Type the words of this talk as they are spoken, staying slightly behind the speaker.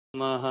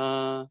ನಮಃ.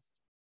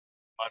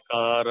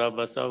 ಮಕಾರ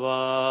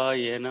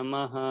ಬಸವಾಯ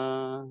ನಮಃ.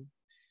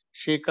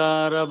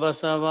 ಶಿಕಾರ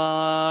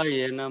ಬಸವಾಯ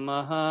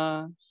ನಮಃ.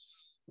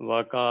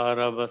 ವಕಾರ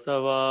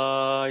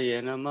ಬಸವಾಯ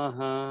ನಮಃ.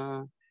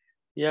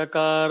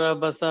 ಯಕಾರ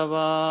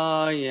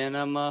ಬಸವಾಯ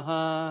ನಮಃ.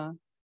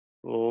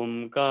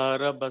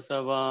 ಓಂಕಾರ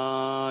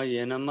ಬಸವಾಯ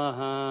ನಮಃ.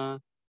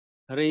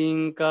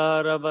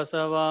 ಹ್ರೀಂಕಾರ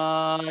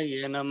ಬಸವಾಯ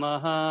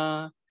ನಮಃ.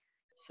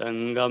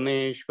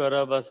 ಸಂಗಮೇಶ್ವರ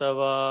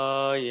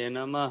ಬಸವಾಯ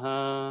ನಮಃ.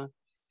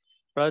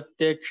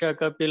 ಪ್ರತ್ಯಕ್ಷ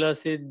ಕಪಿಲ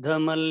ಸಿದ್ಧ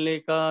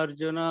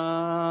ಮಲ್ಲಿಕಾರ್ಜುನ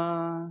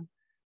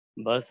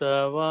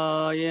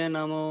ಬಸವಾಯ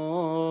ನಮೋ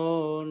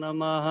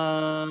ನಮಃ.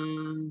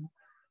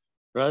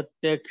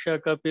 ಪ್ರತ್ಯಕ್ಷ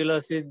ಕಪಿಲ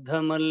ಸಿದ್ಧ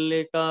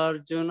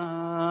ಮಲ್ಲಿಕಾರ್ಜುನ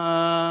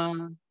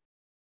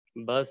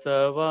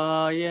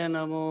ಬಸವಾಯ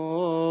ನಮೋ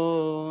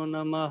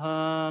ನಮಃ.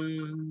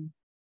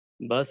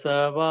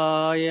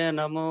 ಬಸವಾಯ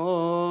ನಮೋ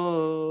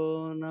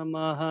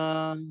ನಮಃ.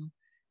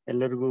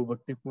 ಎಲ್ಲರಿಗೂ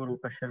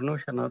ಭಕ್ತಿಪೂರ್ವಕ ಶರಣು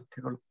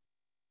ಶರಣಾರ್ಥಿಗಳು.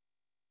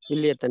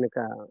 ಇಲ್ಲಿಯ ತನಕ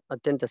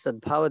ಅತ್ಯಂತ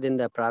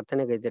ಸದ್ಭಾವದಿಂದ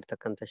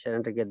ಪ್ರಾರ್ಥನೆಗೈದಿರ್ತಕ್ಕಂಥ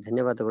ಶರಣರಿಗೆ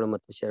ಧನ್ಯವಾದಗಳು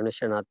ಮತ್ತು ಶರಣು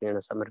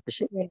ಶರಣಾರ್ಥಿಗಳನ್ನು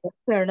ಸಮರ್ಪಿಸಿ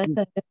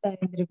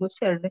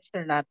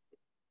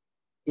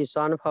ಈ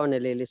ಸ್ವಾನುಭಾವ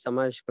ನೆಲೆಯಲ್ಲಿ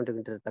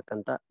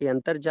ಸಮಾವೇಶಗೊಂಡಿರತಕ್ಕಂಥ ಈ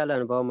ಅಂತರ್ಜಾಲ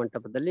ಅನುಭವ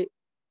ಮಂಟಪದಲ್ಲಿ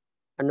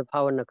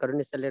ಅನುಭವವನ್ನು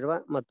ಕರುಣಿಸಲಿರುವ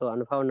ಮತ್ತು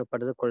ಅನುಭವವನ್ನು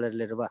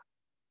ಪಡೆದುಕೊಳ್ಳಲಿರುವ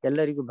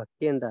ಎಲ್ಲರಿಗೂ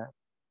ಭಕ್ತಿಯಿಂದ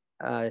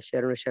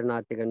ಶರಣು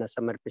ಶರಣಾರ್ಥಿಗಳನ್ನ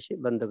ಸಮರ್ಪಿಸಿ,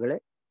 ಬಂಧುಗಳೇ,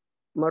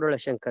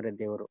 ಮರುಳಶಂಕರ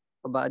ದೇವರು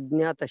ಒಬ್ಬ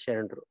ಅಜ್ಞಾತ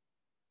ಶರಣರು,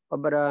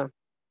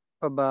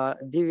 ಒಬ್ಬ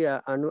ದಿವ್ಯ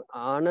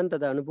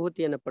ಆನಂದದ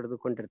ಅನುಭೂತಿಯನ್ನು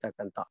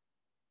ಪಡೆದುಕೊಂಡಿರ್ತಕ್ಕಂಥ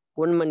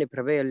ಉನ್ಮನಿ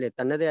ಪ್ರಭೆಯಲ್ಲಿ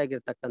ತನ್ನದೇ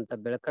ಆಗಿರ್ತಕ್ಕಂಥ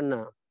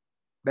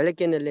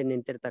ಬೆಳಕಿನಲ್ಲಿ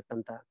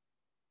ನಿಂತಿರ್ತಕ್ಕಂಥ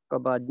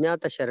ಒಬ್ಬ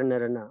ಅಜ್ಞಾತ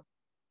ಶರಣರನ್ನ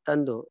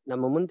ತಂದು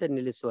ನಮ್ಮ ಮುಂದೆ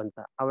ನಿಲ್ಲಿಸುವಂತ,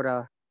 ಅವರ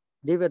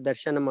ದಿವ್ಯ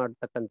ದರ್ಶನ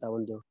ಮಾಡತಕ್ಕಂಥ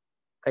ಒಂದು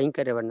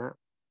ಕೈಂಕರ್ಯವನ್ನ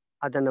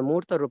ಅದನ್ನ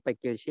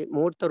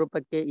ಮೂರ್ತ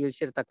ರೂಪಕ್ಕೆ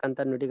ಇಳಿಸಿರ್ತಕ್ಕಂಥ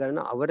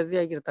ನುಡಿಗಳನ್ನ ಅವರದೇ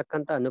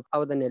ಆಗಿರ್ತಕ್ಕಂಥ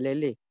ಅನುಭವದ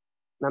ನೆಲೆಯಲ್ಲಿ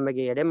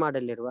ನಮಗೆ ಎಡೆ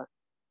ಮಾಡಲಿರುವ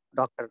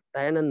ಡಾಕ್ಟರ್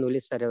ದಯಾನಂದ್ ನೂಲಿ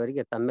ಸರ್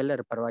ಅವರಿಗೆ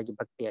ತಮ್ಮೆಲ್ಲರ ಪರವಾಗಿ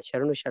ಭಕ್ತಿಯ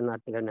ಶರಣು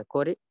ಶರಣಾರ್ಥಿಗಳನ್ನ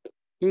ಕೋರಿ,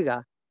 ಈಗ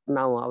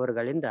ನಾವು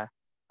ಅವರುಗಳಿಂದ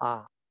ಆ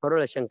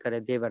ಮರುಳಶಂಕರ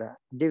ದೇವರ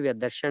ದಿವ್ಯ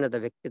ದರ್ಶನದ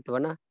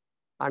ವ್ಯಕ್ತಿತ್ವನ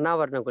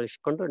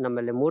ಅನಾವರಣಗೊಳಿಸಿಕೊಂಡು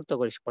ನಮ್ಮಲ್ಲಿ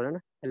ಮೂರ್ತಗೊಳಿಸಿಕೊಳ್ಳೋಣ.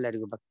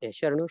 ಎಲ್ಲರಿಗೂ ಭಕ್ತಿಯ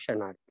ಶರಣು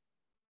ಶರಣಾರ್ಥಿ.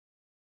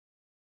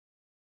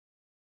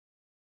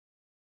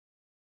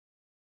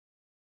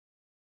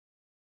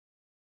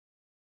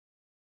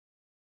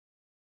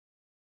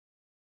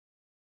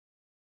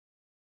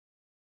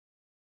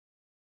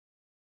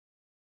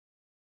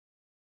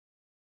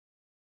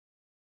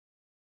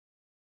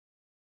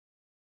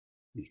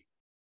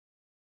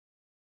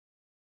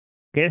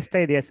 ಕೇಳಿಸ್ತಾ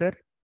ಇದೆಯಾ ಸರ್?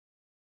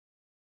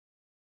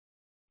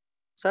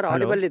 ಸರ್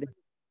ಆಡಿಬಲ್ ಇದೆ.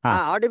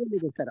 ಆಡಿಬಲ್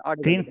ಇದೆ ಸರ್.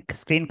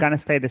 ಸ್ಕ್ರೀನ್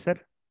ಕಾಣಿಸ್ತಾ ಇದೆ ಸರ್?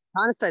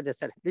 ಕಾಣಿಸ್ತಾ ಇದೆ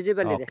ಸರ್,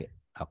 ವಿಸಿಬಲ್ ಇದೆ.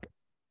 ಓಕೆ.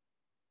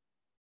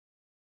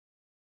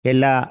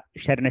 ಎಲ್ಲ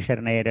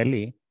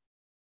ಶರಣೆಯರಲ್ಲಿ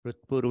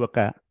ಹೃತ್ಪೂರ್ವಕ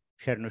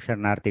ಶರಣು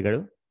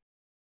ಶರಣಾರ್ಥಿಗಳು.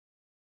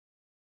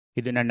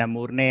 ಇದು ನನ್ನ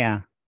 3ನೇಯ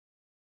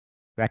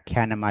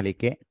ವ್ಯಾಖ್ಯಾನ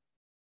ಮಾಲಿಕೆ.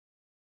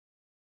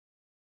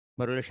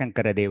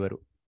 ಮರುಳಶಂಕರ ದೇವರು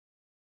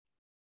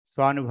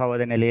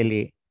ಸ್ವಾನುಭವದ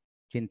ನೆಲೆಯಲ್ಲಿ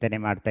ಚಿಂತನೆ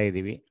ಮಾಡ್ತಾ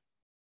ಇದ್ದೀವಿ.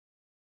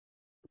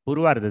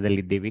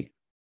 ಪೂರ್ವಾರ್ಧದಲ್ಲಿದ್ದೀವಿ.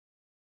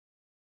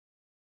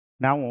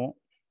 ನಾವು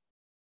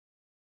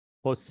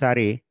ಹೋದ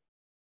ಸಾರಿ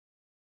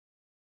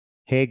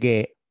ಹೇಗೆ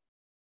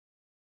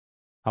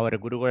ಅವರ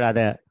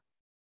ಗುರುಗಳಾದ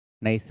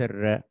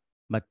ನೈಸರ್ರ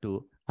ಮತ್ತು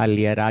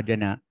ಅಲ್ಲಿಯ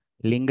ರಾಜನ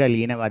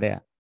ಲಿಂಗಲೀನವಾದ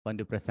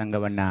ಒಂದು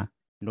ಪ್ರಸಂಗವನ್ನು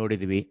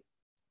ನೋಡಿದ್ವಿ.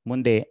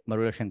 ಮುಂದೆ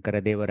ಮರುಳಶಂಕರ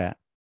ದೇವರ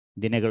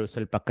ದಿನಗಳು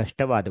ಸ್ವಲ್ಪ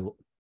ಕಷ್ಟವಾದವು.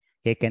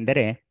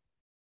 ಏಕೆಂದರೆ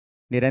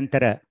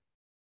ನಿರಂತರ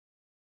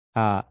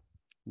ಆ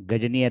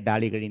ಗಜನಿಯ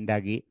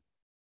ದಾಳಿಗಳಿಂದಾಗಿ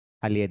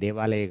ಅಲ್ಲಿಯ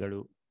ದೇವಾಲಯಗಳು,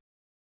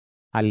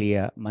 ಅಲ್ಲಿಯ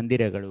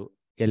ಮಂದಿರಗಳು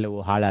ಎಲ್ಲವೂ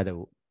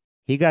ಹಾಳಾದವು.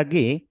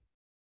 ಹೀಗಾಗಿ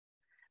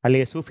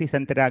ಅಲ್ಲಿಯ ಸೂಫಿ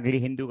ಸಂತರಾಗಲಿ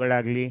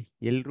ಹಿಂದೂಗಳಾಗಲಿ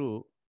ಎಲ್ಲರೂ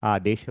ಆ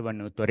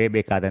ದೇಶವನ್ನು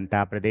ತೊರೆಯಬೇಕಾದಂಥ,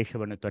 ಆ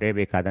ಪ್ರದೇಶವನ್ನು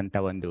ತೊರೆಯಬೇಕಾದಂಥ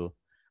ಒಂದು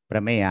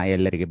ಪ್ರಮೇಯ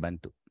ಎಲ್ಲರಿಗೆ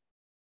ಬಂತು.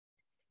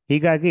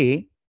 ಹೀಗಾಗಿ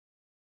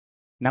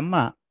ನಮ್ಮ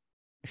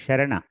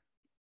ಶರಣ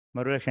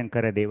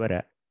ಮರುಳಶಂಕರ ದೇವರ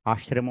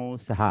ಆಶ್ರಮವೂ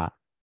ಸಹ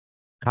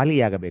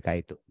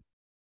ಖಾಲಿಯಾಗಬೇಕಾಯಿತು.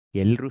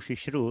 ಎಲ್ಲರೂ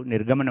ಶಿಷ್ಯರು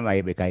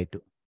ನಿರ್ಗಮನವಾಗಬೇಕಾಯಿತು.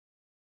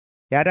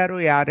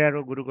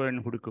 ಯಾರ್ಯಾರು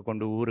ಗುರುಗಳನ್ನು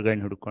ಹುಡುಕಿಕೊಂಡು,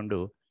 ಊರುಗಳನ್ನು ಹುಡುಕೊಂಡು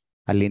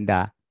ಅಲ್ಲಿಂದ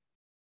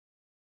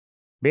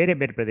ಬೇರೆ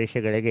ಬೇರೆ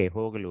ಪ್ರದೇಶಗಳಿಗೆ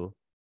ಹೋಗಲು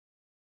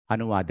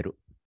ಅನುವಾದರು.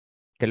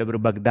 ಕೆಲವರು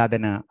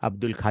ಬಗ್ದಾದನ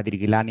ಅಬ್ದುಲ್ ಖಾದಿರ್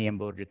ಗಿಲಾನಿ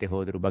ಎಂಬವ್ರ ಜೊತೆ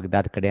ಹೋದರು,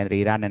 ಬಗ್ದಾದ್ ಕಡೆ, ಅಂದರೆ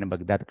ಇರಾನಿನ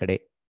ಬಗ್ದಾದ್ ಕಡೆ.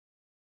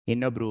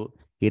 ಇನ್ನೊಬ್ಬರು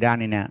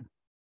ಇರಾನಿನ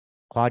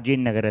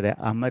ಖ್ವಾಜಿನ್ ನಗರದ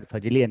ಅಹ್ಮದ್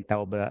ಫಜಲಿ ಅಂತ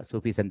ಒಬ್ಬ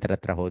ಸೂಫಿ ಸಂತರ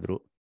ಹತ್ರ ಹೋದರು.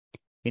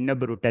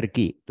 ಇನ್ನೊಬ್ಬರು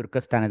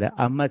ತುರ್ಕಸ್ತಾನದ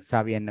ಅಹ್ಮದ್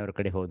ಸಾವಿಯನ್ ಅವ್ರ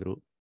ಕಡೆ ಹೋದರು.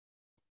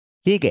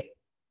 ಹೀಗೆ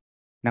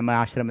ನಮ್ಮ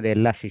ಆಶ್ರಮದ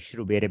ಎಲ್ಲ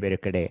ಶಿಷ್ಯರು ಬೇರೆ ಬೇರೆ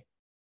ಕಡೆ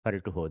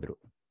ಹೊರಟು ಹೋದರು.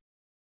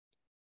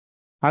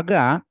 ಆಗ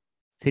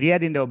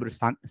ಸಿರಿಯಾದಿಂದ ಒಬ್ಬರು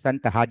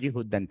ಸಂತ ಹಾಜಿ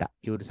ಹುದ್ ಅಂತ,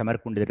 ಇವರು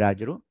ಸಮರ್ಕುಂಡದ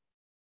ರಾಜರು,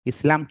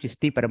 ಇಸ್ಲಾಂ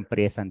ಚಿಸ್ತಿ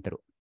ಪರಂಪರೆಯ ಸಂತರು.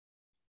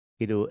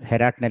 ಇದು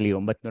ಹೆರಾಟ್ನಲ್ಲಿ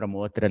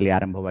 930ರಲ್ಲಿ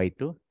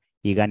ಆರಂಭವಾಯಿತು.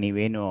 ಈಗ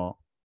ನೀವೇನು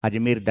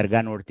ಅಜ್ಮೀರ್ ದರ್ಗಾ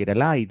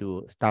ನೋಡ್ತೀರಲ್ಲ, ಇದು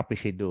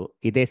ಸ್ಥಾಪಿಸಿದ್ದು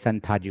ಇದೇ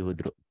ಸಂತ ಹಾಜಿ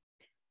ಹುದ್ರು.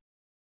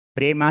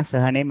 ಪ್ರೇಮ,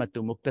 ಸಹನೆ ಮತ್ತು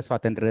ಮುಕ್ತ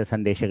ಸ್ವಾತಂತ್ರ್ಯದ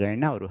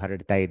ಸಂದೇಶಗಳನ್ನ ಅವರು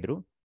ಹರಡ್ತಾ ಇದ್ರು.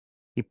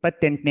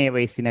 28ನೇ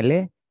ವಯಸ್ಸಿನಲ್ಲೇ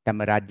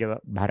ತಮ್ಮ ರಾಜ್ಯ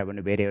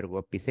ಭಾರವನ್ನು ಬೇರೆಯವರಿಗೆ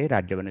ಒಪ್ಪಿಸಿ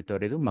ರಾಜ್ಯವನ್ನು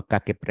ತೊರೆದು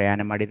ಮಕ್ಕಾಕ್ಕೆ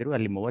ಪ್ರಯಾಣ ಮಾಡಿದರು.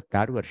 ಅಲ್ಲಿ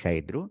 36 ವರ್ಷ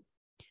ಇದ್ರು.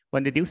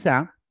 ಒಂದು ದಿವಸ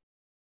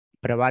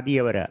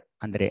ಪ್ರವಾದಿಯವರ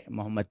ಅಂದರೆ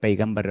ಮೊಹಮ್ಮದ್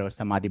ಪೈಗಂಬರ್ರವರ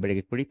ಸಮಾಧಿ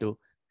ಬಳಿಗೆ ಕುಳಿತು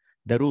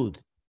ದರೂದ್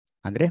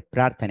ಅಂದರೆ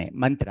ಪ್ರಾರ್ಥನೆ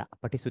ಮಂತ್ರ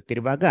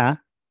ಪಠಿಸುತ್ತಿರುವಾಗ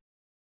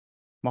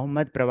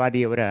ಮೊಹಮ್ಮದ್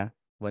ಪ್ರವಾದಿಯವರ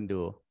ಒಂದು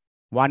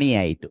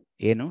ವಾಣಿಯಾಯಿತು.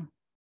 ಏನು?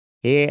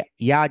 ಏ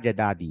ಯಾ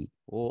ಜದಾದಿ,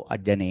 ಓ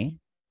ಅಜ್ಜನೇ,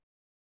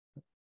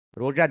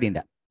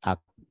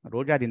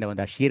 ರೋಜಾದಿಂದ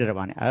ಒಂದು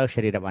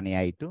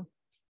ಅಶರೀರವಾಣಿಯಾಯಿತು.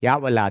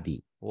 ಯಾವಲಾದಿ,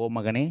 ಓ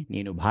ಮಗನೇ,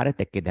 ನೀನು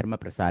ಭಾರತಕ್ಕೆ ಧರ್ಮ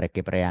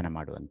ಪ್ರಸಾರಕ್ಕೆ ಪ್ರಯಾಣ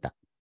ಮಾಡುವಂತ.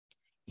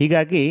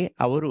 ಹೀಗಾಗಿ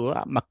ಅವರು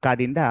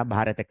ಮಕ್ಕಾದಿಂದ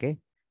ಭಾರತಕ್ಕೆ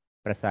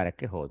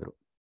ಪ್ರಸಾರಕ್ಕೆ ಹೋದರು.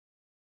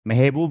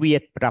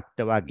 ಮೆಹಬೂಬಿಯತ್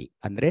ಪ್ರಾಪ್ತವಾಗಿ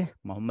ಅಂದರೆ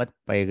ಮೊಹಮ್ಮದ್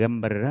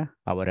ಪೈಗಂಬರರ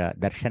ಅವರ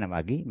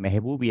ದರ್ಶನವಾಗಿ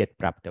ಮೆಹಬೂಬಿಯತ್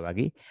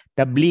ಪ್ರಾಪ್ತವಾಗಿ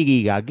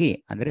ತಬ್ಲೀಗಿಗಾಗಿ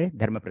ಅಂದರೆ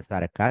ಧರ್ಮ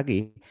ಪ್ರಸಾರಕ್ಕಾಗಿ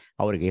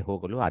ಅವರಿಗೆ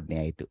ಹೋಗಲು ಆಜ್ಞೆ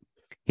ಆಯಿತು.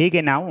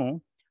 ಹೀಗೆ ನಾವು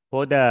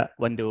ಹೋದ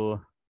ಒಂದು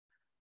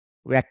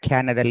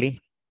ವ್ಯಾಖ್ಯಾನದಲ್ಲಿ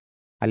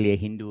ಅಲ್ಲಿಯ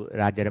ಹಿಂದೂ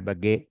ರಾಜರ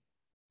ಬಗ್ಗೆ,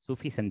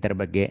 ಸೂಫಿ ಸಂತರ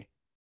ಬಗ್ಗೆ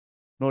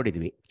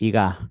ನೋಡಿದ್ವಿ. ಈಗ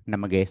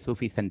ನಮಗೆ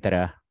ಸೂಫಿ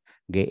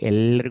ಸಂತರಗೆ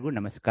ಎಲ್ಲರಿಗೂ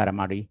ನಮಸ್ಕಾರ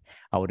ಮಾಡಿ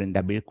ಅವರಿಂದ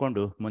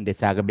ಬೀಳ್ಕೊಂಡು ಮುಂದೆ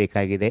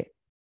ಸಾಗಬೇಕಾಗಿದೆ.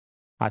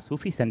 ಆ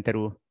ಸೂಫಿ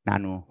ಸಂತರು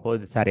ನಾನು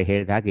ಹೋದ ಸಾರಿ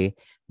ಹೇಳಿದ ಹಾಗೆ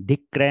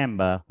ಧಿಕ್ರ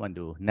ಎಂಬ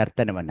ಒಂದು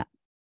ನರ್ತನವನ್ನು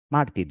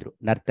ಮಾಡ್ತಿದ್ರು.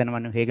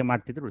 ನರ್ತನವನ್ನು ಹೇಗೆ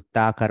ಮಾಡ್ತಿದ್ರು?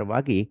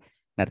 ವೃತ್ತಾಕಾರವಾಗಿ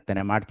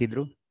ನರ್ತನ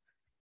ಮಾಡ್ತಿದ್ರು.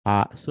 ಆ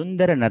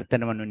ಸುಂದರ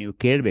ನರ್ತನವನ್ನು ನೀವು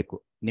ಕೇಳಬೇಕು.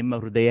 ನಿಮ್ಮ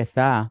ಹೃದಯ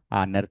ಸಹ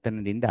ಆ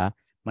ನರ್ತನದಿಂದ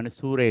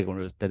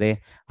ಮನಸ್ಸೂರೆಗೊಳ್ಳುತ್ತದೆ.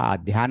 ಆ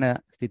ಧ್ಯಾನ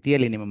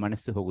ಸ್ಥಿತಿಯಲ್ಲಿ ನಿಮ್ಮ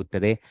ಮನಸ್ಸು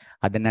ಹೋಗುತ್ತದೆ.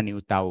 ಅದನ್ನು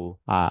ನೀವು ತಾವು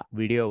ಆ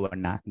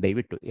ವಿಡಿಯೋವನ್ನು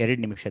ದಯವಿಟ್ಟು 2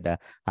 ನಿಮಿಷದ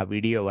ಆ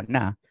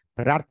ವಿಡಿಯೋವನ್ನು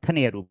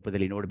ಪ್ರಾರ್ಥನೆಯ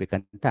ರೂಪದಲ್ಲಿ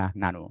ನೋಡ್ಬೇಕಂತ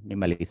ನಾನು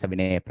ನಿಮ್ಮಲ್ಲಿ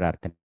ಸವಿನಯ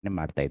ಪ್ರಾರ್ಥನೆ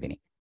ಮಾಡ್ತಾ ಇದ್ದೀನಿ.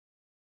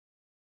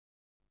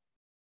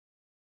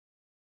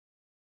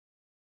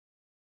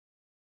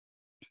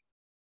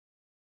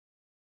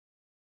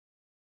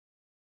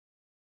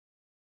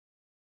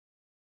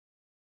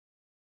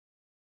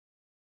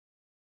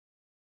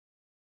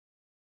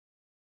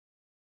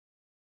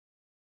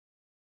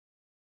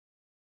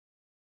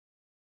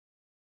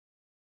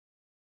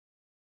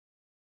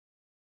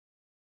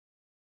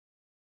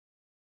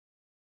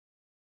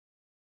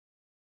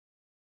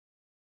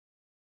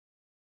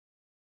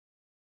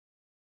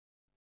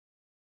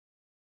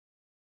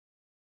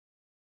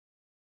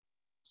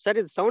 ಸರ್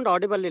ಇದು ಸೌಂಡ್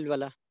ಆಡಿಬಲ್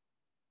ಇಲ್ವಲ್ಲ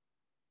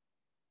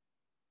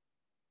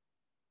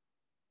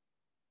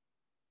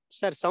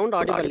ಸರ್? ಸೌಂಡ್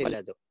ಆಡಿಬಲ್ ಇಲ್ಲ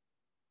ಅದು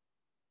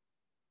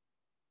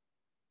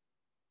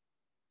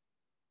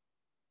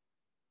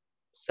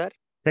ಸರ್.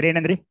 ಸರ್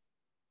ಏನಂದ್ರಿ?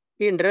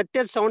 ಈ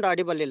ನೃತ್ಯದ ಸೌಂಡ್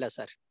ಆಡಿಬಲ್ ಇಲ್ಲ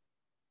ಸರ್.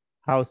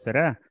 ಹೌದು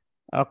ಸರ್.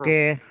 ಓಕೆ.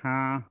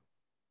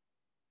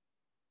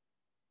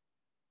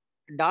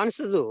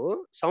 ಡಾನ್ಸ್ದು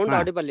ಸೌಂಡ್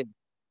ಆಡಿಬಲ್ ಇಲ್ಲ.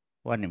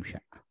 1 ನಿಮಿಷ.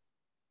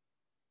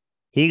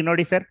 ಹೀಗೆ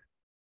ನೋಡಿ ಸರ್.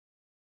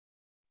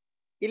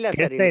 ಇಲ್ಲ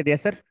ಸರ್. ಇದೆಯಾ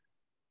ಸರ್?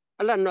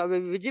 ಅಲ್ಲ,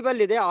 ವಿಜಿಬಲ್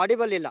ಇದೆ,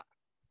 ಆಡಿಬಲ್ ಇಲ್ಲ.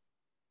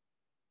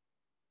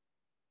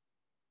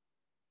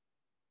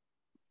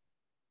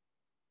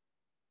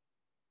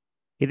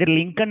 ಇದ್ರ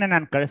ಲಿಂಕ್ ಅನ್ನ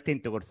ನಾನು ಕಳಿಸ್ತೀನಿ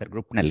ತಗೋರಿ ಸರ್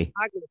ಗ್ರೂಪ್ ನಲ್ಲಿ.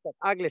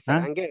 ಆಗ್ಲಿ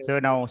ಸರ್, ಹಂಗೆ. ಸೊ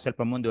ನಾವು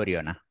ಸ್ವಲ್ಪ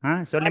ಮುಂದುವರಿಯೋಣ.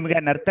 ಸೊ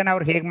ನಿಮಗೆ ನರ್ತನ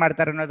ಅವ್ರು ಹೇಗ್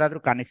ಮಾಡ್ತಾರೆ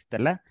ಅನ್ನೋದಾದ್ರೂ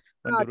ಕಾಣಿಸ್ತಲ್ಲ.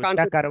 ಒಂದು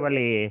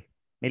ವೃತ್ತಾಕಾರದಲ್ಲಿ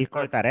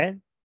ನಿಲ್ಕೊಳ್ತಾರೆ.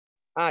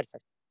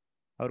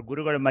 ಅವ್ರ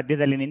ಗುರುಗಳು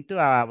ಮಧ್ಯದಲ್ಲಿ ನಿಂತು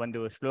ಆ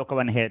ಒಂದು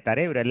ಶ್ಲೋಕವನ್ನು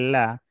ಹೇಳ್ತಾರೆ. ಇವರೆಲ್ಲ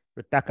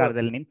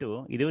ವೃತ್ತಾಕಾರದಲ್ಲಿ ನಿಂತು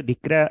ಇದು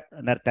ಧಿಕ್ರ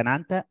ನರ್ತನ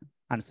ಅಂತ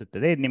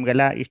ಅನಿಸುತ್ತದೆ.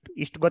 ನಿಮ್ಗೆಲ್ಲ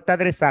ಇಷ್ಟು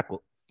ಗೊತ್ತಾದ್ರೆ ಸಾಕು.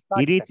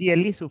 ಈ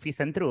ರೀತಿಯಲ್ಲಿ ಸೂಫಿ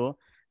ಸಂತರು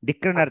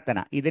ಧಿಕ್ರ ನರ್ತನ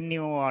ಇದನ್ನ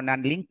ನೀವು,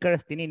 ನಾನು ಲಿಂಕ್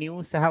ಕಳಿಸ್ತೀನಿ, ನೀವು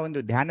ಸಹ ಒಂದು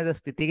ಧ್ಯಾನದ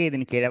ಸ್ಥಿತಿಗೆ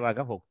ಇದನ್ನ ಕೇಳುವಾಗ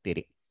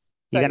ಹೋಗ್ತೀರಿ.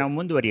 ಈಗ ನಾವು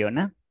ಮುಂದುವರಿಯೋಣ.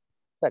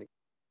 ಸರಿ.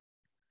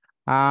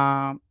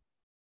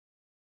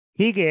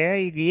 ಹೀಗೆ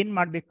ಈಗ ಏನ್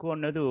ಮಾಡ್ಬೇಕು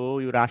ಅನ್ನೋದು,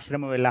 ಇವ್ರ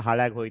ಆಶ್ರಮವೆಲ್ಲ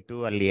ಹಾಳಾಗಿ ಹೋಯ್ತು,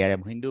 ಅಲ್ಲಿ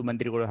ಹಿಂದೂ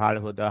ಮಂದಿರಗಳು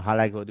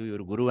ಹಾಳಾಗಿ ಹೋದು,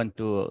 ಇವ್ರ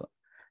ಗುರುವಂತೂ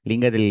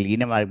ಲಿಂಗದಲ್ಲಿ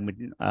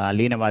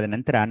ಲೀನವಾದ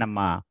ನಂತರ ನಮ್ಮ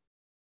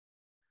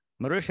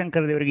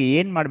ಮರುಳಶಂಕರ ದೇವರಿಗೆ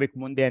ಏನ್ ಮಾಡ್ಬೇಕು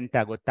ಮುಂದೆ ಅಂತ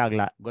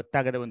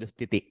ಗೊತ್ತಾಗದ ಒಂದು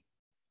ಸ್ಥಿತಿ.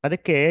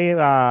 ಅದಕ್ಕೆ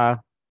ಆ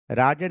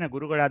ರಾಜನ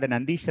ಗುರುಗಳಾದ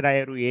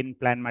ನಂದೀಶರಾಯರು ಏನ್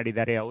ಪ್ಲಾನ್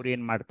ಮಾಡಿದ್ದಾರೆ, ಅವ್ರು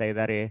ಏನ್ ಮಾಡ್ತಾ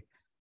ಇದ್ದಾರೆ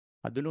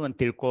ಅದನ್ನು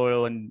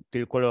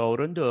ತಿಳ್ಕೊಳ್ಳೋ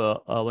ಅವರೊಂದು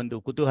ಒಂದು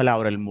ಕುತೂಹಲ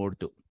ಅವರಲ್ಲಿ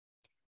ಮೂಡ್ತು.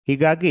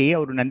 ಹೀಗಾಗಿ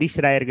ಅವರು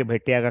ನಂದೀಶರಾಯರಿಗೆ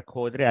ಭೇಟಿಯಾಗಕ್ಕೆ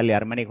ಹೋದ್ರೆ, ಅಲ್ಲಿ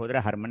ಅರಮನೆಗೆ ಹೋದ್ರೆ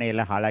ಅರಮನೆ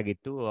ಎಲ್ಲ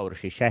ಹಾಳಾಗಿತ್ತು. ಅವ್ರ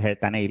ಶಿಷ್ಯ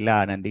ಹೇಳ್ತಾನೆ, ಇಲ್ಲ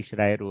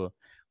ನಂದೀಶರಾಯರು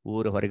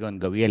ಊರ ಹೊರಗೆ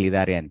ಒಂದು ಗವಿಯಲ್ಲಿ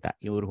ಇದ್ದಾರೆ ಅಂತ.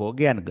 ಇವ್ರು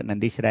ಹೋಗಿ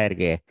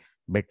ನಂದೀಶರಾಯರಿಗೆ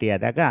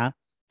ಭೇಟಿಯಾದಾಗ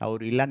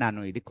ಅವರು, ಇಲ್ಲ ನಾನು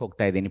ಇದಕ್ಕೆ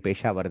ಹೋಗ್ತಾ ಇದ್ದೀನಿ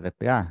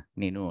ಪೇಶಾವರದತ್ತ,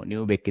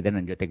 ನೀವು ಬೇಕಿದ್ರೆ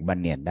ನನ್ನ ಜೊತೆಗೆ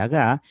ಬನ್ನಿ ಅಂದಾಗ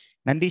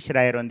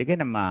ನಂದೀಶರಾಯರೊಂದಿಗೆ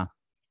ನಮ್ಮ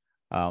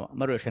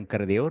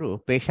ಮರುಳಶಂಕರ ದೇವರು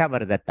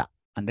ಪೇಶಾವರದತ್ತ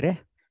ಅಂದ್ರೆ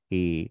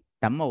ಈ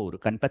ತಮ್ಮ ಊರು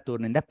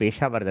ಕನ್ಪತ್ತೂರಿನಿಂದ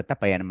ಪೇಶಾವರದತ್ತ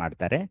ಪಯಣ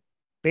ಮಾಡ್ತಾರೆ.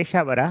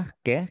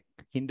 ಪೇಶಾವರಕ್ಕೆ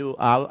ಹಿಂದೂ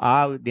ಆ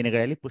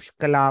ದಿನಗಳಲ್ಲಿ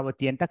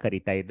ಪುಷ್ಕಲಾವತಿ ಅಂತ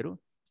ಕರೀತಾ ಇದ್ರು.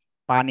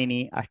 ಪಾಣಿನಿ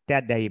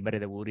ಅಷ್ಟಾಧ್ಯಾಯಿ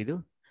ಬರೆದ ಊರಿದು.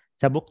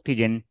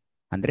 ಸಬುಕ್ತಿಜನ್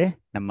ಅಂದ್ರೆ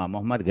ನಮ್ಮ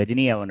ಮೊಹಮ್ಮದ್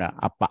ಗಜನಿ ಅವನ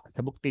ಅಪ್ಪ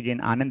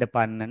ಸಬುಕ್ತಿಜನ್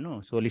ಆನಂದಪಾನನ್ನು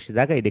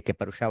ಸೋಲಿಸಿದಾಗ ಇದಕ್ಕೆ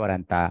ಪರುಷಾವರ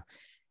ಅಂತ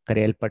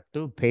ಕರೆಯಲ್ಪಟ್ಟು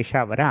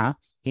ಪೇಶಾವರ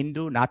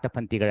ಹಿಂದೂ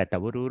ನಾಥಪಂಥಿಗಳ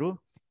ತವರೂರು.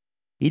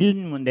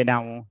 ಇಲ್ಲಿ ಮುಂದೆ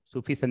ನಾವು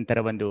ಸೂಫಿ ಸಂತರ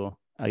ಒಂದು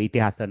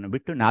ಇತಿಹಾಸವನ್ನು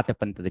ಬಿಟ್ಟು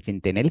ನಾಥಪಂಥದ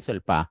ಚಿಂತನೆಯಲ್ಲಿ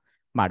ಸ್ವಲ್ಪ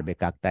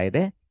ಮಾಡಬೇಕಾಗ್ತಾ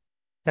ಇದೆ.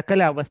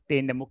 ಸಕಲ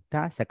ಅವಸ್ಥೆಯಿಂದ ಮುಕ್ತ,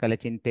 ಸಕಲ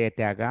ಚಿಂತೆಯ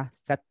ತ್ಯಾಗ,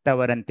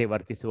 ಸತ್ತವರಂತೆ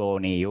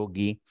ವರ್ತಿಸುವವನೇ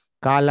ಯೋಗಿ.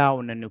 ಕಾಲ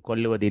ಅವನನ್ನು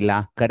ಕೊಲ್ಲುವುದಿಲ್ಲ,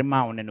 ಕರ್ಮ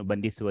ಅವನನ್ನು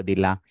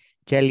ಬಂಧಿಸುವುದಿಲ್ಲ,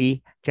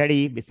 ಚಳಿ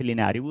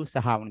ಬಿಸಿಲಿನ ಅರಿವು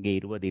ಸಹ ಅವನಿಗೆ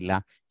ಇರುವುದಿಲ್ಲ.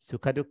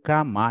 ಸುಖ ದುಃಖ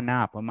ಮಾನ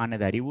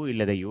ಅಪಮಾನದ ಅರಿವು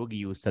ಇಲ್ಲದ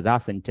ಯೋಗಿಯು ಸದಾ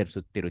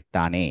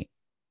ಸಂಚರಿಸುತ್ತಿರುತ್ತಾನೆ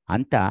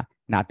ಅಂತ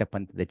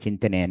ನಾಥಪಂಥದ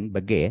ಚಿಂತನೆಯ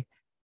ಬಗ್ಗೆ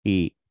ಈ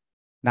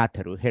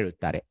ನಾಥರು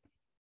ಹೇಳುತ್ತಾರೆ.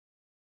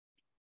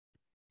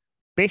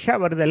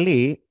 ಪೇಶಾವರದಲ್ಲಿ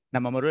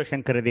ನಮ್ಮ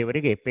ಮರುಳಶಂಕರ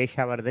ದೇವರಿಗೆ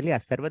ಪೇಶಾವರದಲ್ಲಿ ಆ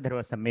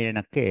ಸರ್ವಧರ್ಮ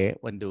ಸಮ್ಮೇಳನಕ್ಕೆ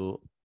ಒಂದು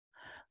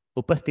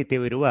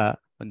ಉಪಸ್ಥಿತಿಯಿರುವ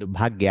ಒಂದು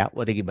ಭಾಗ್ಯ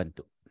ಒದಗಿ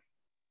ಬಂತು.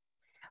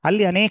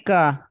 ಅಲ್ಲಿ ಅನೇಕ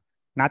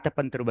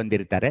ನಾಥಪಂಥರು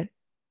ಬಂದಿರ್ತಾರೆ.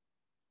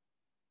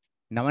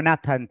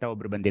 ನವನಾಥ ಅಂತ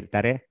ಒಬ್ರು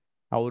ಬಂದಿರ್ತಾರೆ.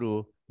 ಅವರು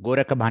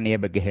ಗೋರಖಬಾಣಿಯ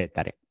ಬಗ್ಗೆ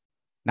ಹೇಳ್ತಾರೆ.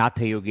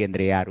 ನಾಥಯೋಗಿ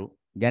ಅಂದ್ರೆ ಯಾರು,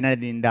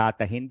 ಜನನದಿಂದ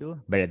ಆತ ಹಿಂದೂ,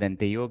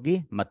 ಬೆಳೆದಂತೆ ಯೋಗಿ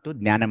ಮತ್ತು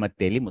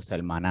ಜ್ಞಾನಮತ್ತೆಯಲ್ಲಿ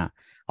ಮುಸಲ್ಮಾನ.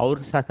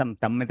 ಅವರು ಸಹ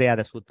ತಮ್ಮದೇ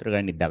ಆದ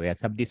ಸೂತ್ರಗಳನ್ನಿದ್ದಾವೆ.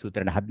 ಸಬ್ದಿ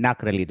ಸೂತ್ರ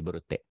 14ರಲ್ಲಿ ಇದು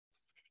ಬರುತ್ತೆ.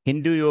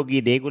 ಹಿಂದೂ ಯೋಗಿ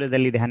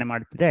ದೇಗುಲದಲ್ಲಿ ಧ್ಯಾನ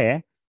ಮಾಡ್ತಿದ್ರೆ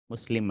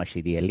ಮುಸ್ಲಿಂ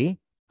ಮಸೀದಿಯಲ್ಲಿ,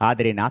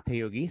 ಆದರೆ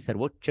ನಾಥಯೋಗಿ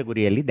ಸರ್ವೋಚ್ಚ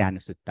ಗುರಿಯಲ್ಲಿ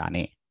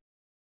ಧ್ಯಾನಿಸುತ್ತಾನೆ.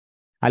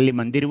 ಅಲ್ಲಿ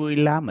ಮಂದಿರವೂ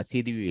ಇಲ್ಲ,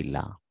 ಮಸೀದಿಯೂ ಇಲ್ಲ.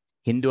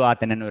 ಹಿಂದೂ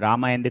ಆತನನ್ನು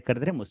ರಾಮ ಎಂದು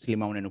ಕರೆದರೆ ಮುಸ್ಲಿಂ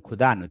ಅವನನ್ನು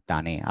ಖುದಾ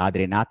ಅನ್ನುತ್ತಾನೆ.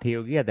 ಆದರೆ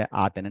ನಾಥಯೋಗಿ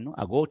ಆತನನ್ನು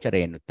ಅಗೋಚರ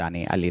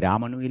ಎನ್ನುತ್ತಾನೆ. ಅಲ್ಲಿ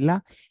ರಾಮನೂ ಇಲ್ಲ,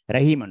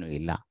 ರಹೀಮನೂ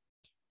ಇಲ್ಲ.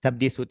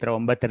 ಸಬ್ದಿ ಸೂತ್ರ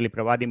 9ರಲ್ಲಿ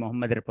ಪ್ರವಾದಿ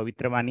ಮೊಹಮ್ಮದರ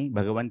ಪವಿತ್ರವಾಣಿ,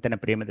 ಭಗವಂತನ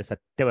ಪ್ರೇಮದ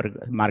ಸತ್ಯ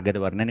ಮಾರ್ಗದ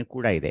ವರ್ಣನೆ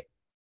ಕೂಡ ಇದೆ.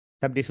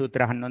 ಸಬ್ದಿ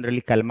ಸೂತ್ರ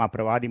 11ರಲ್ಲಿ ಕಲ್ಮಾ,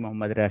 ಪ್ರವಾದಿ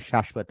ಮೊಹಮ್ಮದರ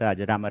ಶಾಶ್ವತ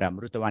ಅಜರಾಮರ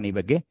ಅಮೃತವಾಣಿ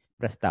ಬಗ್ಗೆ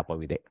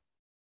ಪ್ರಸ್ತಾಪವಿದೆ.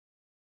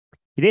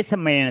 ಇದೇ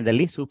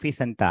ಸಮ್ಮೇಳನದಲ್ಲಿ ಸೂಫಿ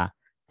ಸಂತ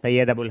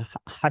ಸೈಯದ್ ಅಬುಲ್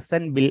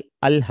ಹಸನ್ ಬಿಲ್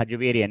ಅಲ್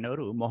ಹಜವೇರಿ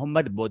ಅನ್ನೋರು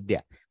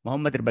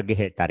ಮೊಹಮ್ಮದರ ಬಗ್ಗೆ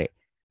ಹೇಳ್ತಾರೆ.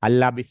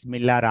 ಅಲ್ಲಾ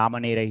ಬಿಸ್ಮಿಲ್ಲಾ,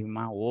 ರಾಮನೇ ರಹಿಮ,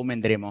 ಓಂ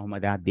ಎಂದರೆ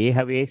ಮೊಹಮ್ಮದ,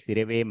 ದೇಹವೇ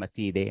ಸಿರವೇ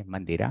ಮಸೀದೆ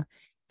ಮಂದಿರ,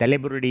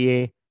 ತಲೆಬುರುಡಿಯೇ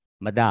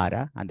ಮದಾರ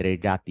ಅಂದರೆ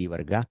ಜಾತಿ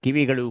ವರ್ಗ,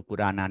 ಕಿವಿಗಳು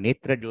ಪುರಾಣ,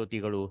 ನೇತ್ರ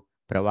ಜ್ಯೋತಿಗಳು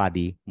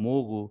ಪ್ರವಾದಿ,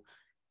 ಮೂಗು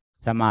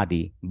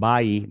ಸಮಾಧಿ,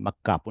 ಬಾಯಿ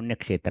ಮಕ್ಕಾ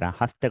ಪುಣ್ಯಕ್ಷೇತ್ರ,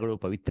 ಹಸ್ತಗಳು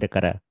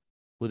ಪವಿತ್ರಕರ,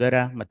 ಉದರ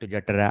ಮತ್ತು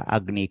ಜಠರ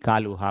ಅಗ್ನಿ,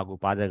 ಕಾಲು ಹಾಗೂ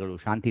ಪಾದಗಳು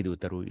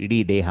ಶಾಂತಿದೂತರು,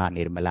 ಇಡೀ ದೇಹ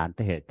ನಿರ್ಮಲ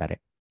ಅಂತ ಹೇಳ್ತಾರೆ.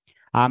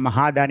 ಆ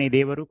ಮಹಾದಾನಿ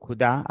ದೇವರು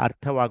ಖುದಾ,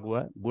 ಅರ್ಥವಾಗುವ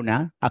ಗುಣ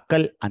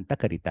ಅಕಲ್ ಅಂತ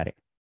ಕರೀತಾರೆ.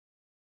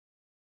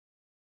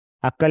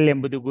 ಅಕಲ್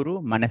ಎಂಬುದು ಗುರು,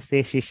 ಮನಸ್ಸೇ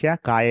ಶಿಷ್ಯ,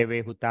 ಕಾಯವೇ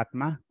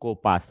ಹುತಾತ್ಮ,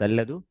 ಕೋಪ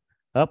ಸಲ್ಲದು,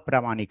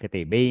 ಅಪ್ರಾಮಾಣಿಕತೆ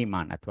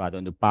ಬೇಯಿಮಾನ್ ಅಥವಾ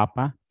ಅದೊಂದು ಪಾಪ,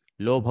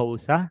 ಲೋಭವೂ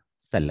ಸಹ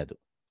ಸಲ್ಲದು.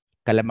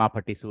 ಕಲಮಾ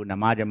ಪಠಿಸು,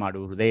 ನಮಾಜ ಮಾಡು,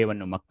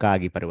 ಹೃದಯವನ್ನು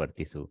ಮಕ್ಕಾಗಿ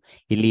ಪರಿವರ್ತಿಸು.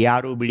 ಇಲ್ಲಿ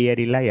ಯಾರೂ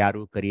ಬಿಳಿಯರಿಲ್ಲ,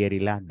 ಯಾರೂ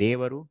ಕರಿಯರಿಲ್ಲ.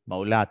 ದೇವರು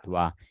ಮೌಲಾ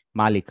ಅಥವಾ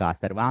ಮಾಲೀಕ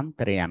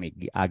ಸರ್ವಾಂತರ್ಯಾಮಿ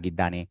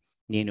ಆಗಿದ್ದಾನೆ.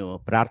 ನೀನು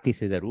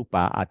ಪ್ರಾರ್ಥಿಸಿದ ರೂಪ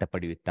ಆತ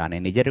ಪಡೆಯುತ್ತಾನೆ.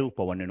 ನಿಜ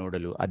ರೂಪವನ್ನು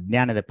ನೋಡಲು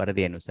ಅಜ್ಞಾನದ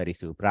ಪರದೆಯನ್ನು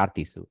ಸರಿಸು,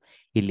 ಪ್ರಾರ್ಥಿಸು.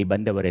 ಇಲ್ಲಿ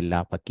ಬಂದವರೆಲ್ಲ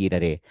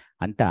ಫಕೀರರೇ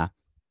ಅಂತ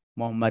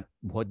ಮೊಹಮ್ಮದ್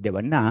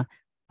ಬೋಧ್ಯವನ್ನ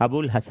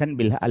ಅಬುಲ್ ಹಸನ್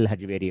ಬಿಲ್ ಅಲ್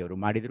ಹಜ್ವೇರಿ ಅವರು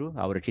ಮಾಡಿದ್ರು.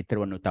 ಅವರ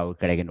ಚಿತ್ರವನ್ನು ತಾವು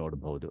ಕೆಳಗೆ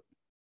ನೋಡಬಹುದು.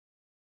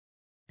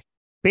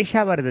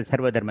 ಪೇಶಾವರದ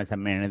ಸರ್ವಧರ್ಮ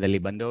ಸಮ್ಮೇಳನದಲ್ಲಿ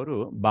ಬಂದವರು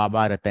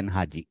ಬಾಬಾ ರತನ್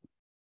ಹಾಜಿ.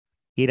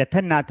 ಈ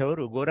ರತನ್ನಾಥ್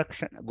ಅವರು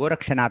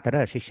ಗೋರಕ್ಷನಾಥರ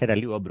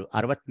ಶಿಷ್ಯರಲ್ಲಿ ಒಬ್ರು,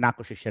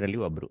 64 ಶಿಷ್ಯರಲ್ಲಿ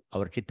ಒಬ್ರು.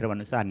 ಅವರ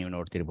ಚಿತ್ರವನ್ನು ಸಹ ನೀವು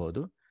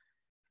ನೋಡ್ತಿರ್ಬಹುದು.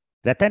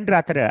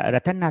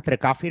 ರತನ್ನಾಥರ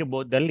ಕಾಫಿರ್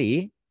ಬೋಧದಲ್ಲಿ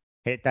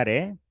ಹೇಳ್ತಾರೆ,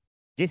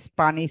 ಜಿಸ್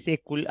ಪಾನಿ ಸೆ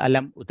ಕುಲ್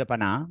ಅಲಂ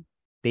ಉತಪನಾ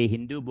ते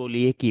हिंदू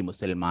बोलिए कि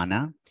मुसलमाना,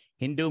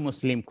 हिंदू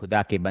मुस्लिम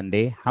खुदा के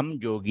बंदे, हम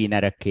जोगी न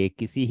रखे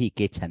किसी ही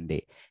के छंದೆ.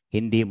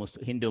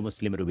 ಹಿಂದೂ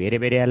ಮುಸ್ಲಿಮರು ಬೇರೆ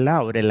ಬೇರೆ ಅಲ್ಲ,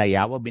 ಅವರೆಲ್ಲ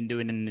ಯಾವ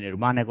ಬಿಂದುವಿನಲ್ಲಿ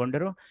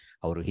ನಿರ್ಮಾಣಗೊಂಡರೋ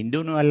ಅವರು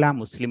ಹಿಂದೂನೂ ಅಲ್ಲ,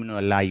 ಮುಸ್ಲಿಮ್ನೂ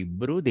ಅಲ್ಲ,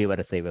 ಇಬ್ಬರೂ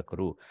ದೇವರ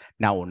ಸೇವಕರು.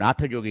 ನಾವು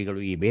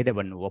ನಾಥಜೋಗಿಗಳು ಈ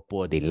ಭೇದವನ್ನು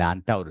ಒಪ್ಪುವುದಿಲ್ಲ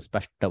ಅಂತ ಅವರು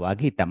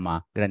ಸ್ಪಷ್ಟವಾಗಿ ತಮ್ಮ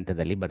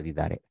ಗ್ರಂಥದಲ್ಲಿ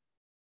ಬರೆದಿದ್ದಾರೆ.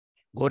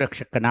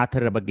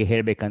 ಗೋರಕ್ಷಕನಾಥರ ಬಗ್ಗೆ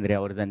ಹೇಳಬೇಕಂದ್ರೆ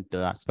ಅವರದಂತ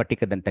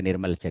ಸ್ಫಟಿಕದಂತ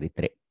ನಿರ್ಮಲ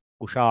ಚರಿತ್ರೆ,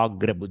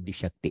 ಕುಶಾಗ್ರ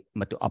ಬುದ್ಧಿಶಕ್ತಿ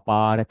ಮತ್ತು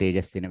ಅಪಾರ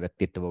ತೇಜಸ್ಸಿನ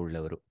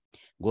ವ್ಯಕ್ತಿತ್ವವುಳ್ಳವರು.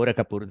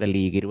 ಗೋರಖಪುರದಲ್ಲಿ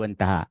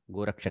ಈಗಿರುವಂತಹ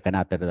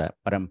ಗೋರಕ್ಷಕನಾಥರ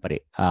ಪರಂಪರೆ,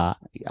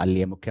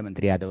 ಅಲ್ಲಿಯ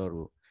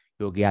ಮುಖ್ಯಮಂತ್ರಿಯಾದವರು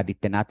ಯೋಗಿ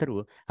ಆದಿತ್ಯನಾಥರು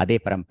ಅದೇ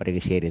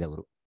ಪರಂಪರೆಗೆ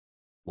ಸೇರಿದವರು.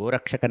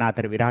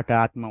 ಗೋರಕ್ಷಕನಾಥರ ವಿರಾಟ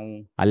ಆತ್ಮವು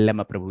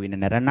ಅಲ್ಲಮ ಪ್ರಭುವಿನ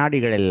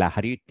ನರನಾಡಿಗಳೆಲ್ಲ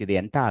ಹರಿಯುತ್ತಿದೆ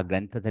ಅಂತ ಆ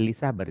ಗ್ರಂಥದಲ್ಲಿ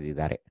ಸಹ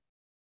ಬರೆದಿದ್ದಾರೆ.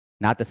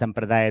 ನಾಥ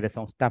ಸಂಪ್ರದಾಯದ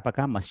ಸಂಸ್ಥಾಪಕ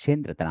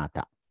ಮತ್ಸ್ಯೇಂದ್ರನಾಥ.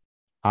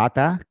 ಆತ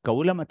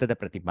ಕೌಲಮತದ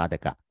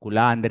ಪ್ರತಿಪಾದಕ. ಕುಲ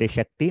ಅಂದರೆ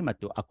ಶಕ್ತಿ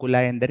ಮತ್ತು ಅಕುಲ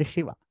ಎಂದರೆ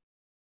ಶಿವ.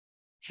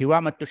 ಶಿವ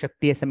ಮತ್ತು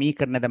ಶಕ್ತಿಯ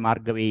ಸಮೀಕರಣದ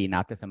ಮಾರ್ಗವೇ ಈ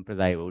ನಾಥ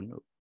ಸಂಪ್ರದಾಯವನ್ನು,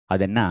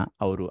 ಅದನ್ನ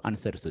ಅವರು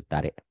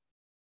ಅನುಸರಿಸುತ್ತಾರೆ.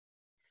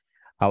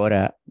 ಅವರ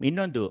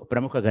ಇನ್ನೊಂದು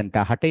ಪ್ರಮುಖ ಗ್ರಂಥ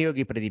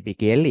ಹಠಯೋಗಿ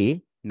ಪ್ರದೀಪಿಕೆಯಲ್ಲಿ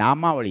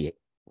ನಾಮಾವಳಿಯೇ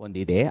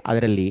ಒಂದಿದೆ.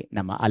 ಅದರಲ್ಲಿ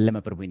ನಮ್ಮ ಅಲ್ಲಮ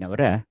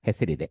ಪ್ರಭುವಿನವರ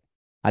ಹೆಸರಿದೆ.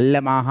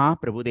 ಅಲ್ಲಮಾಹ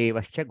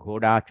ಪ್ರಭುದೇವಶ್ಚ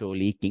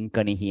ಘೋಡಾಚೋಲಿ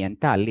ಕಿಂಕಣಿಹಿ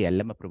ಅಂತ ಅಲ್ಲಿ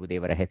ಅಲ್ಲಮ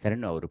ಪ್ರಭುದೇವರ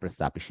ಹೆಸರನ್ನು ಅವರು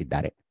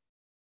ಪ್ರಸ್ತಾಪಿಸಿದ್ದಾರೆ.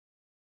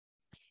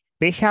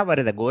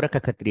 ಪೇಶಾವರದ ಗೋರಖ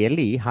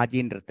ಖತ್ರಿಯಲ್ಲಿ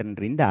ಹಾಜೀನ್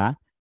ರತನ್ರಿಂದ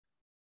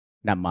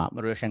ನಮ್ಮ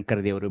ಮರುಳಶಂಕರ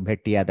ದೇವರು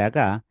ಭೇಟಿಯಾದಾಗ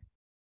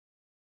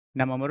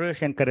ನಮ್ಮ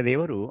ಮರುಳಶಂಕರ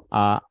ದೇವರು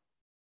ಆ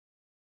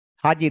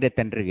ಹಾಜಿ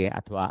ರತನ್ರಿಗೆ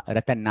ಅಥವಾ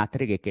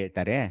ರತನ್ನಾಥರಿಗೆ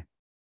ಕೇಳ್ತಾರೆ,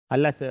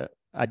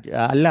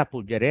 ಅಲ್ಲ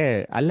ಪೂಜ್ಯರೇ,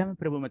 ಅಲ್ಲಮ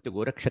ಪ್ರಭು ಮತ್ತು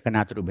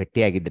ಗೋರಕ್ಷಕನಾಥರು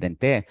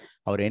ಭೇಟಿಯಾಗಿದ್ರಂತೆ,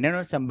 ಅವ್ರು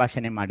ಏನೇನೋ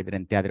ಸಂಭಾಷಣೆ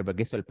ಮಾಡಿದ್ರಂತೆ, ಅದ್ರ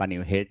ಬಗ್ಗೆ ಸ್ವಲ್ಪ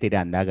ನೀವು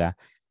ಹೇಳ್ತೀರಾ ಅಂದಾಗ,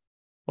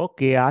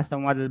 ಓಕೆ, ಆ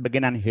ಸಂವಾದದ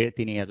ಬಗ್ಗೆ ನಾನು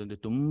ಹೇಳ್ತೀನಿ. ಅದೊಂದು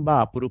ತುಂಬಾ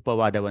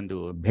ಅಪರೂಪವಾದ ಒಂದು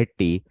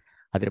ಭೇಟಿ,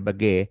 ಅದ್ರ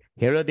ಬಗ್ಗೆ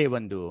ಹೇಳೋದೇ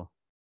ಒಂದು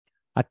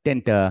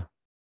ಅತ್ಯಂತ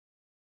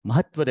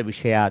ಮಹತ್ವದ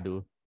ವಿಷಯ, ಅದು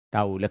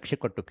ತಾವು ಲಕ್ಷ್ಯ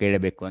ಕೊಟ್ಟು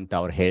ಕೇಳಬೇಕು ಅಂತ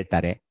ಅವ್ರು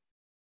ಹೇಳ್ತಾರೆ.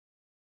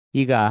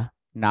 ಈಗ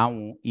ನಾವು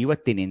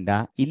ಇವತ್ತಿನಿಂದ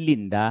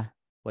ಇಲ್ಲಿಂದ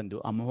ಒಂದು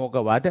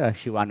ಅಮೋಘವಾದ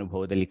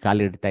ಶಿವಾನುಭವದಲ್ಲಿ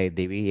ಕಾಲಿಡ್ತಾ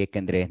ಇದ್ದೀವಿ.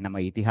 ಏಕೆಂದರೆ ನಮ್ಮ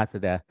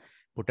ಇತಿಹಾಸದ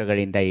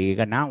ಪುಟಗಳಿಂದ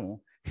ಈಗ ನಾವು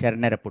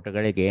ಶರಣರ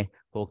ಪುಟಗಳಿಗೆ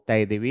ಹೋಗ್ತಾ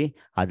ಇದ್ದೀವಿ.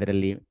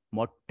 ಅದರಲ್ಲಿ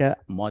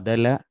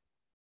ಮೊದಲ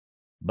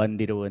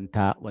ಬಂದಿರುವಂಥ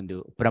ಒಂದು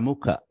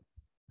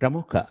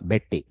ಪ್ರಮುಖ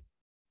ಭೇಟಿ,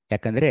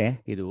 ಯಾಕಂದರೆ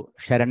ಇದು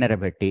ಶರಣರ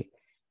ಭೇಟಿ.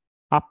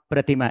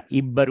 ಅಪ್ರತಿಮ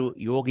ಇಬ್ಬರು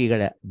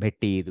ಯೋಗಿಗಳ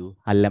ಭೇಟಿ ಇದು.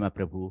 ಅಲ್ಲಮ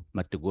ಪ್ರಭು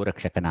ಮತ್ತು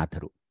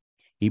ಗೋರಕ್ಷಕನಾಥರು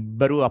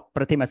ಇಬ್ಬರೂ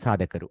ಅಪ್ರತಿಮ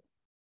ಸಾಧಕರು,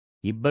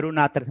 ಇಬ್ಬರೂ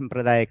ನಾಥ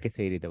ಸಂಪ್ರದಾಯಕ್ಕೆ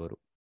ಸೇರಿದವರು.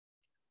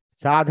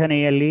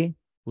 ಸಾಧನೆಯಲ್ಲಿ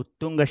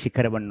ಉತ್ತುಂಗ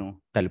ಶಿಖರವನ್ನು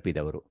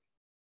ತಲುಪಿದವರು.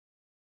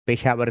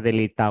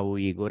 ಪೇಶಾವರದಲ್ಲಿ ತಾವು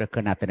ಈ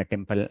ಗೋರಖನಾಥನ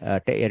ಟೆಂಪಲ್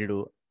 2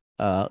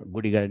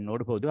 ಗುಡಿಗಳನ್ನು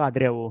ನೋಡ್ಬೋದು,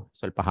 ಆದರೆ ಅವು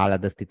ಸ್ವಲ್ಪ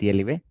ಹಾಳಾದ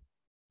ಸ್ಥಿತಿಯಲ್ಲಿವೆ.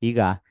 ಈಗ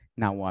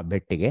ನಾವು ಆ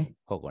ಬೆಟ್ಟಿಗೆ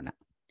ಹೋಗೋಣ.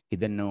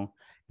 ಇದನ್ನು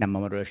ನಮ್ಮ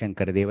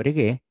ಮರುಳಶಂಕರ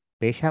ದೇವರಿಗೆ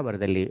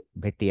ಪೇಶಾವರದಲ್ಲಿ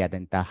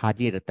ಭೇಟಿಯಾದಂಥ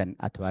ಹಾಜಿ ರತನ್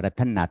ಅಥವಾ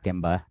ರತನ್ನಾಥ್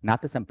ಎಂಬ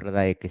ನಾಥ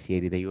ಸಂಪ್ರದಾಯಕ್ಕೆ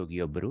ಸೇರಿದ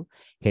ಯೋಗಿಯೊಬ್ಬರು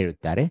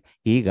ಹೇಳುತ್ತಾರೆ.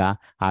 ಈಗ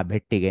ಆ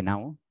ಭೆಟ್ಟಿಗೆ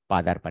ನಾವು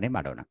ಪಾದಾರ್ಪಣೆ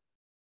ಮಾಡೋಣ.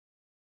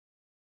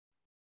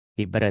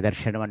 ಇಬ್ಬರ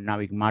ದರ್ಶನವನ್ನು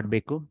ನಾವೀಗ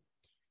ಮಾಡಬೇಕು.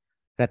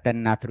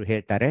 ರತನ್ನಾಥರು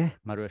ಹೇಳ್ತಾರೆ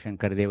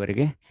ಮರುಳಶಂಕರ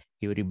ದೇವರಿಗೆ,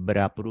 ಇವರಿಬ್ಬರ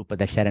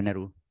ಅಪರೂಪದ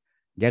ಶರಣರು,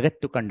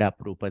 ಜಗತ್ತು ಕಂಡ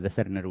ಅಪರೂಪದ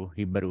ಶರಣರು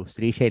ಇಬ್ಬರು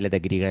ಶ್ರೀಶೈಲದ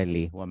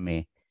ಗಿರಿಗಳಲ್ಲಿ ಒಮ್ಮೆ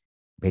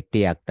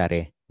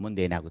ಭೇಟಿಯಾಗ್ತಾರೆ.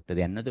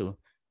 ಮುಂದೇನಾಗುತ್ತದೆ ಅನ್ನೋದು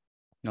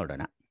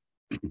ನೋಡೋಣ.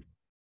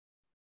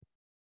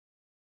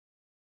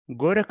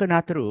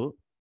 ಗೋರಖನಾಥರು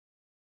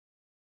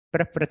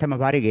ಪ್ರಪ್ರಥಮ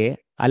ಬಾರಿಗೆ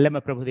ಅಲ್ಲಮ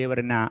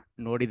ಪ್ರಭುದೇವರನ್ನ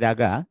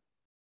ನೋಡಿದಾಗ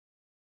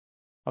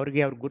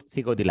ಅವ್ರಿಗೆ ಗುರ್ತು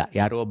ಸಿಗೋದಿಲ್ಲ,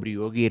 ಯಾರೋ ಒಬ್ರು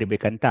ಯೋಗಿ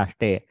ಇರಬೇಕಂತ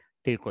ಅಷ್ಟೇ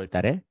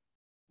ತಿಳ್ಕೊಳ್ತಾರೆ.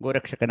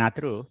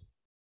 ಗೋರಕ್ಷಕನಾಥರು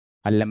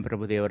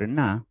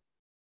ಅಲ್ಲಂಪ್ರಭುದೇವರನ್ನ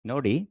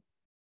ನೋಡಿ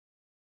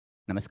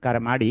ನಮಸ್ಕಾರ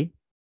ಮಾಡಿ,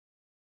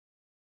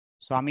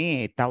 ಸ್ವಾಮಿ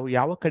ತಾವು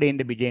ಯಾವ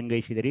ಕಡೆಯಿಂದ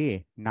ವಿಜಯಂಗೈಸಿದಿರಿ,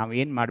 ನಾವು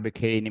ಏನು ಮಾಡ್ಬೇಕು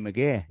ಹೇಳಿ,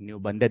 ನಿಮಗೆ ನೀವು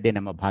ಬಂದದ್ದೇ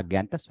ನಮ್ಮ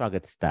ಭಾಗ್ಯ ಅಂತ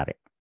ಸ್ವಾಗತಿಸ್ತಾರೆ.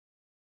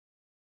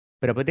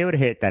 ಪ್ರಭುದೇವರು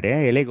ಹೇಳ್ತಾರೆ,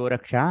 ಎಲೆ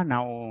ಗೋರಕ್ಷ,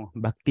 ನಾವು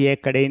ಭಕ್ತಿಯ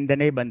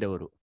ಕಡೆಯಿಂದನೇ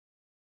ಬಂದವರು.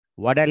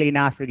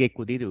 ಒಡಲಿನಾಸಿಗೆ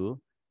ಕುದಿದು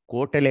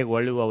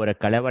ಕೋಟಲೆಗೊಳ್ಳುವವರ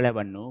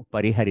ಕಳವಳವನ್ನು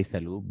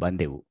ಪರಿಹರಿಸಲು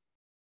ಬಂದೆವು.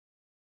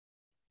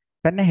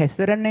 ತನ್ನ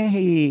ಹೆಸರನ್ನೇ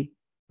ಈ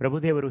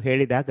ಪ್ರಭುದೇವರು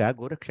ಹೇಳಿದಾಗ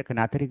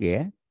ಗೋರಕ್ಷಕನಾಥರಿಗೆ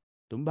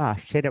ತುಂಬಾ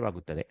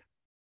ಆಶ್ಚರ್ಯವಾಗುತ್ತದೆ.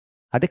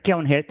 ಅದಕ್ಕೆ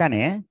ಅವನು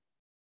ಹೇಳ್ತಾನೆ,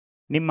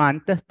 ನಿಮ್ಮ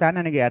ಅಂತಸ್ಥ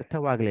ನನಗೆ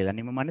ಅರ್ಥವಾಗಲಿಲ್ಲ,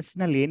 ನಿಮ್ಮ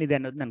ಮನಸ್ಸಿನಲ್ಲಿ ಏನಿದೆ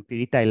ಅನ್ನೋದು ನನಗೆ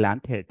ತಿಳಿತಾ ಇಲ್ಲ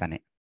ಅಂತ ಹೇಳ್ತಾನೆ.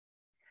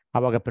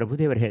 ಆವಾಗ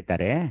ಪ್ರಭುದೇವರು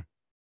ಹೇಳ್ತಾರೆ,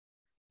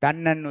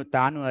 ತನ್ನನ್ನು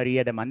ತಾನು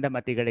ಅರಿಯದ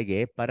ಮಂದಮತಿಗಳಿಗೆ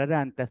ಪರರ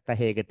ಅಂತಸ್ಥ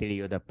ಹೇಗೆ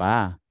ತಿಳಿಯೋದಪ್ಪ,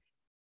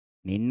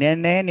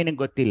 ನಿನ್ನೆನೇ ನಿನಗೆ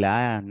ಗೊತ್ತಿಲ್ಲ,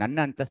 ನನ್ನ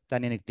ಅಂತಸ್ಥ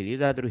ನಿನಗೆ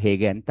ತಿಳಿಯೋದಾದ್ರೂ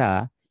ಹೇಗೆ ಅಂತ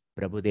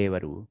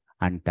ಪ್ರಭುದೇವರು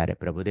ಅಂತಾರೆ.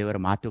 ಪ್ರಭುದೇವರ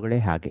ಮಾತುಗಳೇ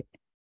ಹಾಗೆ.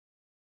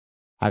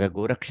 ಆಗ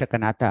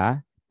ಗೋರಕ್ಷಕನಾಥ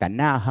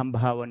ತನ್ನ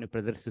ಅಹಂಭಾವವನ್ನು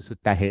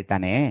ಪ್ರದರ್ಶಿಸುತ್ತಾ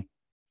ಹೇಳ್ತಾನೆ,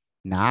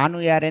 ನಾನು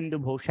ಯಾರೆಂದು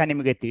ಬಹುಶಃ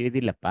ನಿಮಗೆ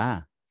ತಿಳಿದಿಲ್ಲಪ್ಪ,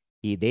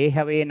 ಈ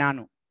ದೇಹವೇ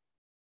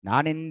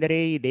ನಾನೆಂದರೆ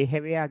ಈ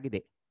ದೇಹವೇ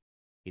ಆಗಿದೆ,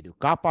 ಇದು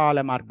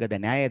ಕಾಪಾಲ ಮಾರ್ಗದ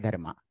ನ್ಯಾಯ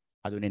ಧರ್ಮ,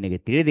 ಅದು ನಿನಗೆ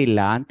ತಿಳಿದಿಲ್ಲ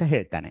ಅಂತ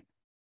ಹೇಳ್ತಾನೆ.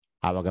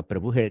 ಆವಾಗ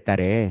ಪ್ರಭು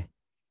ಹೇಳ್ತಾರೆ,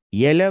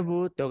 ಎಲವು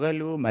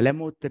ತೊಗಲು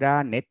ಮಲಮೂತ್ರ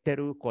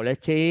ನೆತ್ತರು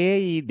ಕೊಳಚೆಯೇ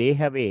ಈ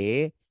ದೇಹವೇ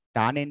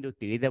ತಾನೆಂದು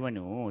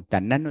ತಿಳಿದವನು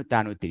ತನ್ನನ್ನು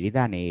ತಾನು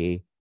ತಿಳಿದಾನೆ.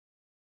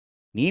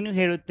 ನೀನು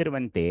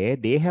ಹೇಳುತ್ತಿರುವಂತೆ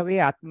ದೇಹವೇ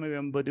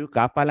ಆತ್ಮವೆಂಬುದು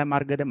ಕಾಪಾಲ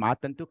ಮಾರ್ಗದ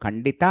ಮಾತಂತೂ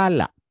ಖಂಡಿತ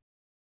ಅಲ್ಲ.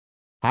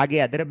 ಹಾಗೆ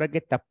ಅದರ ಬಗ್ಗೆ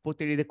ತಪ್ಪು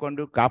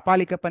ತಿಳಿದುಕೊಂಡು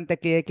ಕಾಪಾಲಿಕ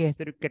ಪಂಥಕ್ಕೆ ಏಕೆ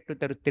ಹೆಸರು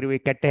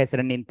ಕೆಟ್ಟ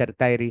ಹೆಸರನ್ನು ನೀನು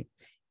ತರ್ತಾ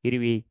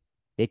ಇರುವಿ,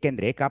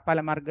 ಏಕೆಂದ್ರೆ ಕಾಪಾಲ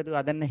ಮಾರ್ಗದು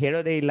ಅದನ್ನು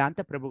ಹೇಳೋದೇ ಇಲ್ಲ ಅಂತ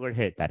ಪ್ರಭುಗಳು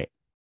ಹೇಳ್ತಾರೆ.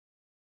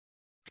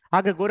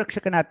 ಆಗ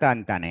ಗೋರಕ್ಷಕನಾಥ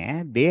ಅಂತಾನೆ,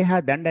 ದೇಹ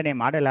ದಂಡನೆ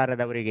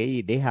ಮಾಡಲಾರದವರಿಗೆ ಈ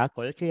ದೇಹ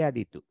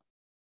ಕೊಳಚೆಯಾದೀತು,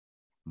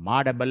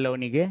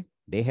 ಮಾಡಬಲ್ಲವನಿಗೆ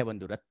ದೇಹ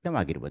ಒಂದು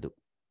ರತ್ನವಾಗಿರುವುದು.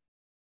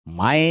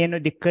 ಮಾಯೆಯನ್ನು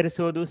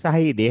ಧಿಕ್ಕರಿಸುವುದು ಸಹ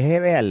ಈ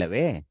ದೇಹವೇ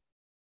ಅಲ್ಲವೇ,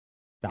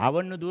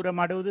 ತಾವನ್ನು ದೂರ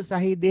ಮಾಡುವುದು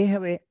ಸಹ ಈ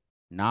ದೇಹವೇ,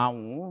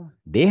 ನಾವು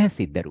ದೇಹ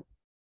ಸಿದ್ಧರು.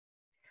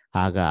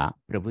 ಆಗ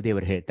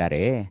ಪ್ರಭುದೇವರು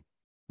ಹೇಳ್ತಾರೆ,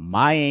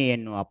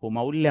 ಮಾಯೆಯನ್ನು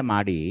ಅಪಮೌಲ್ಯ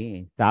ಮಾಡಿ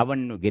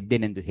ಸಾವನ್ನು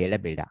ಗೆದ್ದೆನೆಂದು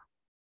ಹೇಳಬೇಡ,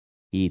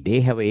 ಈ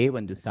ದೇಹವೇ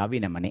ಒಂದು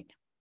ಸಾವಿನ ಮನೆ,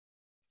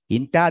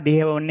 ಇಂಥ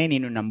ದೇಹವನ್ನೇ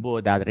ನೀನು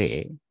ನಂಬುವುದಾದರೆ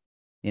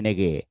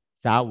ನಿನಗೆ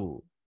ಸಾವು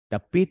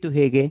ತಪ್ಪೀತು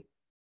ಹೇಗೆ?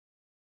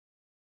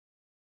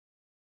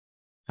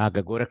 ಆಗ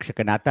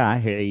ಗೋರಕ್ಷಕನಾಥ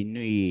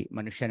ಇನ್ನು ಈ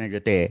ಮನುಷ್ಯನ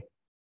ಜೊತೆ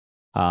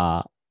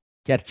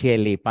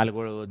ಚರ್ಚೆಯಲ್ಲಿ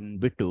ಪಾಲ್ಗೊಳ್ಳೋದನ್ನು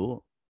ಬಿಟ್ಟು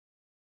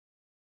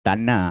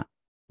ತನ್ನ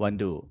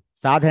ಒಂದು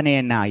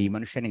ಸಾಧನೆಯನ್ನ ಈ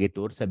ಮನುಷ್ಯನಿಗೆ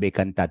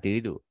ತೋರಿಸಬೇಕಂತ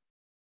ತಿಳಿದು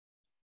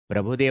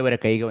ಪ್ರಭುದೇವರ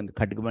ಕೈಗೆ ಒಂದು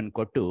ಖಡ್ಗವನ್ನು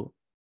ಕೊಟ್ಟು,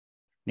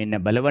 ನಿನ್ನ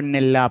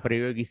ಬಲವನ್ನೆಲ್ಲ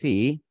ಪ್ರಯೋಗಿಸಿ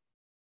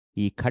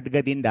ಈ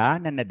ಖಡ್ಗದಿಂದ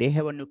ನನ್ನ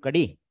ದೇಹವನ್ನು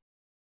ಕಡಿ,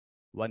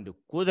 ಒಂದು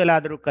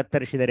ಕೂದಲಾದರೂ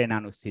ಕತ್ತರಿಸಿದರೆ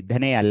ನಾನು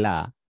ಸಿದ್ಧನೇ ಅಲ್ಲ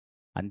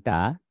ಅಂತ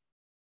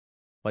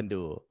ಒಂದು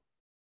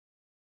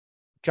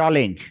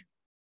ಚಾಲೆಂಜ್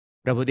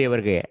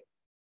ಪ್ರಭುದೇವರಿಗೆ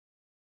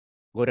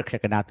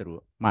ಗೋರಕ್ಷಕನಾಥರು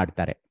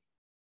ಮಾಡ್ತಾರೆ.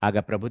 ಆಗ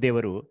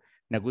ಪ್ರಭುದೇವರು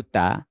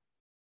ನಗುತ್ತಾ,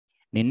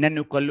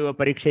 ನಿನ್ನನ್ನು ಕೊಲ್ಲುವ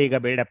ಪರೀಕ್ಷೆ ಈಗ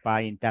ಬೇಡಪ್ಪ,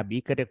 ಇಂಥ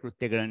ಭೀಕರ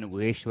ಕೃತ್ಯಗಳನ್ನು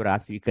ಗುಹೇಶ್ವರ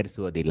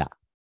ಸ್ವೀಕರಿಸುವುದಿಲ್ಲ.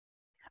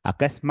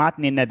 ಅಕಸ್ಮಾತ್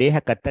ನಿನ್ನ ದೇಹ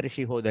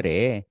ಕತ್ತರಿಸಿ ಹೋದರೆ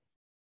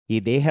ಈ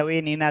ದೇಹವೇ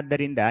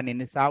ನೀನಾದ್ದರಿಂದ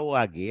ನಿನ್ನ ಸಾವು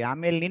ಆಗಿ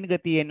ಆಮೇಲೆ ನಿನ್ನ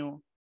ಗತಿ ಏನು?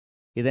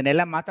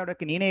 ಇದನ್ನೆಲ್ಲ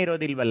ಮಾತಾಡೋಕೆ ನೀನೇ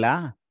ಇರೋದಿಲ್ವಲ್ಲ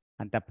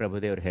ಅಂತ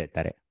ಪ್ರಭುದೇವರು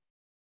ಹೇಳ್ತಾರೆ.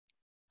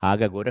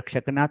 ಆಗ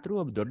ಗೋರಕ್ಷಕನಾಥರು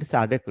ಒಬ್ಬ ದೊಡ್ಡ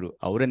ಸಾಧಕರು,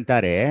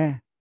 ಅವರಂತಾರೆ,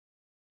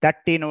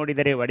 ತಟ್ಟಿ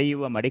ನೋಡಿದರೆ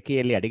ಒಡೆಯುವ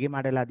ಮಡಿಕೆಯಲ್ಲಿ ಅಡಿಗೆ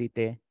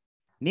ಮಾಡಲಾದೀತೆ,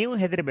 ನೀವು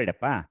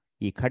ಹೆದರಬೇಡಪ್ಪ,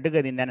 ಈ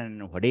ಖಡ್ಗದಿಂದ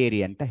ನನ್ನನ್ನು ಹೊಡೆಯಿರಿ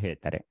ಅಂತ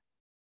ಹೇಳ್ತಾರೆ.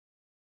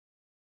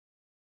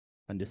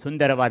 ಒಂದು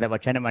ಸುಂದರವಾದ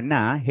ವಚನವನ್ನ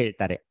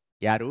ಹೇಳ್ತಾರೆ.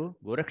 ಯಾರು?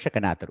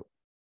 ಗೋರಕ್ಷಕನಾಥರು.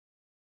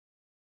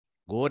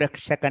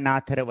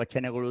 ಗೋರಕ್ಷಕನಾಥರ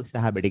ವಚನಗಳು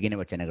ಸಹ ಬೆಡಗಿನ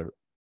ವಚನಗಳು.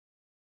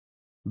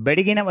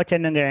 ಬೆಡಗಿನ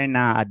ವಚನಗಳನ್ನ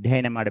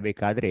ಅಧ್ಯಯನ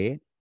ಮಾಡಬೇಕಾದ್ರೆ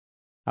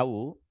ಅವು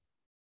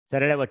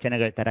ಸರಳ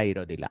ವಚನಗಳ ತರ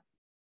ಇರೋದಿಲ್ಲ.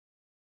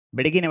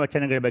 ಬೆಡಗಿನ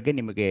ವಚನಗಳ ಬಗ್ಗೆ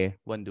ನಿಮಗೆ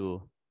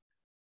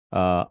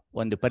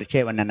ಒಂದು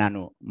ಪರಿಚಯವನ್ನ ನಾನು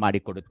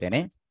ಮಾಡಿಕೊಡುತ್ತೇನೆ.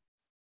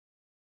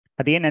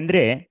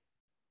 ಅದೇನಂದ್ರೆ,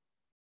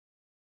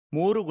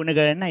 3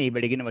 ಗುಣಗಳನ್ನ ಈ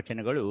ಬೆಡಗಿನ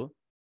ವಚನಗಳು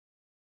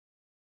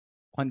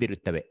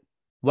ಹೊಂದಿರುತ್ತವೆ.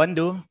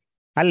 ಒಂದು,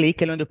 ಅಲ್ಲಿ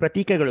ಕೆಲವೊಂದು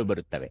ಪ್ರತೀಕಗಳು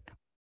ಬರುತ್ತವೆ.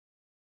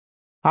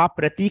 ಆ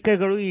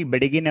ಪ್ರತೀಕಗಳು ಈ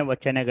ಬೆಳಗಿನ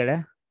ವಚನಗಳ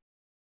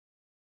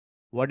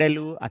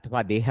ಒಡಲು ಅಥವಾ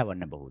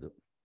ದೇಹವನ್ನಬಹುದು.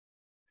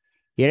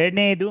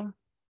 ಎರಡನೆಯದು,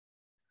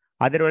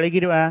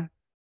 ಅದರೊಳಗಿರುವ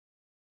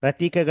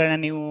ಪ್ರತೀಕಗಳನ್ನ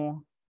ನೀವು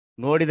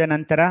ನೋಡಿದ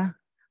ನಂತರ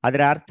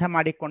ಅದರ ಅರ್ಥ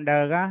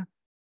ಮಾಡಿಕೊಂಡಾಗ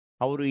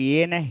ಅವರು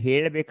ಏನ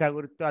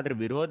ಹೇಳಬೇಕಾಗಿರುತ್ತೋ ಅದರ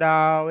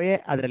ವಿರೋಧವೇ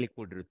ಅದರಲ್ಲಿ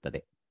ಕೂಡಿರುತ್ತದೆ.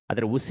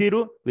 ಅದರ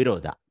ಉಸಿರು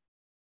ವಿರೋಧ.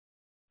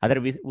 ಅದರ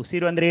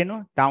ಉಸಿರು ಅಂದ್ರೆ ಏನು?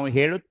 ತಾವು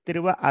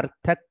ಹೇಳುತ್ತಿರುವ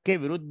ಅರ್ಥಕ್ಕೆ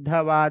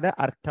ವಿರುದ್ಧವಾದ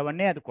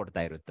ಅರ್ಥವನ್ನೇ ಅದು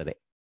ಕೊಡ್ತಾ ಇರುತ್ತದೆ.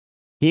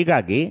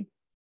 ಹೀಗಾಗಿ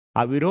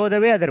ಆ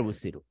ವಿರೋಧವೇ ಅದರ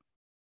ಉಸಿರು.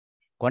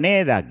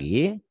 ಕೊನೆಯದಾಗಿ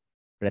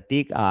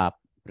ಆ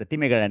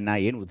ಪ್ರತಿಮೆಗಳನ್ನ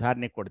ಏನು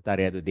ಉದಾಹರಣೆ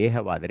ಕೊಡ್ತಾರೆ, ಅದು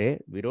ದೇಹವಾದರೆ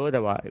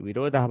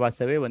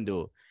ವಿರೋಧಾಭಾಸವೇ ಒಂದು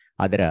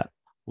ಅದರ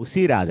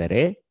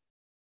ಉಸಿರಾದರೆ,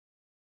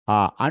 ಆ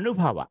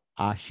ಅನುಭವ,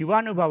 ಆ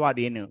ಶಿವಾನುಭವ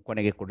ಅದೇನು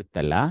ಕೊನೆಗೆ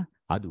ಕೊಡುತ್ತಲ್ಲ,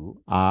 ಅದು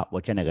ಆ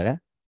ವಚನಗಳ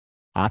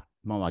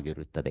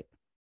ಆತ್ಮವಾಗಿರುತ್ತದೆ.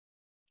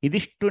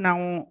 ಇದಿಷ್ಟು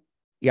ನಾವು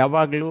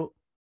ಯಾವಾಗಲೂ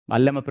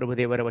ಅಲ್ಲಮ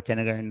ಪ್ರಭುದೇವರ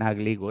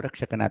ವಚನಗಳನ್ನಾಗಲಿ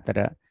ಗೋರಕ್ಷಕನಾಥರ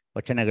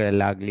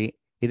ವಚನಗಳಲ್ಲಾಗಲಿ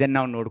ಇದನ್ನು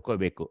ನಾವು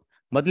ನೋಡ್ಕೋಬೇಕು.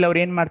 ಮೊದಲು ಅವ್ರು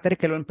ಏನು ಮಾಡ್ತಾರೆ,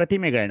 ಕೆಲವೊಂದು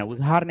ಪ್ರತಿಮೆಗಳನ್ನ,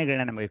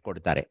 ಉದಾಹರಣೆಗಳನ್ನ ನಮಗೆ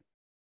ಕೊಡ್ತಾರೆ.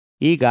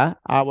 ಈಗ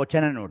ಆ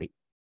ವಚನ ನೋಡಿ.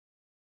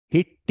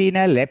 ಹಿಟ್ಟಿನ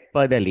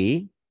ಲೆಪ್ಪದಲ್ಲಿ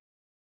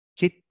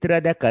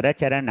ಚಿತ್ರದ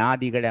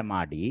ಕರಚರಣಾದಿಗಳ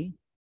ಮಾಡಿ.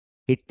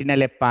 ಹಿಟ್ಟಿನ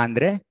ಲೆಪ್ಪ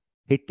ಅಂದ್ರೆ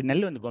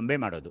ಹಿಟ್ಟಿನಲ್ಲಿ ಒಂದು ಗೊಂಬೆ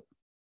ಮಾಡೋದು.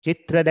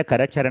 ಚಿತ್ರದ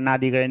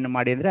ಕರಚರಣಾದಿಗಳನ್ನು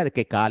ಮಾಡಿ ಅಂದ್ರೆ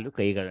ಅದಕ್ಕೆ ಕಾಲು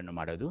ಕೈಗಳನ್ನು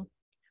ಮಾಡೋದು.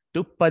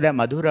 ತುಪ್ಪದ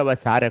ಮಧುರವ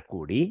ಸಾರ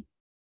ಕೂಡಿ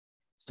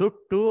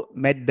ಸುಟ್ಟು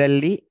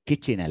ಮೆದ್ದಲ್ಲಿ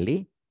ಕಿಚ್ಚಿನಲ್ಲಿ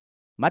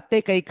ಮತ್ತೆ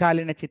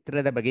ಕೈಕಾಲಿನ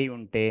ಚಿತ್ರದ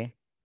ಬಗೆಯುಂಟೆ.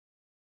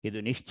 ಇದು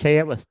ನಿಶ್ಚಯ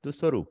ವಸ್ತು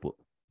ಸ್ವರೂಪು.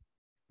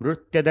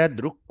 ನೃತ್ಯದ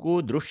ದೃಕ್ಕು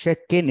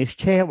ದೃಶ್ಯಕ್ಕೆ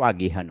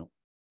ನಿಶ್ಚಯವಾಗಿ ಹನು.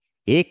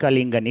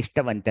 ಏಕಲಿಂಗ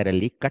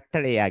ನಿಷ್ಠವಂತರಲ್ಲಿ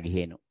ಕಟ್ಟಳೆಯಾಗಿ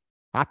ಏನು.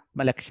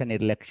 ಆತ್ಮಲಕ್ಷ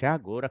ನಿರ್ಲಕ್ಷ್ಯ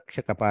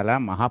ಗೋರಕ್ಷಕಪಾಲ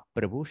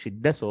ಮಹಾಪ್ರಭು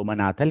ಸಿದ್ಧ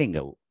ಸೋಮನಾಥ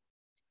ಲಿಂಗವು.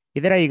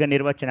 ಇದರ ಈಗ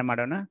ನಿರ್ವಚನ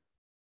ಮಾಡೋಣ.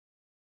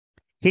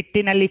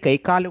 ಹಿಟ್ಟಿನಲ್ಲಿ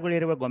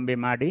ಕೈಕಾಲುಗಳಿರುವ ಗೊಂಬೆ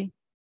ಮಾಡಿ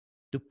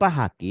ತುಪ್ಪ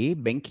ಹಾಕಿ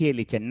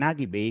ಬೆಂಕಿಯಲ್ಲಿ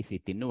ಚೆನ್ನಾಗಿ ಬೇಯಿಸಿ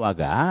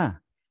ತಿನ್ನುವಾಗ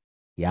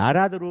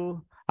ಯಾರಾದರೂ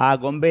ಆ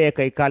ಗೊಂಬೆಯ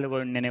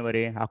ಕೈಕಾಲುಗಳನ್ನು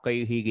ನೆನೆವರೆ, ಆ ಕೈ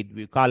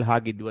ಹೀಗಿದ್ವಿ, ಕಾಲು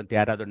ಹಾಗಿದ್ವು ಅಂತ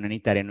ಯಾರಾದರೂ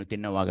ನೆನೀತಾರೇನು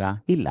ತಿನ್ನುವಾಗ?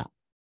 ಇಲ್ಲ.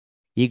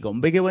 ಈ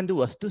ಗೊಂಬೆಗೆ ಒಂದು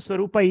ವಸ್ತು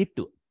ಸ್ವರೂಪ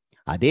ಇತ್ತು.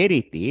 ಅದೇ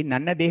ರೀತಿ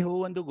ನನ್ನ ದೇಹವು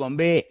ಒಂದು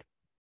ಗೊಂಬೆ.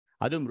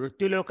 ಅದು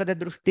ಮೃತ್ಯುಲೋಕದ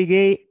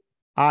ದೃಷ್ಟಿಗೆ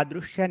ಆ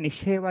ದೃಶ್ಯ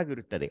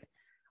ನಿಶ್ಚಯವಾಗಿರುತ್ತದೆ.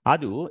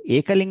 ಅದು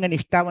ಏಕಲಿಂಗ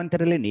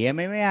ನಿಷ್ಠಾವಂತರಲ್ಲಿ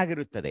ನಿಯಮವೇ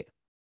ಆಗಿರುತ್ತದೆ.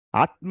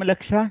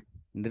 ಆತ್ಮಲಕ್ಷ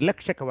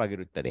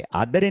ನಿರ್ಲಕ್ಷಕವಾಗಿರುತ್ತದೆ.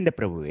 ಆದ್ದರಿಂದ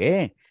ಪ್ರಭುವೇ,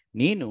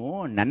 ನೀನು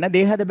ನನ್ನ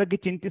ದೇಹದ ಬಗ್ಗೆ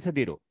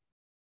ಚಿಂತಿಸದಿರು,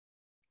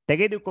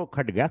 ತೆಗೆದುಕೋ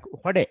ಖಡ್ಗ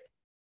ಹೊಡೆ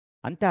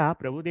ಅಂತ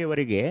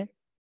ಪ್ರಭುದೇವರಿಗೆ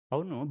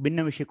ಅವನು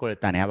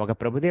ಭಿನ್ನವಿಸಿಕೊಳ್ತಾನೆ. ಆವಾಗ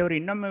ಪ್ರಭುದೇವರು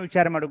ಇನ್ನೊಮ್ಮೆ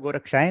ವಿಚಾರ ಮಾಡು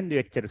ಗೋರಕ್ಷ ಎಂದು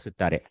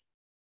ಎಚ್ಚರಿಸುತ್ತಾರೆ.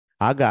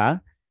 ಆಗ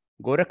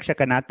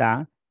ಗೋರಕ್ಷಕನಾಥ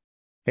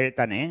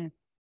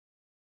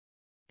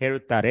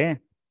ಹೇಳುತ್ತಾರೆ,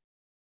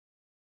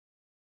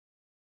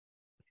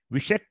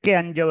 ವಿಷಕ್ಕೆ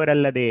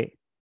ಅಂಜುವರಲ್ಲದೆ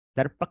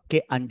ಸರ್ಪಕ್ಕೆ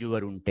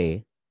ಅಂಜುವರುಂಟೆ.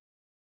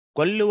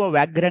 ಕೊಲ್ಲುವ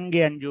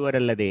ವ್ಯಾಘ್ರಂಗೆ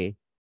ಅಂಜುವರಲ್ಲದೆ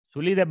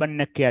ಸುಲಿದ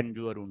ಬಣ್ಣಕ್ಕೆ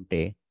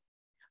ಅಂಜುವರುಂಟೆ.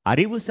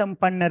 ಅರಿವು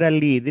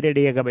ಸಂಪನ್ನರಲ್ಲಿ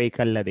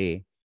ಎದುರೆಡೆಯಗಬೇಕಲ್ಲದೆ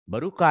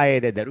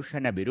ಬರುಕಾಯದ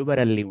ದರ್ಶನ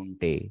ಬಿರುಬರಲ್ಲಿ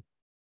ಉಂಟೆ.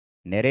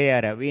 ನೆರೆಯ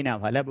ರವಿನ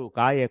ಹೊಲಬು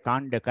ಕಾಯ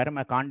ಕಾಂಡ ಕರ್ಮ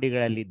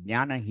ಕಾಂಡಿಗಳಲ್ಲಿ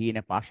ಜ್ಞಾನಹೀನ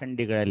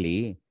ಪಾಷಂಡಿಗಳಲ್ಲಿ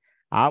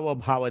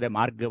ಆವಭಾವದ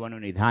ಮಾರ್ಗವನ್ನು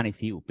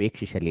ನಿಧಾನಿಸಿ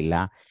ಉಪೇಕ್ಷಿಸಲಿಲ್ಲ.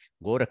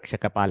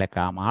 ಗೋರಕ್ಷಕ ಪಾಲಕ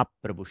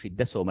ಮಹಾಪ್ರಭು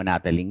ಸಿದ್ಧ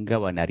ಸೋಮನಾಥ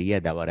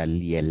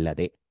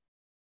ಲಿಂಗವನರಿಯದವರಲ್ಲಿಯಲ್ಲದೆ.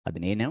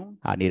 ಅದನ್ನೇನು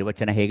ಆ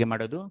ನಿರ್ವಚನ ಹೇಗೆ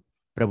ಮಾಡೋದು?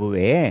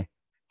 ಪ್ರಭುವೇ,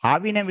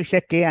 ಹಾವಿನ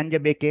ವಿಷಕ್ಕೆ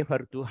ಅಂಜಬೇಕೇ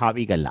ಹೊರತು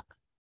ಹಾವಿಗಲ್ಲ.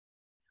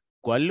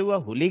 ಕೊಲ್ಲುವ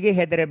ಹುಲಿಗೆ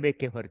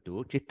ಹೆದರಬೇಕೇ ಹೊರತು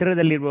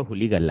ಚಿತ್ರದಲ್ಲಿರುವ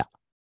ಹುಲಿಗಲ್ಲ.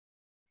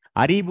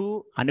 ಅರಿವು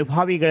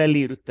ಅನುಭಾವಿಗಳಲ್ಲಿ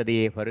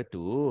ಇರುತ್ತದೆಯೇ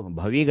ಹೊರತು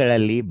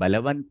ಭವಿಗಳಲ್ಲಿ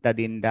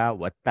ಬಲವಂತದಿಂದ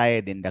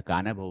ಒತ್ತಾಯದಿಂದ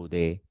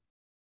ಕಾಣಬಹುದೇ?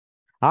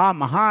 ಆ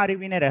ಮಹಾ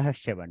ಅರಿವಿನ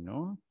ರಹಸ್ಯವನ್ನು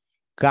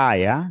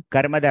ಕಾಯ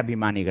ಕರ್ಮದ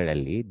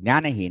ಅಭಿಮಾನಿಗಳಲ್ಲಿ,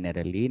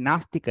 ಜ್ಞಾನಹೀನರಲ್ಲಿ,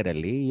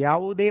 ನಾಸ್ತಿಕರಲ್ಲಿ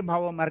ಯಾವುದೇ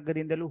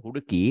ಭಾವಮಾರ್ಗದಿಂದಲೂ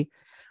ಹುಡುಕಿ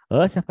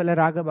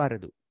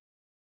ಅಸಫಲರಾಗಬಾರದು.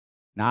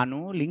 ನಾನು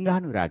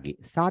ಲಿಂಗಾನುರಾಗಿ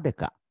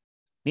ಸಾಧಕ,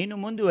 ನೀನು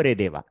ಮುಂದುವರೆ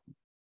ದೇವ.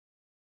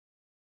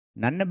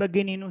 ನನ್ನ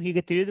ಬಗ್ಗೆ ನೀನು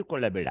ಹೀಗೆ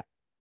ತಿಳಿದುಕೊಳ್ಳಬೇಡ,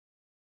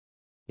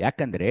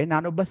 ಯಾಕಂದ್ರೆ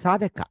ನಾನೊಬ್ಬ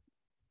ಸಾಧಕ.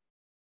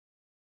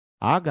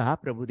 ಆಗ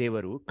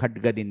ಪ್ರಭುದೇವರು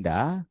ಖಡ್ಗದಿಂದ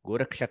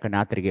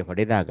ಗೋರಕ್ಷಕನಾಥರಿಗೆ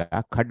ಹೊಡೆದಾಗ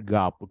ಖಡ್ಗ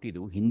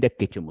ಪುಟಿದು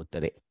ಹಿಂದಕ್ಕೆ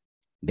ಚಿಮ್ಮುತ್ತದೆ.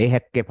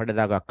 ದೇಹಕ್ಕೆ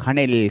ಪಡೆದಾಗ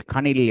ಖಣಿಲ್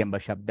ಖಣಿಲ್ ಎಂಬ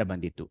ಶಬ್ದ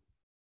ಬಂದಿತು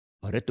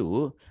ಹೊರತು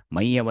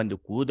ಮೈಯ ಒಂದು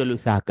ಕೂದಲು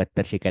ಸಹ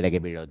ಕತ್ತರಿಸಿ ಕೆಳಗೆ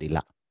ಬೀಳೋದಿಲ್ಲ.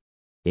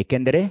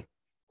 ಏಕೆಂದರೆ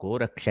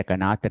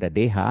ಗೋರಕ್ಷಕನಾಥರ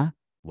ದೇಹ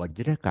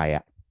ವಜ್ರಕಾಯ,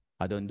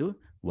 ಅದೊಂದು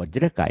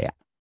ವಜ್ರಕಾಯ.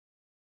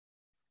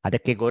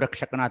 ಅದಕ್ಕೆ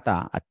ಗೋರಕ್ಷಕನಾಥ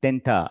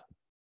ಅತ್ಯಂತ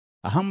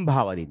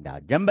ಅಹಂಭಾವದಿಂದ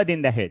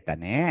ಜಂಬದಿಂದ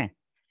ಹೇಳ್ತಾನೆ,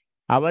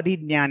 ಅವಧಿ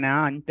ಜ್ಞಾನ,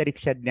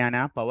 ಅಂತರಿಕ್ಷ ಜ್ಞಾನ,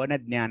 ಪವನ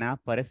ಜ್ಞಾನ,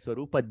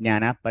 ಪರಸ್ವರೂಪ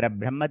ಜ್ಞಾನ,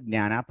 ಪರಬ್ರಹ್ಮ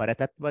ಜ್ಞಾನ,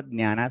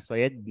 ಪರತತ್ವಜ್ಞಾನ,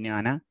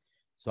 ಸ್ವಯಜ್ಞಾನ,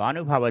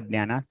 ಸ್ವಾನುಭಾವ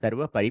ಜ್ಞಾನ,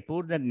 ಸರ್ವ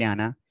ಪರಿಪೂರ್ಣ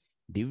ಜ್ಞಾನ,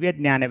 ದಿವ್ಯ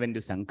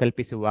ಜ್ಞಾನವೆಂದು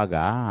ಸಂಕಲ್ಪಿಸುವಾಗ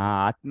ಆ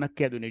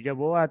ಆತ್ಮಕ್ಕೆ ಅದು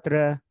ನಿಜವೋ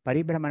ಅಥವಾ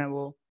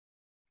ಪರಿಭ್ರಮಣವೋ?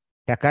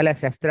 ಸಕಲ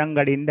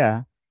ಶಸ್ತ್ರಂಗಡಿಂದ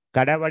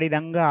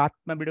ಕಡವಡಿದಂಗ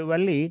ಆತ್ಮ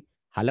ಬಿಡುವಲ್ಲಿ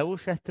ಹಲವು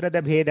ಶಸ್ತ್ರದ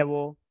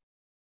ಭೇದವೋ,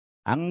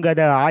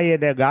 ಅಂಗದ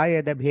ಆಯದ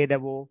ಗಾಯದ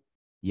ಭೇದವೋ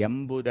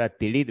ಎಂಬುದ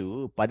ತಿಳಿದು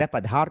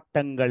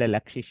ಪದಾರ್ಥಗಳ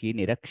ಲಕ್ಷಿಸಿ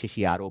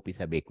ನಿರಕ್ಷಿಸಿ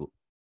ಆರೋಪಿಸಬೇಕು.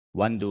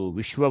 ಒಂದು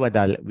ವಿಶ್ವ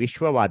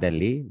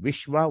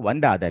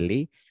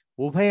ಒಂದಾದಲ್ಲಿ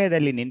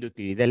ಉಭಯದಲ್ಲಿ ನಿಂದು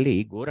ತಿಳಿದಲ್ಲಿ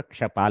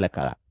ಗೋರಕ್ಷ ಪಾಲಕ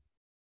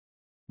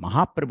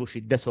ಮಹಾಪ್ರಭು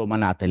ಸಿದ್ಧ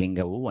ಸೋಮನಾಥ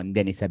ಲಿಂಗವು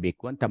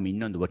ಒಂದೆನಿಸಬೇಕು ಅಂತ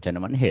ಇನ್ನೊಂದು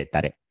ವಚನವನ್ನು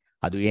ಹೇಳ್ತಾರೆ.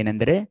 ಅದು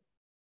ಏನೆಂದರೆ,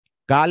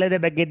 ಕಾಲದ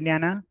ಬಗ್ಗೆ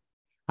ಜ್ಞಾನ,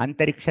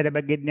 ಅಂತರಿಕ್ಷದ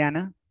ಬಗ್ಗೆ ಜ್ಞಾನ,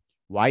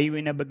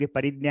 ವಾಯುವಿನ ಬಗ್ಗೆ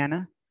ಪರಿಜ್ಞಾನ,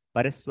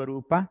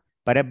 ಪರಸ್ವರೂಪ,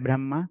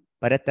 ಪರಬ್ರಹ್ಮ,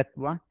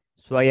 ಪರತತ್ವ,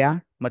 ಸ್ವಯ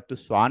ಮತ್ತು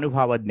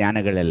ಸ್ವಾನುಭಾವ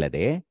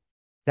ಜ್ಞಾನಗಳಲ್ಲದೆ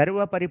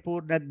ಸರ್ವ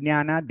ಪರಿಪೂರ್ಣ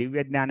ಜ್ಞಾನ,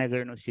 ದಿವ್ಯ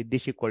ಜ್ಞಾನಗಳನ್ನು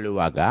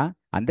ಸಿದ್ಧಿಸಿಕೊಳ್ಳುವಾಗ,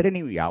 ಅಂದರೆ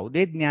ನೀವು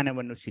ಯಾವುದೇ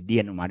ಜ್ಞಾನವನ್ನು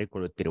ಸಿದ್ಧಿಯನ್ನು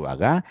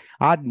ಮಾಡಿಕೊಳ್ಳುತ್ತಿರುವಾಗ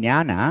ಆ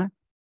ಜ್ಞಾನ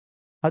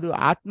ಅದು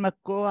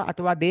ಆತ್ಮಕ್ಕೋ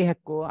ಅಥವಾ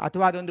ದೇಹಕ್ಕೋ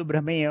ಅಥವಾ ಅದೊಂದು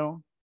ಭ್ರಮೆಯೋ,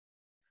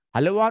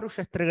 ಹಲವಾರು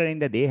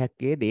ಶಸ್ತ್ರಗಳಿಂದ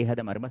ದೇಹಕ್ಕೆ,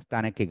 ದೇಹದ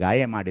ಮರ್ಮಸ್ಥಾನಕ್ಕೆ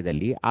ಗಾಯ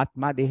ಮಾಡಿದಲ್ಲಿ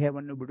ಆತ್ಮ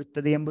ದೇಹವನ್ನು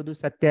ಬಿಡುತ್ತದೆ ಎಂಬುದು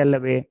ಸತ್ಯ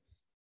ಅಲ್ಲವೇ?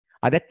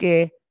 ಅದಕ್ಕೆ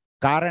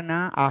ಕಾರಣ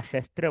ಆ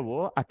ಶಸ್ತ್ರವೋ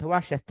ಅಥವಾ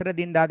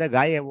ಶಸ್ತ್ರದಿಂದಾದ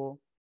ಗಾಯವೋ?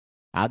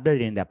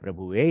 ಆದ್ದರಿಂದ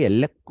ಪ್ರಭುವೇ,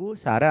 ಎಲ್ಲಕ್ಕೂ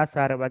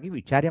ಸಾರಾಸಾರವಾಗಿ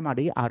ವಿಚಾರ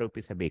ಮಾಡಿ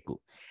ಆರೋಪಿಸಬೇಕು.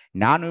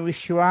 ನಾನು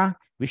ವಿಶ್ವ,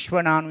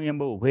 ವಿಶ್ವ ನಾನು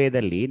ಎಂಬ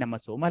ಉಭಯದಲ್ಲಿ ನಮ್ಮ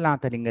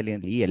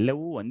ಸೋಮನಾಥಲಿಂಗದಲ್ಲಿ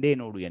ಎಲ್ಲವೂ ಒಂದೇ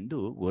ನೋಡು ಎಂದು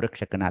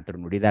ಗೋರಕ್ಷಕನಾಥರು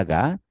ನುಡಿದಾಗ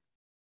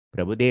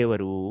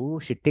ಪ್ರಭುದೇವರು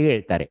ಸಿಟ್ಟಿಗೆ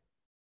ಹೇಳ್ತಾರೆ.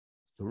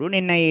 ಸುಡು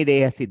ನಿನ್ನ ಈ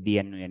ದೇಹ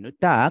ಸಿದ್ಧಿಯನ್ನು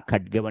ಎನ್ನುತ್ತಾ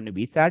ಖಡ್ಗವನ್ನು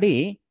ಬೀಸಾಡಿ,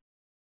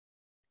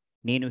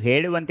 ನೀನು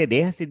ಹೇಳುವಂತೆ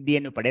ದೇಹ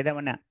ಸಿದ್ಧಿಯನ್ನು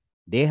ಪಡೆದವನ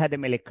ದೇಹದ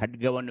ಮೇಲೆ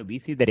ಖಡ್ಗವನ್ನು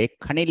ಬೀಸಿದರೆ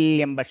ಖಣಿಲ್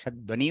ಎಂಬ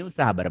ಧ್ವನಿಯೂ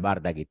ಸಹ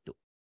ಬರಬಾರ್ದಾಗಿತ್ತು.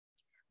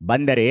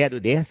 ಬಂದರೆ ಅದು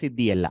ದೇಹ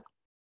ಸಿದ್ಧಿಯಲ್ಲ.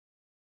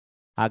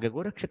 ಆಗ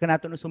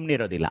ಗೋರಕ್ಷಕನಾಥನು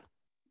ಸುಮ್ಮನಿರೋದಿಲ್ಲ.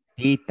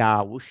 ಶೀತ,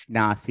 ಉಷ್ಣ,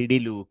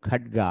 ಸಿಡಿಲು,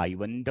 ಖಡ್ಗ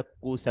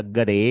ಇವೊಂದಕ್ಕೂ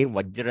ಸಗ್ಗದೆ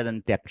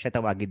ವಜ್ರದಂತೆ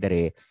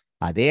ಅಕ್ಷತವಾಗಿದ್ದರೆ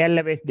ಅದೇ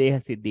ಅಲ್ಲವೇ ದೇಹ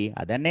ಸಿದ್ಧಿ?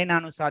 ಅದನ್ನೇ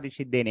ನಾನು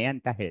ಸಾಧಿಸಿದ್ದೇನೆ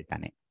ಅಂತ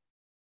ಹೇಳ್ತಾನೆ.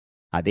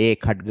 ಅದೇ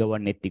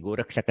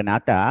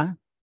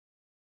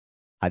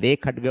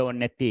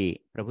ಖಡ್ಗವನ್ನೆತ್ತಿ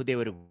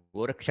ಪ್ರಭುದೇವರು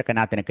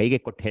ಗೋರಕ್ಷಕನಾಥನ ಕೈಗೆ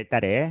ಕೊಟ್ಟು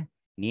ಹೇಳ್ತಾರೆ,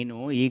 ನೀನು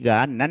ಈಗ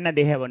ನನ್ನ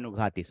ದೇಹವನ್ನು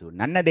ಘಾತಿಸು,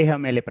 ನನ್ನ ದೇಹ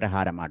ಮೇಲೆ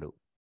ಪ್ರಹಾರ ಮಾಡು.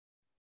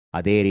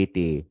 ಅದೇ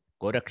ರೀತಿ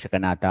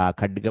ಗೋರಕ್ಷಕನಾಥ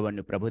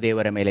ಖಡ್ಗವನ್ನು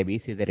ಪ್ರಭುದೇವರ ಮೇಲೆ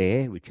ಬೀಸಿದರೆ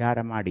ವಿಚಾರ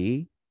ಮಾಡಿ,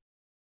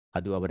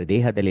 ಅದು ಅವರ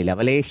ದೇಹದಲ್ಲಿ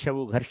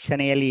ಲವಲೇಶವು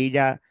ಘರ್ಷಣೆಯಲ್ಲಿ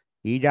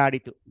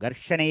ಈಜಾಡಿತು.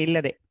 ಘರ್ಷಣೆ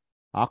ಇಲ್ಲದೆ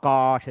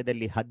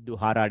ಆಕಾಶದಲ್ಲಿ ಹದ್ದು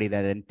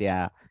ಹಾರಾಡಿದಂತೆ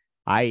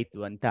ಆಯಿತು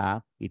ಅಂತ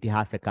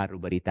ಇತಿಹಾಸಕಾರರು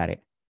ಬರೀತಾರೆ.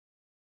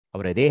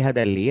 ಅವರ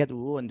ದೇಹದಲ್ಲಿ ಅದು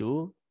ಒಂದು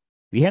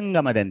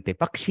ವಿಹಂಗಮದಂತೆ,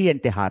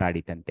 ಪಕ್ಷಿಯಂತೆ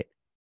ಹಾರಾಡಿತಂತೆ.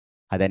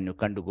 ಅದನ್ನು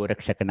ಕಂಡು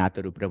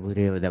ಗೋರಕ್ಷಕನಾಥರು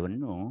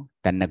ಪ್ರಭುದೇವವನ್ನು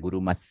ತನ್ನ ಗುರು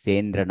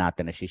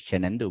ಮತ್ಸ್ಯೇಂದ್ರನಾಥನ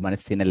ಶಿಷ್ಯನೆಂದು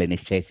ಮನಸ್ಸಿನಲ್ಲಿ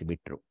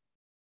ನಿಶ್ಚಯಿಸಿಬಿಟ್ರು.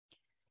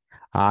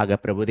 ಆಗ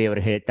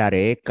ಪ್ರಭುದೇವರು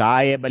ಹೇಳ್ತಾರೆ,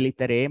 ಕಾಯ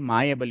ಬಲಿತರೆ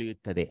ಮಾಯ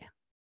ಬಲಿಯುತ್ತದೆ,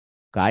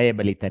 ಕಾಯ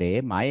ಬಲಿತರೆ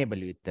ಮಾಯೆ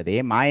ಬಲಿಯುತ್ತದೆ,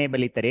 ಮಾಯೆ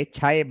ಬಲಿತರೆ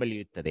ಛಾಯೆ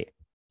ಬಲಿಯುತ್ತದೆ.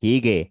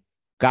 ಹೀಗೆ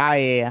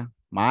ಕಾಯೆಯ,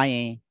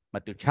 ಮಾಯೆ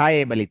ಮತ್ತು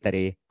ಛಾಯೆ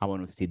ಬಲಿತರೆ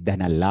ಅವನು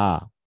ಸಿದ್ಧನಲ್ಲ.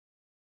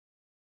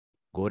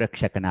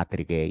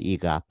 ಗೋರಕ್ಷಕನಾಥರಿಗೆ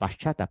ಈಗ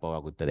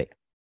ಪಶ್ಚಾತ್ತಾಪವಾಗುತ್ತದೆ.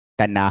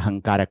 ತನ್ನ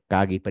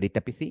ಅಹಂಕಾರಕ್ಕಾಗಿ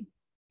ಪರಿತಪಿಸಿ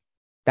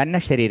ತನ್ನ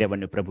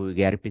ಶರೀರವನ್ನು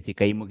ಪ್ರಭುವಿಗೆ ಅರ್ಪಿಸಿ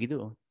ಕೈ ಮುಗಿದು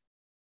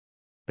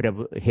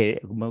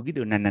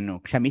ನನ್ನನ್ನು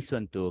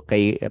ಕ್ಷಮಿಸುವಂತೂ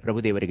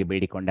ಪ್ರಭುದೇವರಿಗೆ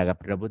ಬೇಡಿಕೊಂಡಾಗ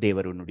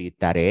ಪ್ರಭುದೇವರು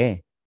ನುಡಿಯುತ್ತಾರೆ,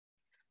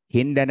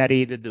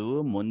 ಹಿಂದನರಿಯದುದು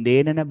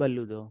ಮುಂದೇನನ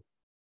ಬಲ್ಲುದೋ,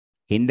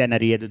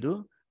 ಹಿಂದನರಿಯದುದು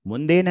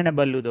ಮುಂದೇನನ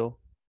ಬಲ್ಲುದೋ.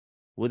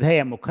 ಉದಯ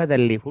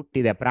ಮುಖದಲ್ಲಿ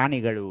ಹುಟ್ಟಿದ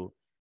ಪ್ರಾಣಿಗಳು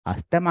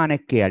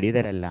ಅಸ್ತಮಾನಕ್ಕೆ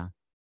ಅಡಿದರಲ್ಲ.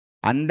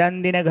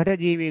 ಅಂದಂದಿನ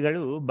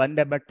ಘಟಜೀವಿಗಳು ಬಂದ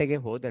ಬಟ್ಟೆಗೆ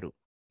ಹೋದರು.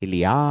 ಇಲ್ಲಿ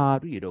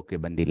ಯಾರು ಇರೋಕೆ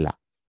ಬಂದಿಲ್ಲ.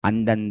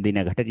 ಅಂದಂದಿನ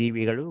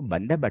ಘಟಜೀವಿಗಳು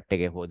ಬಂದ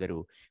ಬಟ್ಟೆಗೆ ಹೋದರು.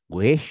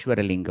 ಗುಹೇಶ್ವರ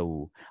ಲಿಂಗವು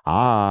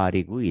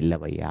ಆರಿಗೂ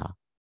ಇಲ್ಲವಯ್ಯ.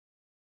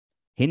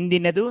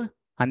 ಹಿಂದಿನದು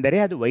ಅಂದರೆ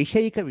ಅದು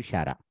ವೈಷಯಿಕ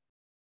ವಿಚಾರ,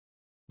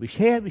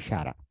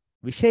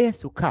 ವಿಷಯ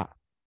ಸುಖ.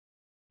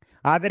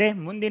 ಆದರೆ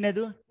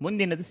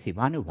ಮುಂದಿನದು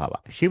ಶಿವಾನುಭವ,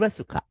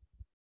 ಶಿವಸುಖ.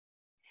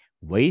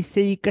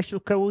 ವೈಷಯಿಕ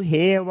ಸುಖವು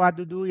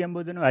ಹೇಯವಾದುದು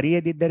ಎಂಬುದನ್ನು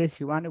ಅರಿಯದಿದ್ದರೆ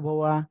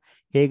ಶಿವಾನುಭವ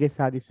ಹೇಗೆ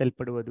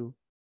ಸಾಧಿಸಲ್ಪಡುವುದು?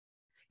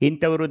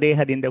 ಇಂಥವರು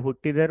ದೇಹದಿಂದ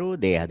ಹುಟ್ಟಿದರು,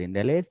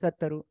 ದೇಹದಿಂದಲೇ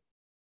ಸತ್ತರು.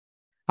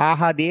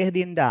 ಆ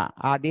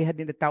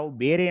ದೇಹದಿಂದ ತಾವು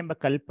ಬೇರೆ ಎಂಬ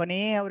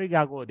ಕಲ್ಪನೆಯೇ ಅವರಿಗೆ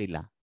ಆಗುವುದಿಲ್ಲ.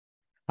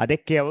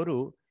 ಅದಕ್ಕೆ ಅವರು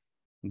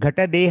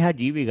ಘಟದೇಹ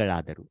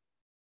ಜೀವಿಗಳಾದರು.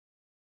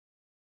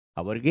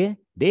 ಅವರಿಗೆ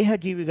ದೇಹ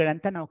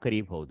ಜೀವಿಗಳಂತ ನಾವು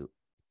ಕರೀಬಹುದು.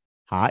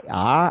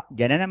 ಆ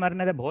ಜನನ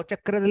ಮರಣದ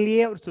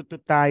ಭವಚಕ್ರದಲ್ಲಿಯೇ ಅವರು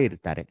ಸುತ್ತುತ್ತಾ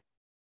ಇರ್ತಾರೆ.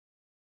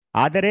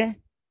 ಆದರೆ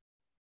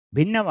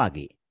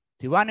ಭಿನ್ನವಾಗಿ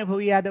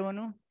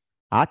ಶಿವಾನುಭವಿಯಾದವನು,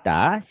 ಆತ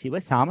ಶಿವ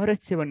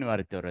ಸಾಮರಸ್ಯವನ್ನು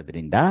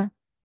ಅರಿತಿರೋದ್ರಿಂದ,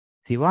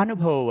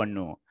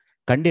 ಶಿವಾನುಭವವನ್ನು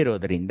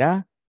ಕಂಡಿರೋದರಿಂದ,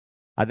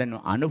 ಅದನ್ನು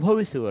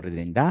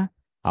ಅನುಭವಿಸುವುದರಿಂದ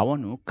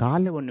ಅವನು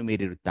ಕಾಲವನ್ನು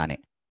ಮೀರಿರುತ್ತಾನೆ.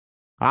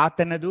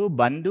 ಆತನದು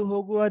ಬಂದು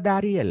ಹೋಗುವ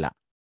ದಾರಿಯಲ್ಲ,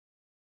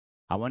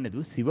 ಅವನದು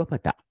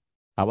ಶಿವಪಥ,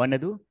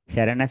 ಅವನದು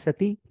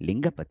ಶರಣಸತಿ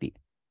ಲಿಂಗಪತಿ.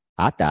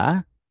 ಆತ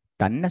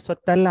ತನ್ನ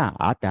ಸೊತ್ತಲ್ಲ,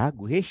 ಆತ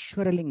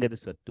ಗುಹೇಶ್ವರ ಲಿಂಗದ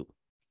ಸೊತ್ತು.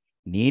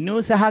 ನೀನೂ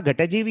ಸಹ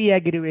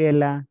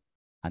ಘಟಜೀವಿಯಾಗಿರುವೆಯಲ್ಲ,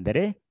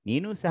 ಅಂದರೆ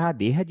ನೀನೂ ಸಹ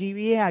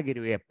ದೇಹಜೀವಿಯೇ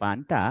ಆಗಿರುವೆಯಪ್ಪ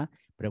ಅಂತ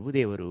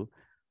ಪ್ರಭುದೇವರು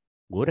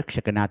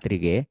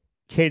ಗೋರಕ್ಷಕನಾಥರಿಗೆ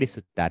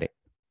ಛೇಡಿಸುತ್ತಾರೆ.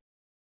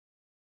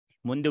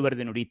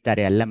 ಮುಂದುವರೆದು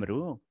ನುಡಿಯುತ್ತಾರೆ ಅಲ್ಲಮರು,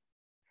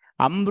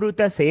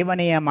 ಅಮೃತ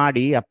ಸೇವನೆಯ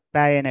ಮಾಡಿ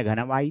ಅಪ್ಯಾಯನ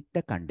ಘನವಾಯಿತ್ತ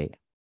ಕಂಡೆ.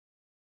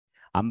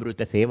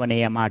 ಅಮೃತ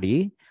ಸೇವನೆಯ ಮಾಡಿ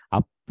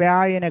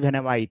ಅಪ್ಯಾಯನ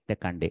ಘನವಾಯಿತ್ತ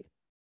ಕಂಡೆ.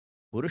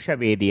 ಪುರುಷ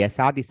ವೇದಿಯ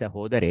ಸಾಧಿಸ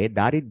ಹೋದರೆ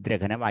ದಾರಿದ್ರ್ಯ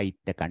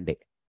ಘನವಾಯಿತ್ತ ಕಂಡೆ.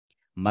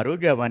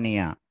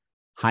 ಮರುಜವನೆಯ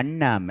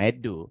ಹಣ್ಣ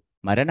ಮೆದ್ದು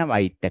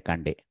ಮರಣವಾಯಿತ್ತ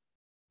ಕಂಡೆ.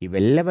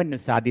 ಇವೆಲ್ಲವನ್ನು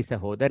ಸಾಧಿಸ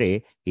ಹೋದರೆ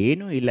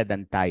ಏನೂ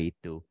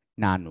ಇಲ್ಲದಂತಾಯಿತು.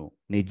 ನಾನು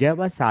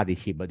ನಿಜವ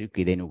ಸಾಧಿಸಿ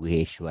ಬದುಕಿದೆನು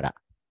ಗುಹೇಶ್ವರ.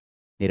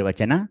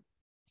 ನಿರ್ವಚನ: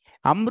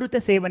 ಅಮೃತ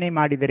ಸೇವನೆ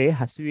ಮಾಡಿದರೆ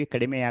ಹಸುವೆ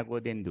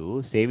ಕಡಿಮೆಯಾಗೋದೆಂದು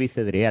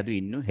ಸೇವಿಸಿದರೆ ಅದು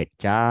ಇನ್ನೂ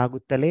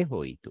ಹೆಚ್ಚಾಗುತ್ತಲೇ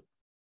ಹೋಯಿತು.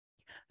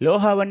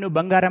 ಲೋಹವನ್ನು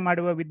ಬಂಗಾರ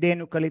ಮಾಡುವ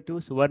ವಿದ್ಯೆಯನ್ನು ಕಲಿತು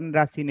ಸುವರ್ಣ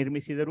ರಾಶಿ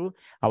ನಿರ್ಮಿಸಿದರೂ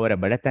ಅವರ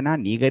ಬಡತನ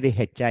ನೀಗದೆ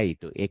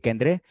ಹೆಚ್ಚಾಯಿತು.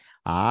 ಏಕೆಂದರೆ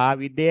ಆ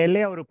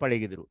ವಿದ್ಯೆಯಲ್ಲೇ ಅವರು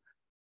ಪಳಗಿದರು.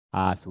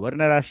 ಆ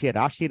ಸುವರ್ಣ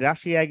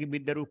ರಾಶಿಯಾಗಿ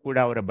ಬಿದ್ದರೂ ಕೂಡ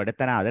ಅವರ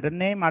ಬಡತನ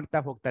ಅದರನ್ನೇ ಮಾಡ್ತಾ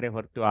ಹೋಗ್ತಾರೆ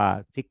ಹೊರತು ಆ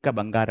ಸಿಕ್ಕ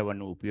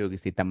ಬಂಗಾರವನ್ನು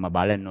ಉಪಯೋಗಿಸಿ ತಮ್ಮ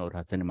ಬಾಳನ್ನು ಅವರು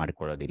ಹಸನು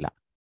ಮಾಡಿಕೊಳ್ಳೋದಿಲ್ಲ.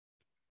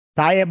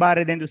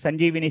 ಸಾಯಬಾರದೆಂದು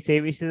ಸಂಜೀವಿನಿ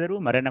ಸೇವಿಸಿದರೂ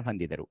ಮರಣ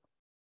ಹೊಂದಿದರು.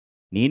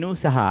 ನೀನೂ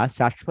ಸಹ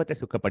ಶಾಶ್ವತ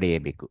ಸುಖ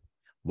ಪಡೆಯಬೇಕು,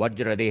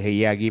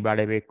 ವಜ್ರದೇಹಿಯಾಗಿ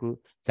ಬಾಳಬೇಕು,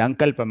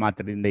 ಸಂಕಲ್ಪ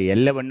ಮಾತ್ರದಿಂದ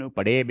ಎಲ್ಲವನ್ನೂ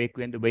ಪಡೆಯಬೇಕು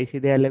ಎಂದು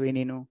ಬಯಸಿದೆ ಅಲ್ಲವೇ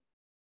ನೀನು?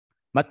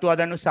 ಮತ್ತು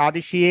ಅದನ್ನು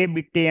ಸಾಧಿಸಿಯೇ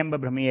ಬಿಟ್ಟೆ ಎಂಬ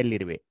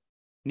ಭ್ರಮೆಯಲ್ಲಿರುವೆ.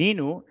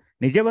 ನೀನು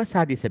ನಿಜವ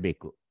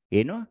ಸಾಧಿಸಬೇಕು.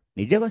 ಏನು?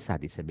 ನಿಜವ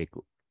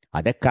ಸಾಧಿಸಬೇಕು.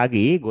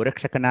 ಅದಕ್ಕಾಗಿ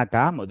ಗೋರಕ್ಷಕನಾಥ,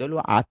 ಮೊದಲು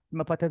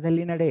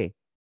ಆತ್ಮಪಥದಲ್ಲಿ ನಡೆ.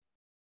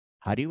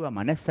 ಹರಿಯುವ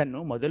ಮನಸ್ಸನ್ನು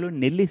ಮೊದಲು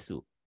ನಿಲ್ಲಿಸು.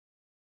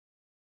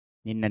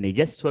 ನಿನ್ನ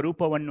ನಿಜ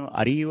ಸ್ವರೂಪವನ್ನು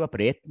ಅರಿಯುವ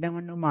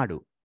ಪ್ರಯತ್ನವನ್ನು ಮಾಡು.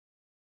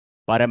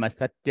 ಪರಮ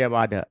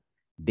ಸತ್ಯವಾದ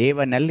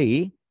ದೇವನಲ್ಲಿ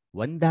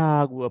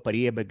ಒಂದಾಗುವ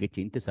ಪರಿಯ ಬಗ್ಗೆ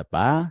ಚಿಂತಿಸಪ್ಪ.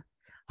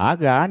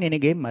 ಆಗ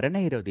ನಿನಗೆ ಮರಣ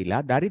ಇರೋದಿಲ್ಲ,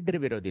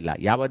 ದಾರಿದ್ರ್ಯವಿರೋದಿಲ್ಲ.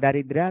 ಯಾವ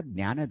ದಾರಿದ್ರ್ಯ?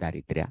 ಜ್ಞಾನ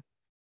ದಾರಿದ್ರ್ಯ.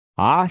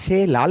 ಆಶೆ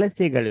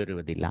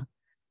ಲಾಲಸೆಗಳಿರುವುದಿಲ್ಲ.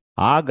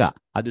 ಆಗ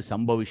ಅದು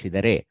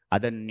ಸಂಭವಿಸಿದರೆ,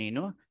 ಅದನ್ನು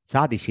ನೀನು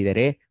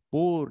ಸಾಧಿಸಿದರೆ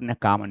ಪೂರ್ಣ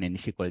ಕಾಮ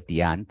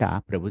ನೆನೆಸಿಕೊಳ್ತೀಯ ಅಂತ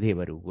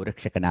ಪ್ರಭುದೇವರು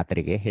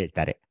ಗೋರಕ್ಷಕನಾಥರಿಗೆ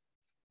ಹೇಳ್ತಾರೆ.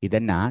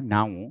 ಇದನ್ನ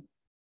ನಾವು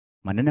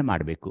ಮನನ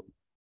ಮಾಡಬೇಕು.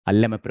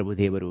 ಅಲ್ಲಮ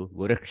ಪ್ರಭುದೇವರು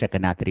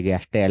ಗೋರಕ್ಷಕನಾಥರಿಗೆ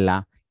ಅಷ್ಟೇ ಅಲ್ಲ,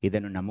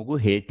 ಇದನ್ನು ನಮಗೂ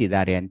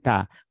ಹೇಳ್ತಿದ್ದಾರೆ ಅಂತ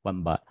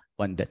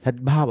ಒಂದು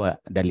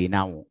ಸದ್ಭಾವದಲ್ಲಿ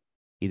ನಾವು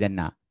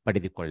ಇದನ್ನ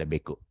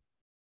ಪಡೆದುಕೊಳ್ಳಬೇಕು.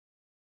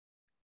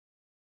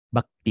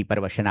 ಭಕ್ತಿ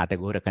ಪರವಶನಾಥ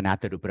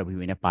ಗೋರಖನಾಥರು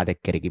ಪ್ರಭುವಿನ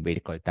ಪಾದಕ್ಕೆರಗಿ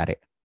ಬೇಡಿಕೊಳ್ತಾರೆ.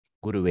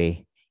 ಗುರುವೇ,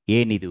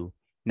 ಏನಿದು?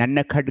 ನನ್ನ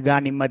ಖಡ್ಗ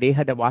ನಿಮ್ಮ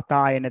ದೇಹದ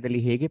ವಾತಾಯನದಲ್ಲಿ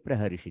ಹೇಗೆ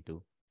ಪ್ರಹರಿಸಿತು?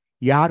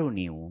 ಯಾರು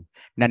ನೀವು?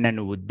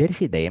 ನನ್ನನ್ನು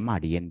ಉದ್ಧರಿಸಿ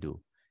ದಯಮಾಡಿ ಎಂದು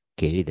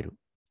ಕೇಳಿದರು.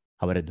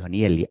 ಅವರ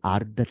ಧ್ವನಿಯಲ್ಲಿ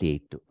ಆರ್ದ್ರತೆ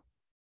ಇತ್ತು.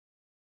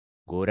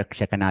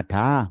 ಗೋರಕ್ಷಕನಾಥ,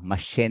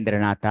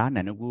 ಮತ್ಸ್ಯೇಂದ್ರನಾಥ,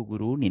 ನನಗೂ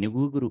ಗುರು,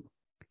 ನಿನಗೂ ಗುರು.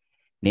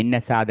 ನಿನ್ನ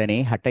ಸಾಧನೆ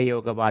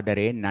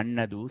ಹಠಯೋಗವಾದರೆ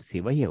ನನ್ನದು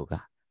ಶಿವಯೋಗ.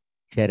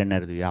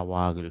 ಶರಣರದು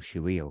ಯಾವಾಗಲೂ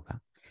ಶಿವಯೋಗ.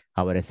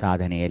 ಅವರ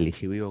ಸಾಧನೆಯಲ್ಲಿ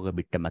ಶಿವಯೋಗ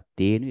ಬಿಟ್ಟ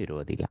ಮತ್ತೇನೂ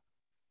ಇರುವುದಿಲ್ಲ.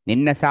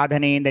 ನಿನ್ನ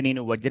ಸಾಧನೆಯಿಂದ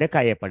ನೀನು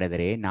ವಜ್ರಕಾಯ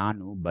ಪಡೆದರೆ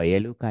ನಾನು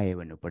ಬಯಲು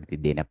ಕಾಯವನ್ನು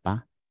ಪಡೆದಿದ್ದೇನಪ್ಪ.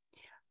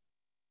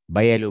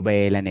 ಬಯಲು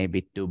ಬಯಲನೆ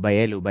ಬಿತ್ತು,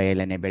 ಬಯಲು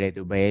ಬಯಲನೆ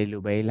ಬೆಳೆದು, ಬಯಲು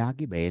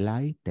ಬಯಲಾಗಿ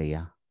ಬಯಲಾಯಿತಯ್ಯ.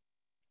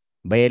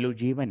 ಬಯಲು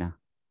ಜೀವನ,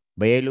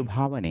 ಬಯಲು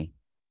ಭಾವನೆ,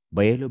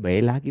 ಬಯಲು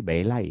ಬಯಲಾಗಿ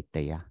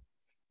ಬಯಲಾಯಿತಯ್ಯ.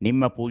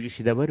 ನಿಮ್ಮ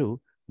ಪೂಜಿಸಿದವರು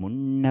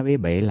ಮುನ್ನವೇ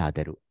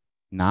ಬಯಲಾದರು.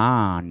 ನಾ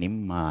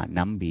ನಿಮ್ಮ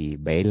ನಂಬಿ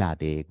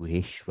ಬಯಲಾದೆ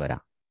ಗುಹೇಶ್ವರ.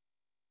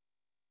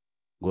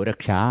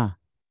 ಗೋರಕ್ಷ,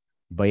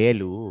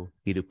 ಬಯಲು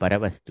ಇದು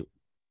ಪರವಸ್ತು.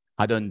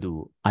 ಅದೊಂದು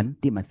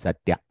ಅಂತಿಮ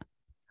ಸತ್ಯ.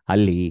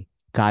 ಅಲ್ಲಿ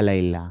ಕಾಲ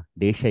ಇಲ್ಲ,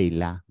 ದೇಶ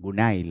ಇಲ್ಲ, ಗುಣ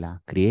ಇಲ್ಲ,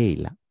 ಕ್ರಿಯೆ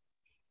ಇಲ್ಲ.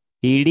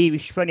 ಈ ಇಡೀ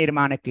ವಿಶ್ವ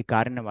ನಿರ್ಮಾಣಕ್ಕೆ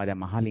ಕಾರಣವಾದ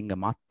ಮಹಾಲಿಂಗ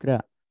ಮಾತ್ರ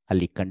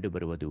ಅಲ್ಲಿ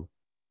ಕಂಡುಬರುವುದು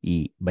ಈ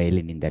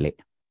ಬಯಲಿನಿಂದಲೇ.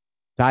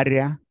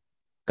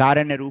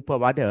 ಕಾರಣ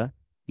ರೂಪವಾದ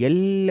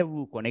ಎಲ್ಲವೂ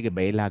ಕೊನೆಗೆ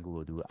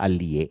ಬಯಲಾಗುವುದು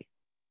ಅಲ್ಲಿಯೇ.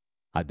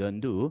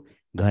 ಅದೊಂದು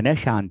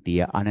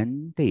ಘನಶಾಂತಿಯ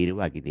ಅನಂತ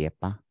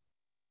ಇರುವಾಗಿದೆಯಪ್ಪ.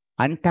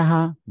 ಅಂತಹ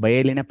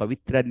ಬಯಲಿನ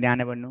ಪವಿತ್ರ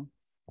ಜ್ಞಾನವನ್ನು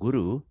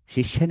ಗುರು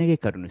ಶಿಷ್ಯನಿಗೆ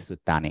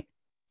ಕರುಣಿಸುತ್ತಾನೆ.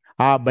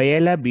 ಆ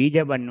ಬಯಲ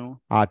ಬೀಜವನ್ನು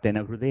ಆತನ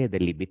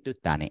ಹೃದಯದಲ್ಲಿ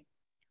ಬಿತ್ತುತ್ತಾನೆ.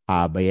 ಆ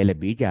ಬಯಲ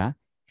ಬೀಜ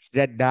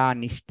ಶ್ರದ್ಧಾ,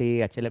 ನಿಷ್ಠೆ,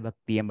 ಅಚಲ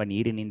ಭಕ್ತಿ ಎಂಬ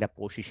ನೀರಿನಿಂದ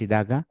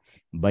ಪೋಷಿಸಿದಾಗ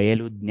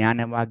ಬಯಲು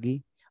ಜ್ಞಾನವಾಗಿ,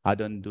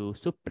 ಅದೊಂದು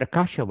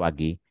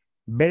ಸುಪ್ರಕಾಶವಾಗಿ,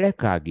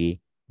 ಬೆಳಕಾಗಿ,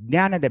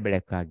 ಜ್ಞಾನದ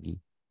ಬೆಳಕಾಗಿ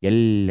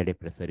ಎಲ್ಲೆಡೆ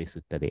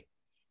ಪ್ರಸರಿಸುತ್ತದೆ.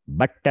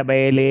 ಬಟ್ಟ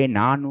ಬಯಲೇ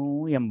ನಾನು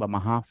ಎಂಬ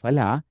ಮಹಾಫಲ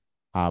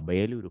ಆ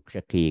ಬಯಲು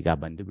ವೃಕ್ಷಕ್ಕೆ ಈಗ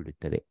ಬಂದು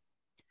ಬಿಡುತ್ತದೆ.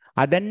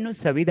 ಅದನ್ನು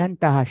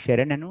ಸವಿದಂತಹ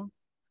ಶರಣನು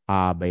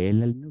ಆ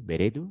ಬಯಲನ್ನು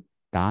ಬೆರೆದು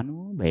ತಾನೂ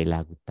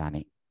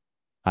ಬಯಲಾಗುತ್ತಾನೆ.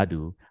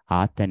 ಅದು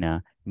ಆತನ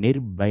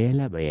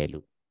ನಿರ್ಬಯಲ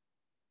ಬಯಲು.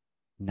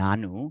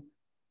 ನಾನು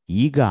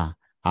ಈಗ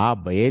ಆ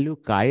ಬಯಲು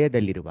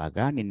ಕಾಯದಲ್ಲಿರುವಾಗ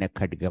ನಿನ್ನ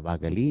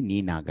ಖಡ್ಗವಾಗಲಿ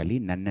ನೀನಾಗಲಿ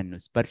ನನ್ನನ್ನು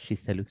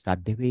ಸ್ಪರ್ಶಿಸಲು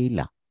ಸಾಧ್ಯವೇ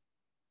ಇಲ್ಲ.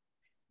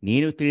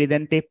 ನೀನು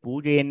ತಿಳಿದಂತೆ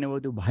ಪೂಜೆ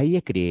ಎನ್ನುವುದು ಬಾಹ್ಯ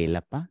ಕ್ರಿಯೆ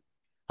ಇಲ್ಲಪ್ಪ.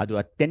 ಅದು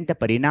ಅತ್ಯಂತ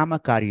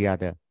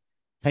ಪರಿಣಾಮಕಾರಿಯಾದ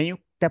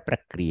ಸಂಯುಕ್ತ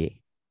ಪ್ರಕ್ರಿಯೆ.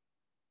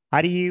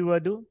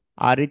 ಅರಿಯುವುದು,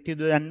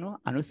 ಅರಿತುದನ್ನು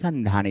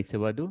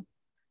ಅನುಸಂಧಾನಿಸುವುದು,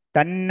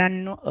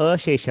 ತನ್ನನ್ನು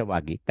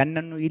ಅಶೇಷವಾಗಿ,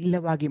 ತನ್ನನ್ನು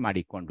ಇಲ್ಲವಾಗಿ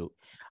ಮಾಡಿಕೊಂಡು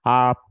ಆ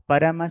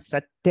ಪರಮ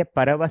ಸತ್ಯ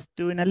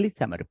ಪರವಸ್ತುವಿನಲ್ಲಿ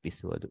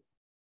ಸಮರ್ಪಿಸುವುದು.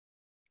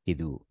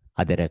 ಇದು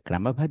ಅದರ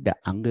ಕ್ರಮಬದ್ಧ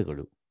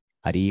ಅಂಗಗಳು.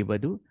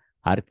 ಅರಿಯುವುದು,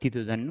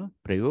 ಅರ್ಥಿದುದನ್ನು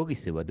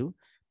ಪ್ರಯೋಗಿಸುವುದು,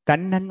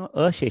 ತನ್ನನ್ನು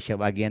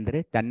ಅಶೇಷವಾಗಿ ಅಂದರೆ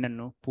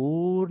ತನ್ನನ್ನು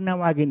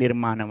ಪೂರ್ಣವಾಗಿ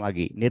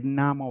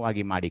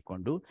ನಿರ್ನಾಮವಾಗಿ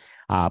ಮಾಡಿಕೊಂಡು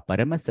ಆ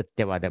ಪರಮ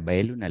ಸತ್ಯವಾದ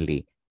ಬಯಲಿನಲ್ಲಿ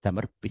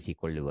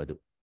ಸಮರ್ಪಿಸಿಕೊಳ್ಳುವುದು.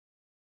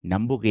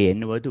 ನಂಬುಗೆ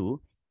ಎನ್ನುವುದು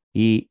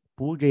ಈ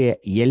ಪೂಜೆಯ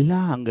ಎಲ್ಲ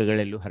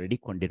ಅಂಗಗಳಲ್ಲೂ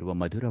ಹರಡಿಕೊಂಡಿರುವ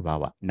ಮಧುರ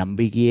ಭಾವ.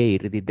 ನಂಬಿಕೆಯೇ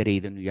ಇರದಿದ್ದರೆ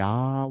ಇದನ್ನು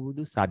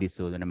ಯಾವುದು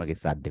ಸಾಧಿಸುವುದು ನಮಗೆ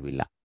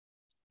ಸಾಧ್ಯವಿಲ್ಲ.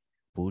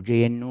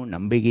 ಪೂಜೆಯನ್ನು,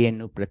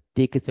 ನಂಬಿಕೆಯನ್ನು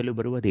ಪ್ರತ್ಯೇಕಿಸಲು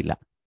ಬರುವುದಿಲ್ಲ.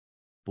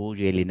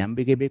 ಪೂಜೆಯಲ್ಲಿ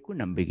ನಂಬಿಕೆ ಬೇಕು,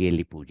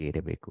 ನಂಬಿಕೆಯಲ್ಲಿ ಪೂಜೆ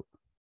ಇರಬೇಕು.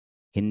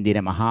 ಹಿಂದಿನ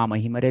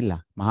ಮಹಾಮಹಿಮರೆಲ್ಲ,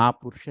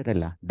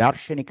 ಮಹಾಪುರುಷರೆಲ್ಲ,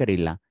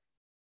 ದಾರ್ಶನಿಕರಿಲ್ಲ,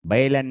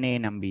 ಬಯಲನ್ನೇ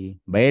ನಂಬಿ,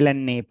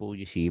 ಬಯಲನ್ನೇ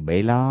ಪೂಜಿಸಿ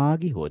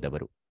ಬಯಲಾಗಿ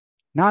ಹೋದವರು.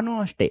 ನಾನೂ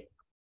ಅಷ್ಟೇ.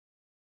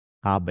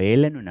 ಆ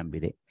ಬಯಲನ್ನು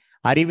ನಂಬಿದೆ,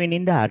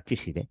 ಅರಿವಿನಿಂದ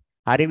ಅರ್ಚಿಸಿದೆ,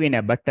 ಅರಿವಿನ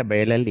ಬಟ್ಟ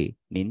ಬಯಲಲ್ಲಿ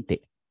ನಿಂತೆ.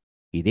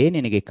 ಇದೇ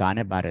ನಿನಗೆ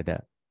ಕಾಣಬಾರದ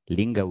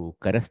ಲಿಂಗವು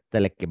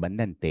ಕರಸ್ಥಲಕ್ಕೆ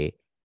ಬಂದಂತೆ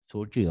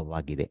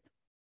ಸೋಜಿಗವಾಗಿದೆ.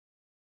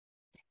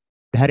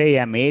 ಧರೆಯ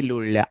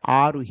ಮೇಲುಳ್ಳ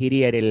 6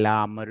 ಹಿರಿಯರೆಲ್ಲ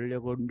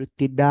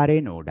ಮರುಳುಗೊಂಡುತ್ತಿದ್ದಾರೆ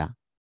ನೋಡ.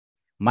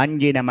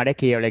 ಮಂಜಿನ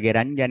ಮಡಕೆಯೊಳಗೆ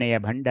ರಂಜನೆಯ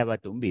ಭಂಡವ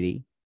ತುಂಬಿದಿ,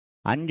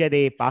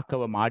 ಅಂಜದೆ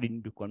ಪಾಕವ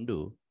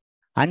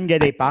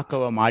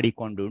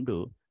ಮಾಡಿಕೊಂಡುಂಡು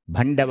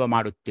ಭಂಡವ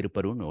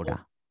ಮಾಡುತ್ತಿರುಪರು ನೋಡ.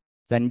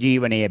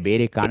 ಸಂಜೀವನೆಯ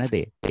ಬೇರೆ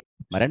ಕಾಣದೆ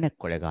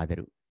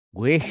ಮರಣಕ್ಕೊಳಗಾದರು,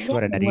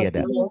 ಗುಹೇಶ್ವರನರಿಯದ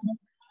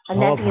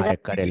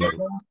ಭವಭಾರಕರೆಲ್ಲರು.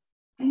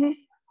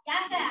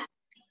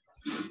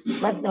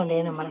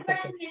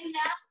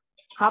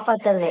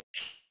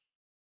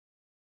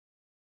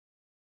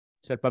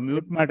 ಸ್ವಲ್ಪ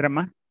ಮ್ಯೂಟ್ ಮಾಡ್ರಮ್ಮ.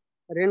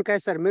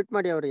 ರೇಣುಕಾಯ್ ಸರ್ ಮ್ಯೂಟ್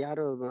ಮಾಡಿ, ಅವ್ರು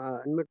ಯಾರು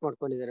ಅನ್ಮ್ಯೂಟ್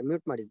ಮಾಡ್ಕೊಂಡಿದ್ದಾರೆ,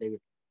 ಮ್ಯೂಟ್ ಮಾಡಿ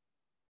ದಯವಿಟ್ಟು.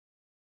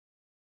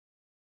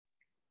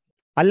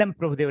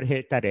 ಅಲ್ಲಂಪ್ರಭುದೇವರು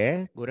ಹೇಳ್ತಾರೆ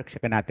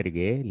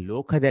ಗೋರಕ್ಷಕನಾಥರಿಗೆ,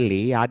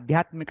 ಲೋಕದಲ್ಲಿ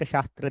ಆಧ್ಯಾತ್ಮಿಕ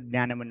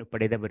ಶಾಸ್ತ್ರಜ್ಞಾನವನ್ನು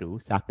ಪಡೆದವರು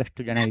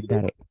ಸಾಕಷ್ಟು ಜನ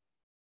ಇದ್ದಾರೆ.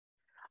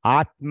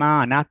 ಆತ್ಮ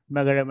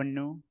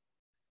ಅನಾತ್ಮಗಳನ್ನು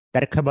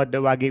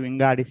ತರ್ಕಬದ್ಧವಾಗಿ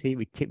ವಿಂಗಾಡಿಸಿ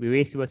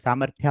ವಿವೇಚಿಸುವ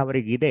ಸಾಮರ್ಥ್ಯ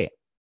ಅವರಿಗಿದೆ.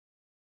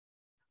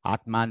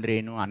 ಆತ್ಮ ಅಂದ್ರೆ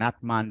ಏನು,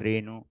 ಅನಾತ್ಮ ಅಂದ್ರೆ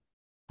ಏನು,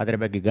 ಅದರ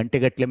ಬಗ್ಗೆ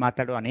ಗಂಟೆಗಟ್ಟಲೆ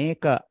ಮಾತಾಡುವ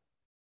ಅನೇಕ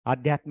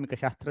ಆಧ್ಯಾತ್ಮಿಕ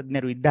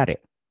ಶಾಸ್ತ್ರಜ್ಞರು ಇದ್ದಾರೆ.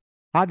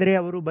 ಆದರೆ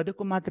ಅವರು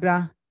ಬದುಕು ಮಾತ್ರ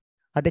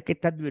ಅದಕ್ಕೆ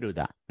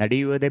ತದ್ವಿರುದ್ಧ.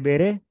 ನಡೆಯುವುದೇ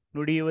ಬೇರೆ,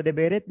 ನುಡಿಯುವುದೇ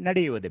ಬೇರೆ,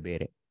 ನಡೆಯುವುದೇ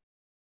ಬೇರೆ.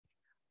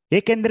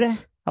 ಏಕೆಂದ್ರೆ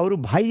ಅವರು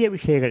ಬಾಹ್ಯ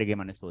ವಿಷಯಗಳಿಗೆ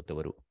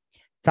ಮನಸೋತವರು,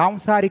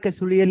 ಸಾಂಸಾರಿಕ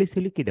ಸುಳಿಯಲ್ಲಿ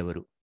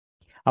ಸಿಲುಕಿದವರು.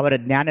 ಅವರ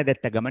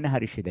ಜ್ಞಾನದತ್ತ ಗಮನ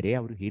ಹರಿಸಿದರೆ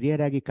ಅವರು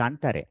ಹಿರಿಯರಾಗಿ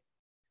ಕಾಣ್ತಾರೆ.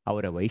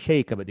 ಅವರ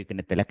ವೈಷಯಿಕ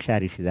ಬದುಕಿನತ್ತ ಲಕ್ಷ್ಯ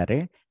ಹರಿಸಿದರೆ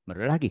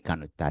ಮರಳಾಗಿ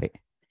ಕಾಣುತ್ತಾರೆ.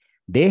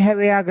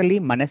 ದೇಹವೇ ಆಗಲಿ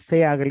ಮನಸ್ಸೇ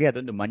ಆಗಲಿ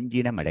ಅದೊಂದು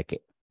ಮಂಜಿನ ಮಡಕೆ,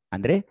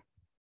 ಅಂದ್ರೆ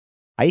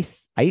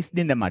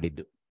ಐಸ್ನಿಂದ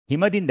ಮಾಡಿದ್ದು,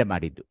 ಹಿಮದಿಂದ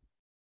ಮಾಡಿದ್ದು.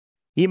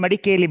 ಈ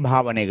ಮಡಿಕೆಯಲ್ಲಿ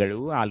ಭಾವನೆಗಳು,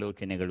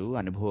 ಆಲೋಚನೆಗಳು,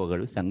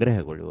 ಅನುಭವಗಳು,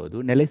 ಸಂಗ್ರಹಗಳು ಅದು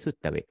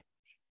ನೆಲೆಸುತ್ತವೆ.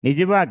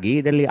 ನಿಜವಾಗಿ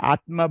ಇದರಲ್ಲಿ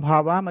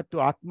ಆತ್ಮಭಾವ ಮತ್ತು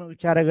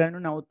ಆತ್ಮವಿಚಾರಗಳನ್ನು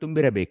ನಾವು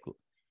ತುಂಬಿರಬೇಕು.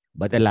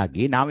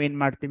 ಬದಲಾಗಿ ನಾವೇನ್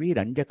ಮಾಡ್ತೀವಿ,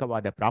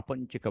 ರಂಜಕವಾದ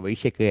ಪ್ರಾಪಂಚಿಕ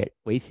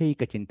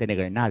ವೈಷಯಿಕ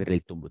ಚಿಂತನೆಗಳನ್ನ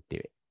ಅದರಲ್ಲಿ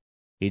ತುಂಬುತ್ತೇವೆ.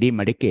 ಇಡೀ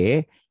ಮಡಿಕೆ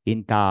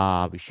ಇಂಥ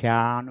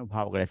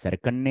ವಿಷಯಾನುಭವಗಳ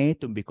ಸರಕನ್ನೇ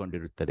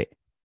ತುಂಬಿಕೊಂಡಿರುತ್ತದೆ.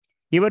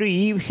 ಇವರು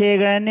ಈ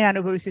ವಿಷಯಗಳನ್ನೇ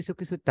ಅನುಭವಿಸಿ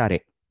ಸುಖಿಸುತ್ತಾರೆ.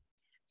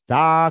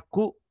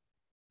 ಸಾಕು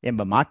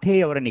ಎಂಬ ಮಾತೇ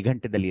ಅವರ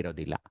ನಿಘಂಟದಲ್ಲಿ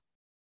ಇರೋದಿಲ್ಲ.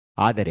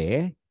 ಆದರೆ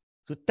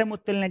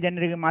ಸುತ್ತಮುತ್ತಲಿನ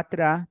ಜನರಿಗೆ ಮಾತ್ರ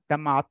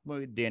ತಮ್ಮ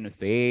ಆತ್ಮವಿದ್ಯೆಯನ್ನು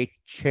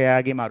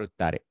ಸ್ವೇಚ್ಛೆಯಾಗಿ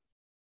ಮಾರುತ್ತಾರೆ.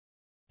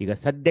 ಈಗ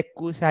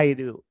ಸದ್ಯಕ್ಕೂ ಸಹ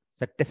ಇದು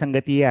ಸತ್ಯ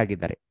ಸಂಗತಿಯೇ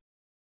ಆಗಿದ್ದಾರೆ.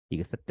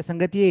 ಈಗ ಸತ್ಯ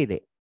ಸಂಗತಿಯೇ ಇದೆ.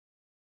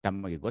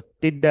 ತಮಗೆ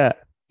ಗೊತ್ತಿದ್ದ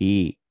ಈ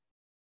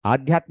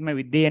ಆಧ್ಯಾತ್ಮ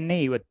ವಿದ್ಯೆಯನ್ನೇ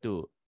ಇವತ್ತು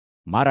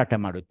ಮಾರಾಟ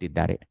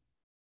ಮಾಡುತ್ತಿದ್ದಾರೆ.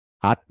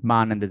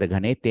 ಆತ್ಮಾನಂದದ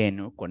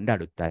ಘನತೆಯನ್ನು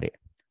ಕೊಂಡಾಡುತ್ತಾರೆ.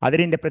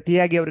 ಅದರಿಂದ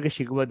ಪ್ರತಿಯಾಗಿ ಅವರಿಗೆ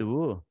ಸಿಗುವುದು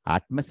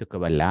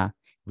ಆತ್ಮಸುಖವಲ್ಲ,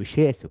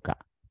 ವಿಷಯ ಸುಖ.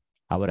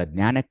 ಅವರ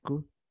ಜ್ಞಾನಕ್ಕೂ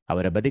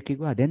ಅವರ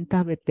ಬದುಕಿಗೂ ಅದೆಂಥ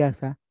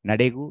ವ್ಯತ್ಯಾಸ,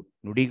 ನಡೆಗೂ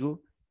ನುಡಿಗೂ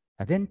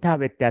ಅದೆಂಥ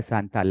ವ್ಯತ್ಯಾಸ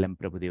ಅಂತ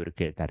ಅಲ್ಲಂಪ್ರಭುದೇವರು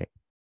ಕೇಳ್ತಾರೆ.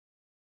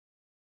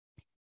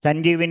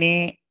 ಸಂಜೀವಿನಿ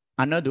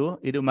ಅನ್ನೋದು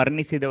ಇದು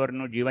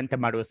ಮರಣಿಸಿದವರನ್ನು ಜೀವಂತ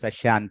ಮಾಡುವ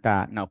ಸಸ್ಯ ಅಂತ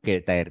ನಾವು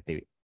ಕೇಳ್ತಾ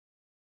ಇರ್ತೀವಿ.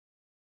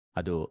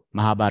 ಅದು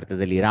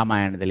ಮಹಾಭಾರತದಲ್ಲಿ,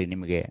 ರಾಮಾಯಣದಲ್ಲಿ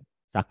ನಿಮಗೆ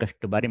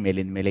ಸಾಕಷ್ಟು ಬಾರಿ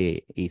ಮೇಲಿನ ಮೇಲೆ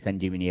ಈ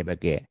ಸಂಜೀವಿನಿಯ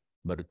ಬಗ್ಗೆ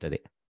ಬರುತ್ತದೆ.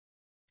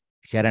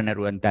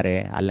 ಶರಣರು ಅಂತಾರೆ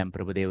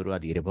ಅಲ್ಲಂಪ್ರಭುದೇವರು,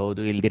 ಅದು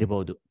ಇರಬಹುದು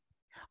ಇಲ್ದಿರಬಹುದು.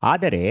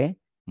 ಆದರೆ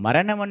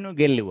ಮರಣವನ್ನು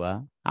ಗೆಲ್ಲುವ,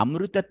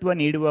 ಅಮೃತತ್ವ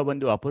ನೀಡುವ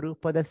ಒಂದು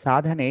ಅಪರೂಪದ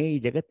ಸಾಧನೆ ಈ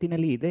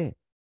ಜಗತ್ತಿನಲ್ಲಿ ಇದೆ.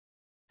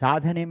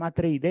 ಸಾಧನೆ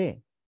ಮಾತ್ರ ಇದೆ.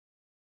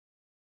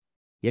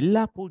 ಎಲ್ಲ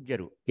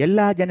ಪೂಜ್ಯರು, ಎಲ್ಲ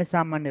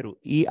ಜನಸಾಮಾನ್ಯರು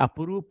ಈ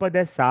ಅಪರೂಪದ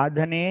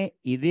ಸಾಧನೆ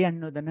ಇದೆ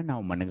ಅನ್ನೋದನ್ನ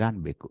ನಾವು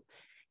ಮನಗಾಣಬೇಕು.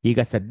 ಈಗ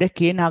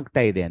ಸದ್ಯಕ್ಕೆ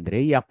ಏನಾಗ್ತಾ ಇದೆ ಅಂದ್ರೆ,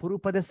 ಈ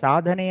ಅಪರೂಪದ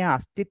ಸಾಧನೆಯ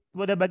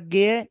ಅಸ್ತಿತ್ವದ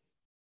ಬಗ್ಗೆ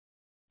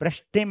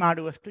ಪ್ರಶ್ನೆ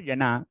ಮಾಡುವಷ್ಟು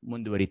ಜನ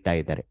ಮುಂದುವರಿತಾ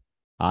ಇದ್ದಾರೆ.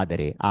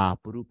 ಆದರೆ ಆ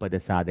ಅಪರೂಪದ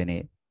ಸಾಧನೆ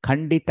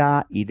ಖಂಡಿತ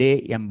ಇದೆ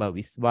ಎಂಬ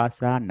ವಿಶ್ವಾಸ,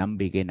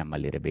 ನಂಬಿಕೆ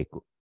ನಮ್ಮಲ್ಲಿರಬೇಕು.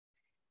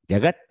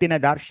 ಜಗತ್ತಿನ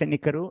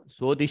ದಾರ್ಶನಿಕರು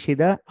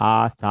ಶೋಧಿಸಿದ ಆ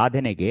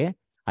ಸಾಧನೆಗೆ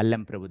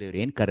ಅಲ್ಲಂಪ್ರಭುದೇವರು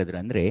ಏನ್ ಕರೆದ್ರು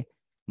ಅಂದ್ರೆ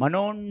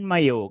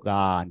ಮನೋನ್ಮಯೋಗ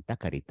ಅಂತ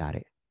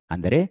ಕರೀತಾರೆ.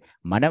 ಅಂದರೆ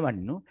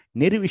ಮನವನ್ನು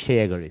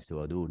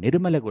ನಿರ್ವಿಷಯಗೊಳಿಸುವುದು,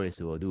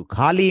 ನಿರ್ಮಲಗೊಳಿಸುವುದು,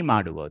 ಖಾಲಿ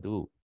ಮಾಡುವುದು.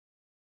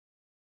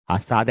 ಆ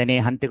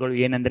ಸಾಧನೆಯ ಹಂತಗಳು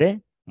ಏನಂದ್ರೆ,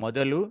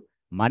 ಮೊದಲು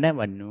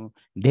ಮನವನ್ನು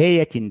ಧ್ಯೇಯ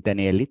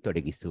ಚಿಂತನೆಯಲ್ಲಿ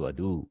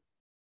ತೊಡಗಿಸುವುದು.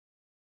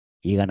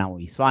 ಈಗ ನಾವು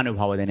ಈ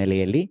ಸ್ವಾನುಭವದ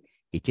ನೆಲೆಯಲ್ಲಿ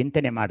ಈ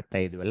ಚಿಂತನೆ ಮಾಡ್ತಾ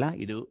ಇದ್ವಲ್ಲ,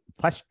 ಇದು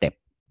ಫಸ್ಟ್ ಸ್ಟೆಪ್,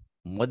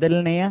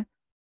 ಮೊದಲನೆಯ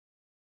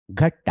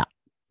ಘಟ್ಟ.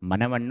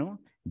 ಮನವನ್ನು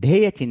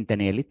ಧ್ಯೇಯ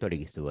ಚಿಂತನೆಯಲ್ಲಿ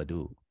ತೊಡಗಿಸುವುದು.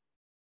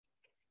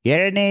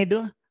 ಎರಡನೆಯದು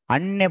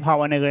ಅನ್ಯ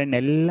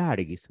ಭಾವನೆಗಳನ್ನೆಲ್ಲ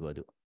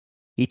ಅಡಗಿಸುವುದು.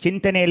 ಈ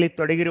ಚಿಂತನೆಯಲ್ಲಿ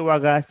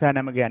ತೊಡಗಿರುವಾಗ ಸಹ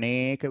ನಮಗೆ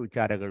ಅನೇಕ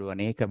ವಿಚಾರಗಳು,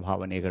 ಅನೇಕ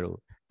ಭಾವನೆಗಳು,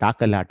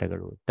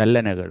 ತಾಕಲಾಟಗಳು,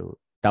 ತಲ್ಲನಗಳು,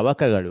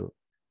 ತವಕಗಳು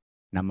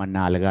ನಮ್ಮನ್ನ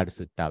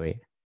ಅಲಗಾಡಿಸುತ್ತವೆ,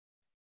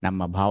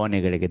 ನಮ್ಮ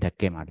ಭಾವನೆಗಳಿಗೆ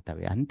ಧಕ್ಕೆ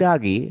ಮಾಡ್ತವೆ.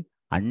 ಅಂತಾಗಿ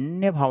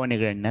ಅನ್ಯ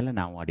ಭಾವನೆಗಳನ್ನೆಲ್ಲ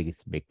ನಾವು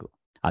ಅಡಗಿಸಬೇಕು.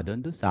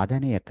 ಅದೊಂದು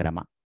ಸಾಧನೆಯ ಕ್ರಮ.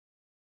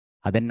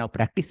 ಅದನ್ನು ನಾವು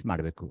ಪ್ರಾಕ್ಟೀಸ್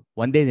ಮಾಡಬೇಕು.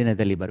 ಒಂದೇ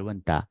ದಿನದಲ್ಲಿ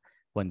ಬರುವಂತ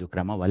ಒಂದು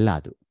ಕ್ರಮವಲ್ಲ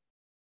ಅದು.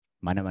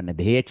 ಮನವನ್ನು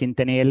ಧ್ಯೇಯ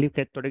ಚಿಂತನೆಯಲ್ಲಿ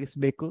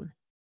ತೊಡಗಿಸಬೇಕು,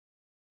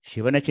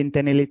 ಶಿವನ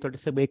ಚಿಂತನೆಯಲ್ಲಿ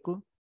ತೊಡಗಿಸಬೇಕು.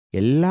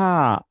 ಎಲ್ಲ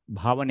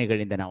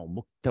ಭಾವನೆಗಳಿಂದ ನಾವು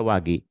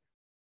ಮುಕ್ತವಾಗಿ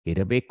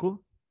ಇರಬೇಕು.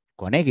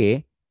 ಕೊನೆಗೆ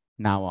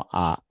ನಾವು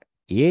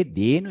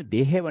ಏನು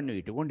ದೇಹವನ್ನು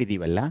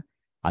ಇಟ್ಟುಕೊಂಡಿದ್ದೀವಲ್ಲ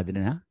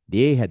ಅದನ್ನ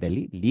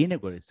ದೇಹದಲ್ಲಿ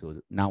ಲೀನಗೊಳಿಸುವುದು.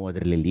 ನಾವು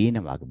ಅದರಲ್ಲಿ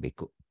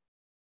ಲೀನವಾಗಬೇಕು.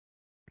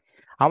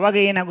 ಆವಾಗ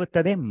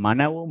ಏನಾಗುತ್ತದೆ,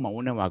 ಮನವು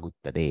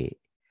ಮೌನವಾಗುತ್ತದೆ.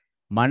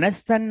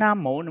 ಮನಸ್ಸನ್ನ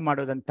ಮೌನ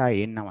ಮಾಡೋದಂತ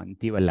ಏನ್ ನಾವು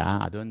ಅಂತೀವಲ್ಲ,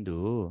 ಅದೊಂದು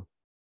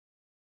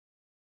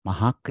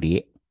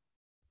ಮಹಾಕ್ರಿಯೆ.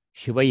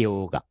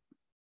 ಶಿವಯೋಗ.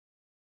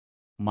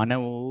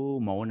 ಮನವು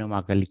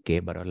ಮೌನವಾಗಲಿಕ್ಕೆ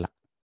ಬರೋಲ್ಲ.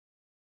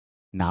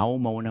 ನಾವು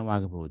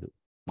ಮೌನವಾಗಬಹುದು,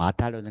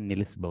 ಮಾತಾಡೋದನ್ನು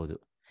ನಿಲ್ಲಿಸಬಹುದು,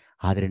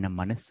 ಆದರೆ ನಮ್ಮ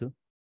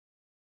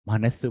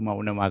ಮನಸ್ಸು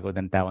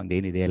ಮೌನವಾಗೋದಂಥ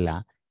ಒಂದೇನಿದೆಯಲ್ಲ,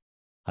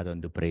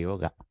 ಅದೊಂದು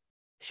ಪ್ರಯೋಗ,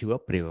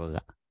 ಶಿವಪ್ರಯೋಗ.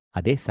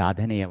 ಅದೇ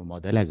ಸಾಧನೆಯ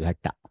ಮೊದಲ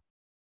ಘಟ್ಟ.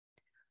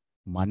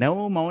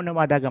 ಮನವು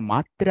ಮೌನವಾದಾಗ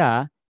ಮಾತ್ರ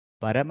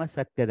ಪರಮ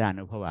ಸತ್ಯದ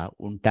ಅನುಭವ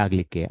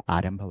ಉಂಟಾಗಲಿಕ್ಕೆ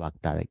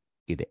ಆರಂಭವಾಗ್ತಾ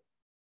ಇದೆ.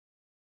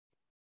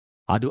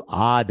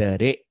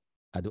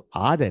 ಅದು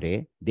ಆದರೆ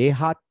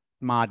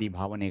ದೇಹಾತ್ಮಾದಿ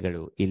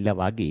ಭಾವನೆಗಳು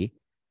ಇಲ್ಲವಾಗಿ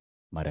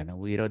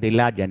ಮರಣವೂ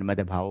ಇರೋದಿಲ್ಲ,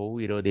 ಜನ್ಮದ ಭಾವವೂ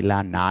ಇರೋದಿಲ್ಲ,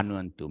 ನಾನು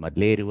ಅಂತೂ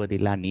ಮೊದಲೇ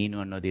ಇರುವುದಿಲ್ಲ, ನೀನು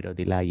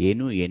ಅನ್ನೋದಿರೋದಿಲ್ಲ,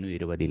 ಏನೂ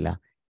ಇರುವುದಿಲ್ಲ.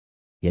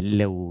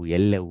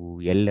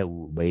 ಎಲ್ಲವೂ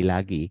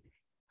ಬಯಲಾಗಿ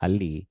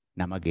ಅಲ್ಲಿ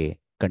ನಮಗೆ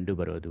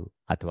ಕಂಡುಬರೋದು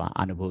ಅಥವಾ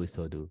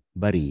ಅನುಭವಿಸೋದು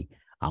ಬರೀ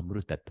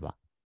ಅಮೃತತ್ವ.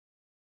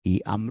 ಈ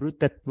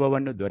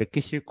ಅಮೃತತ್ವವನ್ನು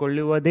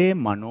ದೊರಕಿಸಿಕೊಳ್ಳುವುದೇ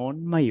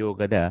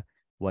ಮನೋನ್ಮಯೋಗದ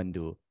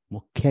ಒಂದು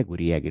ಮುಖ್ಯ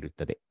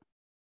ಗುರಿಯಾಗಿರುತ್ತದೆ.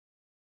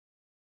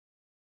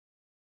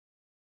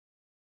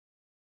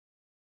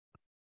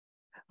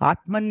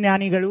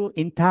 ಆತ್ಮಜ್ಞಾನಿಗಳು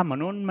ಇಂಥ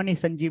ಮನೋನ್ಮನಿ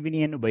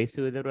ಸಂಜೀವಿನಿಯನ್ನು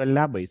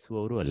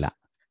ಬಯಸುವವರು ಅಲ್ಲ,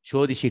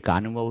 ಶೋಧಿಸಿ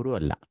ಕಾಣುವವರು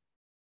ಅಲ್ಲ.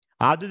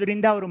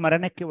 ಆದುದರಿಂದ ಅವರು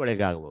ಮರಣಕ್ಕೆ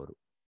ಒಳಗಾಗುವವರು.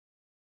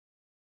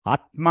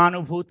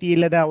 ಆತ್ಮಾನುಭೂತಿ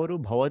ಇಲ್ಲದ ಅವರು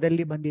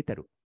ಭವದಲ್ಲಿ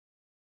ಬಂಧಿತರು,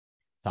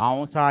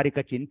 ಸಾಂಸಾರಿಕ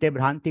ಚಿಂತೆ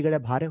ಭ್ರಾಂತಿಗಳ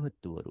ಭಾರ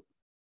ಹೊತ್ತುವರು.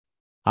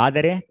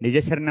 ಆದರೆ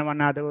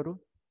ನಿಜಶರಣವನಾದವರು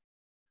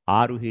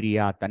ಆರು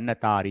ಹಿರಿಯ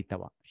ತನ್ನತ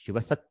ಅರಿತವ,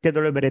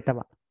 ಶಿವಸತ್ಯದೊಳು ಬೆರೆತವ,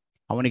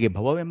 ಅವನಿಗೆ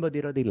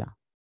ಭವವೆಂಬುದಿರೋದಿಲ್ಲ.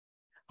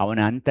 ಅವನ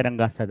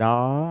ಅಂತರಂಗ ಸದಾ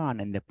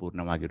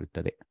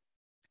ಆನಂದಪೂರ್ಣವಾಗಿರುತ್ತದೆ.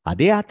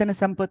 ಅದೇ ಆತನ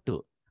ಸಂಪತ್ತು.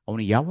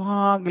 ಅವನು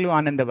ಯಾವಾಗಲೂ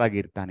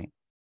ಆನಂದವಾಗಿರ್ತಾನೆ.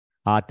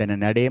 ಆತನ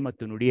ನಡೆ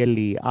ಮತ್ತು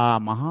ನುಡಿಯಲ್ಲಿ ಆ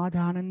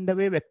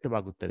ಮಹಾದಾನಂದವೇ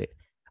ವ್ಯಕ್ತವಾಗುತ್ತದೆ.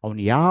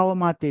 ಅವನು ಯಾವ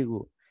ಮಾತಿಗೂ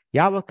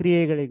ಯಾವ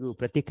ಕ್ರಿಯೆಗಳಿಗೂ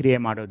ಪ್ರತಿಕ್ರಿಯೆ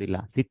ಮಾಡೋದಿಲ್ಲ,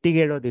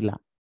 ಸಿಟ್ಟಿಗೇಳೋದಿಲ್ಲ.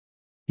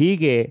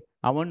 ಹೀಗೆ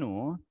ಅವನು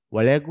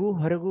ಒಳಗೂ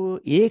ಹೊರಗೂ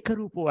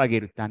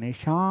ಏಕರೂಪವಾಗಿರುತ್ತಾನೆ,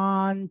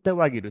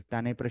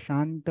 ಶಾಂತವಾಗಿರುತ್ತಾನೆ,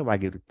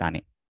 ಪ್ರಶಾಂತವಾಗಿರುತ್ತಾನೆ.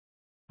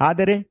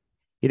 ಆದರೆ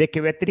ಇದಕ್ಕೆ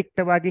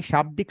ವ್ಯತಿರಿಕ್ತವಾಗಿ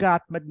ಶಾಬ್ದಿಕ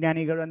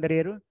ಆತ್ಮಜ್ಞಾನಿಗಳು ಅಂದರೆ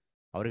ಯಾರು?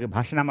 ಅವರಿಗೆ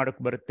ಭಾಷಣ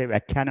ಮಾಡೋಕ್ಕೆ ಬರುತ್ತೆ,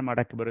 ವ್ಯಾಖ್ಯಾನ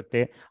ಮಾಡೋಕ್ಕೆ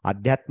ಬರುತ್ತೆ,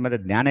 ಅಧ್ಯಾತ್ಮದ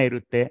ಜ್ಞಾನ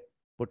ಇರುತ್ತೆ,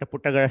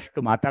 ಪುಟಗಳಷ್ಟು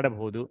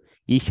ಮಾತಾಡಬಹುದು.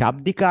 ಈ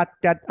ಶಾಬ್ದಿಕ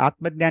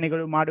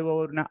ಆತ್ಮಜ್ಞಾನಿಗಳು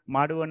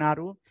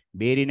ಮಾಡುವನಾರು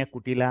ಬೇರಿನ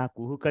ಕುಟಿಲ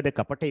ಕುಹುಕದ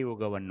ಕಪಟ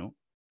ಯೋಗವನ್ನು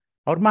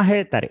ಅವ್ರ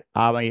ಹೇಳ್ತಾರೆ.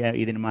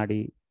 ಇದನ್ನು ಮಾಡಿ,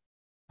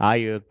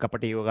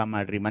 ಕಪಟ ಯೋಗ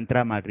ಮಾಡ್ರಿ, ಮಂತ್ರ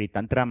ಮಾಡ್ರಿ,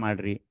 ತಂತ್ರ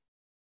ಮಾಡ್ರಿ.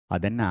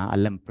 ಅದನ್ನ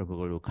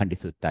ಅಲ್ಲಂಪ್ರಭುಗಳು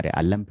ಖಂಡಿಸುತ್ತಾರೆ.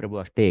 ಅಲ್ಲಂಪ್ರಭು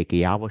ಅಷ್ಟೇ ಏಕೆ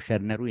ಯಾವ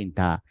ಶರಣರು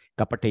ಇಂತಹ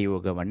ಕಪಟ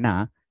ಯೋಗವನ್ನ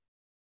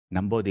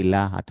ನಂಬೋದಿಲ್ಲ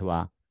ಅಥವಾ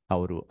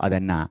ಅವರು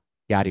ಅದನ್ನ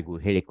ಯಾರಿಗೂ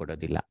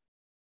ಹೇಳಿಕೊಡೋದಿಲ್ಲ.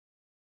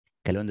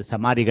 ಕೆಲವೊಂದು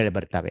ಸಮಾಧಿಗಳು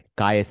ಬರ್ತವೆ,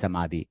 ಕಾಯ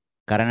ಸಮಾಧಿ,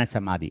 ಕರ್ಣ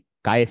ಸಮಾಧಿ.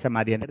 ಕಾಯ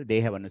ಸಮಾಧಿ ಅಂದರೆ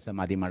ದೇಹವನ್ನು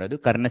ಸಮಾಧಿ ಮಾಡೋದು,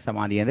 ಕರ್ಣ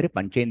ಸಮಾಧಿ ಅಂದರೆ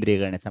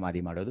ಪಂಚೇಂದ್ರಿಯಗಳನ್ನ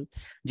ಸಮಾಧಿ ಮಾಡೋದು,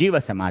 ಜೀವ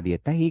ಸಮಾಧಿ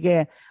ಅಂತ. ಹೀಗೆ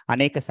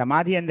ಅನೇಕ.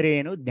 ಸಮಾಧಿ ಅಂದ್ರೆ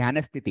ಏನು?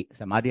 ಜ್ಞಾನಸ್ಥಿತಿ.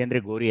 ಸಮಾಧಿ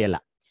ಅಂದ್ರೆ ಗೋರಿ ಅಲ್ಲ.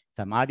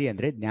 ಸಮಾಧಿ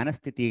ಅಂದ್ರೆ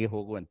ಜ್ಞಾನಸ್ಥಿತಿಗೆ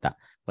ಹೋಗುವಂತ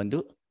ಒಂದು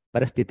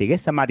ಪರಿಸ್ಥಿತಿಗೆ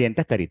ಸಮಾಧಿ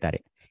ಅಂತ ಕರೀತಾರೆ.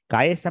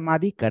 ಕಾಯ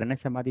ಸಮಾಧಿ, ಕರ್ಣ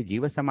ಸಮಾಧಿ,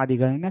 ಜೀವ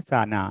ಸಮಾಧಿಗಳನ್ನ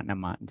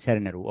ನಮ್ಮ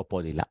ಶರಣರು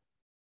ಒಪ್ಪೋದಿಲ್ಲ.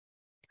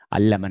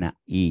 ಅಲ್ಲಮನ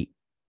ಈ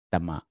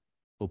ತಮ್ಮ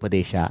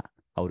ಉಪದೇಶ,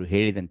 ಅವರು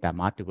ಹೇಳಿದಂಥ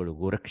ಮಾತುಗಳು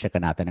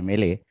ಗೋರಕ್ಷಕನಾಥನ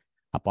ಮೇಲೆ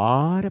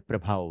ಅಪಾರ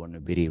ಪ್ರಭಾವವನ್ನು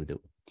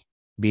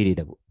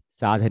ಬೀರಿದವು.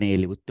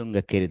 ಸಾಧನೆಯಲ್ಲಿ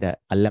ಉತ್ತುಂಗಕ್ಕೇರಿದ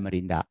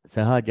ಅಲ್ಲಮರಿಂದ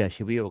ಸಹಜ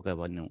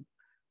ಶಿವಯೋಗವನ್ನು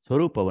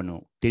ಸ್ವರೂಪವನ್ನು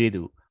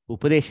ತಿಳಿದು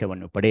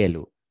ಉಪದೇಶವನ್ನು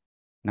ಪಡೆಯಲು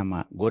ನಮ್ಮ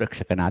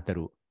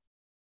ಗೋರಕ್ಷಕನಾಥರು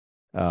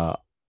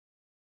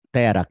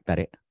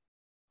ತಯಾರಾಗ್ತಾರೆ.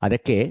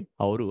 ಅದಕ್ಕೆ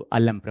ಅವರು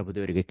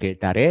ಅಲ್ಲಂಪ್ರಭುದೇವರಿಗೆ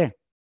ಕೇಳ್ತಾರೆ,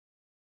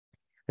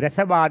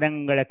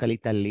 ರಸವಾದಂಗಳ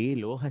ಕಲಿತಲ್ಲಿ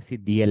ಲೋಹ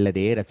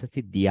ಸಿದ್ಧಿಯಲ್ಲದೆ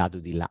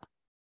ರಸಸಿದ್ಧಿಯಾದುದಿಲ್ಲ.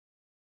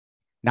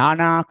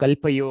 ನಾನಾ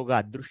ಕಲ್ಪಯೋಗ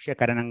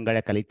ಅದೃಶ್ಯಕರಣಗಳ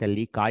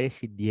ಕಲಿತಲ್ಲಿ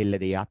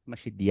ಕಾಯಸಿದ್ಧಿಯಲ್ಲದೆ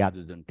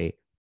ಆತ್ಮಸಿದ್ಧಿಯಾದುದುಂಟೆ.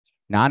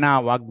 ನಾನಾ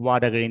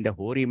ವಾಗ್ವಾದಗಳಿಂದ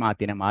ಹೋರಿ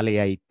ಮಾತಿನ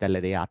ಮಾಲೆಯ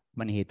ಇತ್ತಲ್ಲದೆ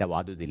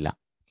ಆತ್ಮನಿಹಿತವಾದುದಿಲ್ಲ.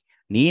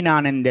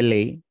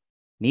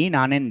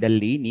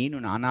 ನೀನಾನೆಂದಲ್ಲಿ ನೀನು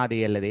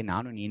ನಾನಾದೆಯಲ್ಲದೆ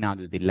ನಾನು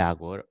ನೀನಾದುದಿಲ್ಲ.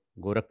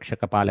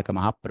 ಗೋರಕ್ಷಕ ಪಾಲಕ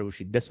ಮಹಾಪ್ರಭು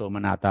ಸಿದ್ಧ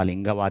ಸೋಮನಾಥ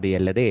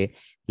ಲಿಂಗವಾದಿಯಲ್ಲದೆ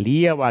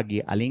ಲೀಯವಾಗಿ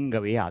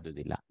ಅಲಿಂಗವೇ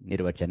ಆದುದಿಲ್ಲ.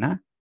 ನಿರ್ವಚನ.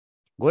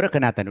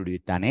 ಗೋರಖನಾಥ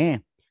ನುಡಿಯುತ್ತಾನೆ,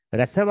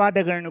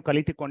 ರಸವಾದಗಳನ್ನು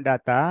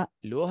ಕಲಿತುಕೊಂಡಾತ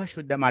ಲೋಹ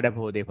ಶುದ್ಧ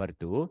ಮಾಡಬಹುದೇ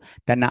ಹೊರತು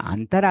ತನ್ನ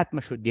ಅಂತರಾತ್ಮ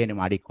ಶುದ್ಧಿಯನ್ನು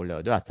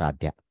ಮಾಡಿಕೊಳ್ಳುವುದು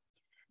ಅಸಾಧ್ಯ.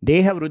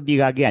 ದೇಹ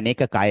ವೃದ್ಧಿಗಾಗಿ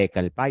ಅನೇಕ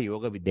ಕಾಯಕಲ್ಪ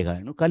ಯೋಗ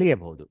ವಿದ್ಯೆಗಳನ್ನು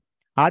ಕಲಿಯಬಹುದು.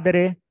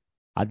 ಆದರೆ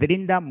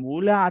ಅದರಿಂದ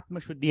ಮೂಲ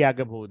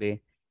ಆತ್ಮಶುದ್ಧಿಯಾಗಬಹುದೇ?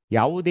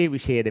 ಯಾವುದೇ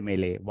ವಿಷಯದ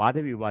ಮೇಲೆ ವಾದ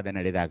ವಿವಾದ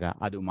ನಡೆದಾಗ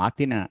ಅದು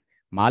ಮಾತಿನ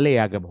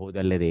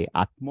ಮಾಲೆಯಾಗಬಹುದಲ್ಲದೆ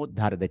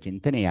ಆತ್ಮೋದ್ಧಾರದ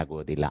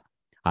ಚಿಂತನೆಯಾಗುವುದಿಲ್ಲ.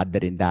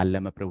 ಆದ್ದರಿಂದ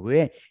ಅಲ್ಲಮ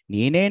ಪ್ರಭುವೇ,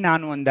 ನೀನೇ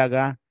ನಾನು ಅಂದಾಗ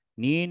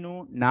ನೀನು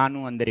ನಾನು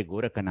ಅಂದರೆ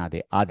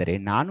ಗೋರಖನಾದೆ, ಆದರೆ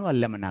ನಾನು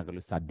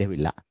ಅಲ್ಲಮನಾಗಲು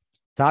ಸಾಧ್ಯವಿಲ್ಲ.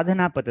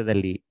 ಸಾಧನಾ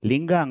ಪಥದಲ್ಲಿ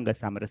ಲಿಂಗ ಅಂಗ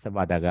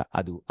ಸಮರಸವಾದಾಗ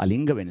ಅದು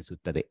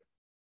ಅಲಿಂಗವೆನಿಸುತ್ತದೆ.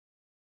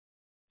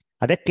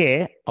 ಅದಕ್ಕೆ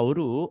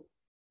ಅವರು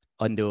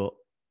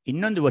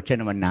ಇನ್ನೊಂದು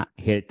ವಚನವನ್ನ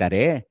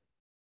ಹೇಳ್ತಾರೆ.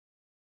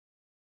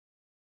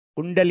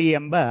 ಕುಂಡಲಿ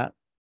ಎಂಬ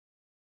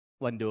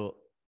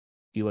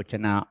ಈ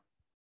ವಚನ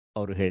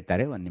ಅವರು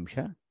ಹೇಳ್ತಾರೆ. ಒಂದು ನಿಮಿಷ.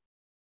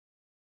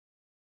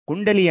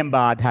 ಕುಂಡಲಿ ಎಂಬ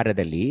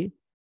ಆಧಾರದಲ್ಲಿ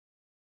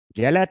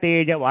ಜಲ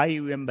ತೇಜ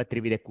ವಾಯು ಎಂಬ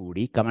ತ್ರಿವಿಧ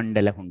ಕೂಡಿ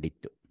ಕಮಂಡಲ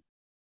ಹೊಂದಿತ್ತು.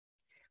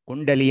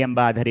 ಕುಂಡಲಿ ಎಂಬ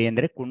ಆಧಾರ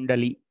ಅಂದರೆ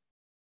ಕುಂಡಲಿ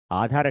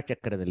ಆಧಾರ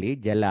ಚಕ್ರದಲ್ಲಿ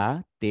ಜಲ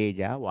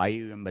ತೇಜ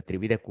ವಾಯು ಎಂಬ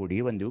ತ್ರಿವಿಧ ಕೂಡಿ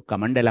ಒಂದು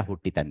ಕಮಂಡಲ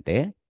ಹುಟ್ಟಿತಂತೆ.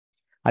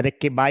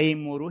 ಅದಕ್ಕೆ ಬಾಯಿ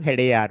 3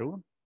 ಹೆಡೆ 6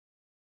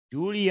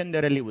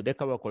 ಜೂಳಿಯೊಂದರಲ್ಲಿ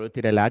ಉದಕವ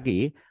ಕೊಳುತ್ತಿರಲಾಗಿ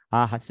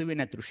ಆ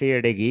ಹಸುವಿನ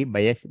ತೃಷೆಯೆಡೆಗಿ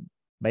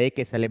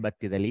ಬಯಕೆ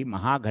ಸೆಲೆಬತ್ತಿದಲ್ಲಿ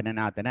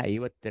ಮಹಾಘನನಾಥನ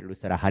 52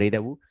 ಸರ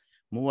ಹರಿದವು,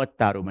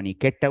 36 ಮಣಿ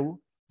ಕೆಟ್ಟವು,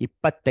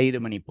 25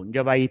 ಮಣಿ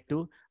ಪುಂಜವಾಯಿತು.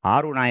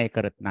 6 ನಾಯಕ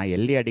ರತ್ನ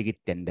ಎಲ್ಲಿ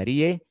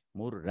ಅಡಗಿತ್ತೆಂದರಿಯೇ,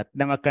 3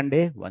 ರತ್ನವ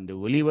ಕಂಡೆ, ಒಂದು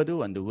ಉಲಿವದು,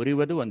 ಒಂದು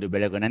ಉರಿವದು, ಒಂದು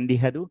ಬೆಳಗು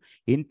ನಂದಿಹದು.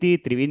 ಇಂತಿ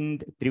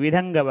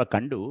ತ್ರಿವಿಧಂಗವ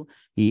ಕಂಡು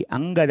ಈ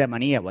ಅಂಗದ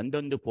ಮಣಿಯ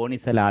ಒಂದೊಂದು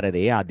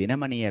ಪೋಣಿಸಲಾರದೆ ಆ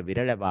ದಿನಮಣಿಯ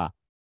ವಿರಳವ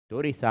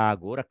ತೋರಿಸ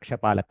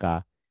ಗೋರಕ್ಷಪಾಲಕ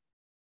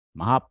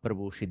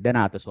ಮಹಾಪ್ರಭು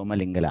ಸಿದ್ಧನಾಥ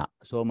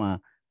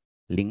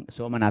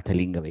ಸೋಮನಾಥ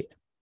ಲಿಂಗವೇ.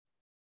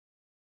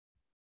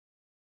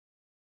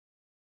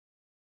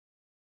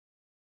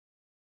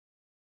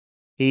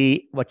 ಈ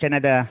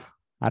ವಚನದ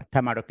ಅರ್ಥ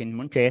ಮಾಡೋಕ್ಕಿಂತ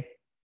ಮುಂಚೆ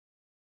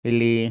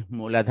ಇಲ್ಲಿ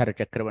ಮೂಲಾಧಾರ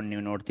ಚಕ್ರವನ್ನು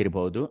ನೀವು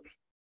ನೋಡ್ತಿರ್ಬಹುದು.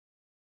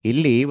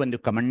 ಇಲ್ಲಿ ಒಂದು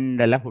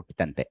ಕಮಂಡಲ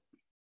ಹುಟ್ಟಿತಂತೆ.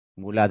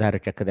 ಮೂಲಾಧಾರ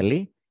ಚಕ್ರದಲ್ಲಿ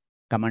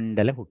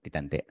ಕಮಂಡಲ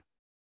ಹುಟ್ಟಿತಂತೆ.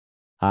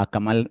 ಆ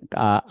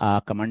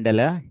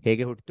ಕಮಂಡಲ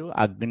ಹೇಗೆ ಹುಟ್ಟಿತು?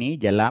 ಅಗ್ನಿ,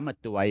 ಜಲ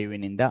ಮತ್ತು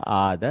ವಾಯುವಿನಿಂದ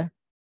ಆದ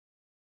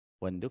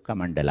ಒಂದು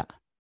ಕಮಂಡಲ.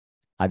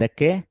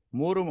 ಅದಕ್ಕೆ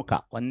 3 ಮುಖ,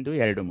 1,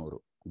 2, 3,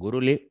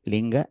 ಗುರುಲಿ,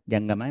 ಲಿಂಗ,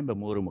 ಜಂಗಮ ಎಂಬ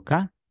 3 ಮುಖ.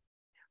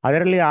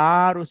 ಅದರಲ್ಲಿ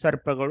 6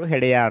 ಸರ್ಪಗಳು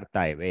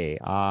ಹೆಡೆಯಾಡ್ತಾ ಇವೆ.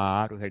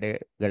 6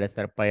 ಹೆಡೆಗಳ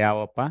ಸರ್ಪ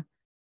ಯಾವಪ್ಪ?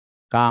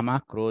 ಕಾಮ,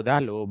 ಕ್ರೋಧ,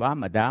 ಲೋಭ,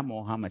 ಮದ,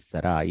 ಮೋಹ,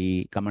 ಮತ್ಸರ ಈ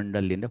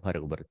ಕಮಂಡಲದಿಂದ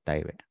ಹೊರಗೆ ಬರುತ್ತಾ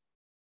ಇವೆ.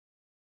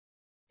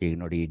 ಈಗ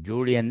ನೋಡಿ,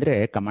 ಜೂಳಿ ಅಂದ್ರೆ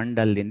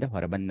ಕಮಂಡಲದಿಂದ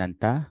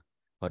ಹೊರಬಂದಂತ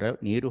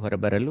ನೀರು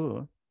ಹೊರಬರಲು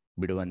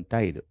ಬಿಡುವಂತ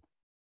ಇದು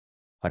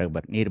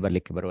ನೀರು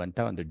ಬರ್ಲಿಕ್ಕೆ ಬರುವಂತ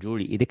ಒಂದು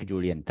ಜೂಳಿ. ಇದಕ್ಕೆ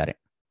ಜೂಳಿ ಅಂತಾರೆ,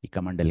 ಈ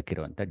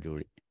ಕಮಂಡಲಕ್ಕಿರುವಂತ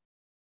ಜೂಳಿ.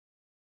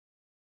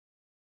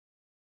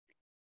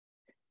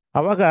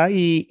 ಅವಾಗ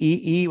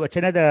ಈ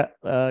ವಚನದ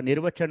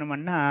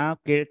ನಿರ್ವಚನವನ್ನ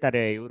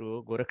ಕೇಳ್ತಾರೆ ಇವರು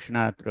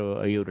ಗೋರಕ್ಷನಾಥರು.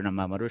 ಇವರು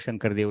ನಮ್ಮ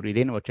ಮರುಳಶಂಕರ ದೇವರು,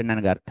 ಇದೇನು ವಚನ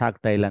ನನಗೆ ಅರ್ಥ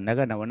ಆಗ್ತಾ ಇಲ್ಲ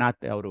ಅಂದಾಗ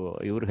ನವನಾಥ್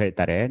ಇವ್ರು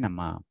ಹೇಳ್ತಾರೆ,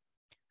 ನಮ್ಮ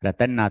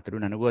ರತನ್ನಾಥರು,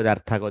 ನನಗೂ ಅದು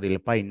ಅರ್ಥ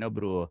ಆಗೋದಿಲ್ಲಪ್ಪ,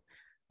 ಇನ್ನೊಬ್ರು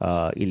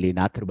ಇಲ್ಲಿ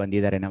ನಾಥರು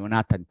ಬಂದಿದ್ದಾರೆ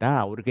ನವನಾಥ್ ಅಂತ,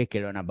 ಅವ್ರಿಗೆ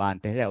ಕೇಳೋಣ ಬಾ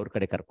ಅಂತ ಹೇಳಿ ಅವ್ರ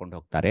ಕಡೆ ಕರ್ಕೊಂಡು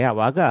ಹೋಗ್ತಾರೆ.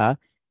 ಅವಾಗ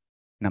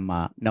ನಮ್ಮ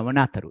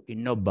ನವನಾಥರು,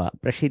 ಇನ್ನೊಬ್ಬ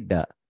ಪ್ರಸಿದ್ಧ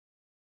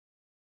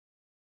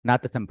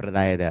ನಾಥ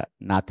ಸಂಪ್ರದಾಯದ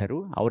ನಾಥರು,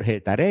 ಅವ್ರು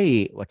ಹೇಳ್ತಾರೆ, ಈ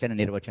ವಚನ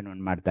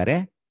ನಿರ್ವಚನವನ್ನು ಮಾಡ್ತಾರೆ.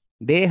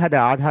 ದೇಹದ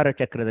ಆಧಾರ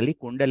ಚಕ್ರದಲ್ಲಿ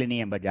ಕುಂಡಲಿನಿ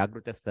ಎಂಬ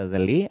ಜಾಗೃತ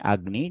ಸ್ಥಳದಲ್ಲಿ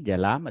ಅಗ್ನಿ,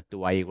 ಜಲ ಮತ್ತು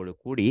ವಾಯುಗಳು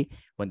ಕೂಡಿ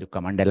ಒಂದು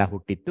ಕಮಂಡಲ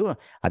ಹುಟ್ಟಿತ್ತು.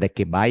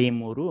 ಅದಕ್ಕೆ ಬಾಯಿ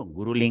 3,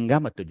 ಗುರುಲಿಂಗ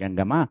ಮತ್ತು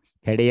ಜಂಗಮ,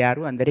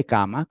 ಹೆಡೆಯಾರು ಅಂದರೆ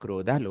ಕಾಮ,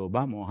 ಕ್ರೋಧ, ಲೋಭ,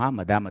 ಮೋಹ,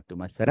 ಮದ ಮತ್ತು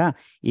ಮತ್ಸರ.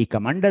 ಈ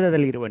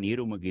ಕಮಂಡಲದಲ್ಲಿರುವ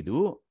ನೀರು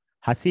ಮುಗಿದು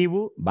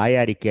ಹಸಿವು,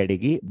 ಬಾಯಾರಿಕೆ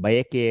ಅಡಗಿ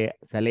ಬಯಕೆಯ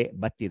ಸಲೆ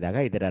ಬತ್ತಿದಾಗ,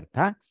 ಇದರರ್ಥ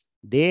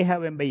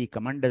ದೇಹವೆಂಬ ಈ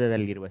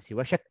ಕಮಂಡಲದಲ್ಲಿರುವ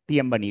ಶಿವಶಕ್ತಿ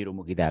ಎಂಬ ನೀರು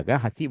ಮುಗಿದಾಗ,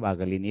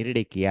 ಹಸಿವಾಗಲಿ,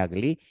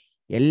 ನೀರಿಡಿಕೆಯಾಗಲಿ,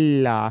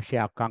 ಎಲ್ಲ ಆಶೆ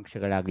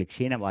ಆಕಾಂಕ್ಷೆಗಳಾಗಲಿ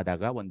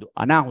ಕ್ಷೀಣವಾದಾಗ ಒಂದು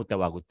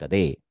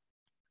ಅನಾಹುತವಾಗುತ್ತದೆ.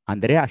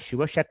 ಅಂದರೆ ಆ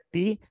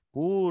ಶಿವಶಕ್ತಿ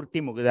ಪೂರ್ತಿ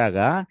ಮುಗಿದಾಗ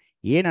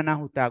ಏನು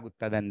ಅನಾಹುತ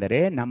ಆಗುತ್ತದೆ ಅಂದರೆ,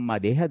 ನಮ್ಮ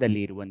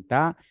ದೇಹದಲ್ಲಿ ಇರುವಂತ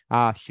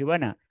ಆ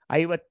ಶಿವನ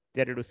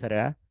 52 ಸರ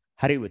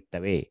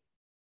ಹರಿಯುತ್ತವೆ.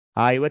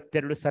 ಆ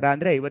 52 ಸರ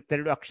ಅಂದ್ರೆ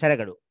 52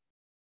 ಅಕ್ಷರಗಳು.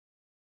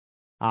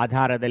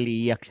 ಆಧಾರದಲ್ಲಿ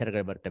ಈ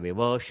ಅಕ್ಷರಗಳು ಬರ್ತವೆ.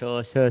 ವ, ಶ,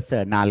 ಸ,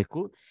 ಸ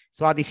 4,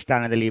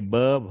 ಸ್ವಾಧಿಷ್ಠಾನದಲ್ಲಿ ಬ,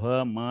 ಭ,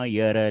 ಮ,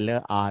 ಯ, ರ, ಲ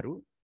 6,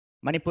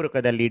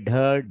 ಮಣಿಪುರಕದಲ್ಲಿ ಢ,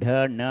 ಢ,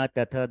 ನ,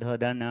 ತ, ಥ, ಧ,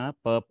 ದ, ನ,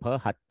 ಪ, ಫ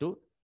 10.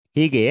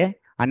 ಹೀಗೆ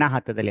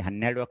ಅನಾಹತದಲ್ಲಿ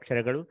 12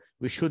 ಅಕ್ಷರಗಳು,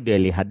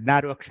 ವಿಶುದ್ಧಿಯಲ್ಲಿ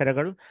 16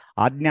 ಅಕ್ಷರಗಳು,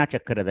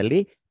 ಆಜ್ಞಾಚಕ್ರದಲ್ಲಿ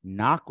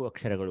 4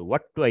 ಅಕ್ಷರಗಳು.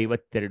 ಒಟ್ಟು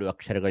 52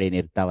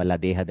 ಅಕ್ಷರಗಳೇನಿರ್ತಾವಲ್ಲ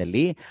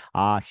ದೇಹದಲ್ಲಿ,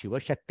 ಆ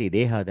ಶಿವಶಕ್ತಿ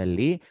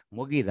ದೇಹದಲ್ಲಿ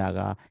ಮುಗಿದಾಗ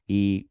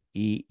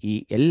ಈ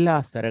ಎಲ್ಲ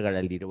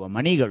ಸರಗಳಲ್ಲಿರುವ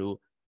ಮಣಿಗಳು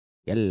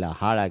ಎಲ್ಲ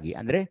ಹಾಳಾಗಿ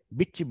ಅಂದ್ರೆ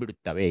ಬಿಚ್ಚಿ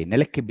ಬಿಡುತ್ತವೆ,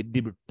 ನೆಲಕ್ಕೆ ಬಿದ್ದು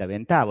ಬಿಡುತ್ತವೆ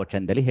ಅಂತ ಆ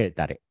ವಚನದಲ್ಲಿ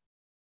ಹೇಳ್ತಾರೆ.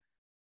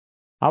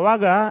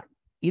 ಅವಾಗ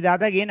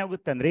ಇದಾದಾಗ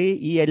ಏನಾಗುತ್ತಂದ್ರೆ,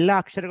 ಈ ಎಲ್ಲ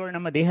ಅಕ್ಷರಗಳು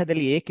ನಮ್ಮ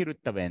ದೇಹದಲ್ಲಿ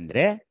ಏಕಿರುತ್ತವೆ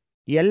ಅಂದ್ರೆ,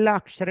 ಎಲ್ಲ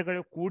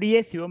ಅಕ್ಷರಗಳು ಕೂಡಿಯೇ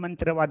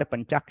ಶಿವಮಂತ್ರವಾದ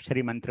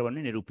ಪಂಚಾಕ್ಷರಿ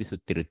ಮಂತ್ರವನ್ನು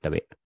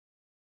ನಿರೂಪಿಸುತ್ತಿರುತ್ತವೆ.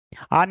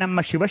 ಆ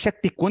ನಮ್ಮ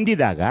ಶಿವಶಕ್ತಿ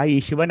ಕುಂದಿದಾಗ, ಈ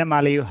ಶಿವನ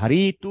ಮಾಲೆಯು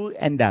ಹರಿಯಿತು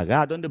ಎಂದಾಗ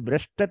ಅದೊಂದು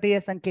ಭ್ರಷ್ಟತೆಯ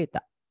ಸಂಕೇತ.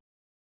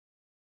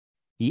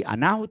 ಈ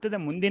ಅನಾಹುತದ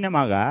ಮುಂದಿನ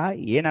ಭಾಗ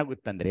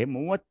ಏನಾಗುತ್ತಂದ್ರೆ,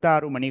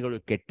 36 ಮಣಿಗಳು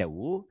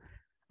ಕೆಟ್ಟವು.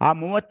 ಆ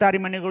 36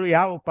 ಮಣಿಗಳು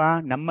ಯಾವಪ್ಪ?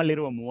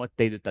 ನಮ್ಮಲ್ಲಿರುವ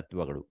 35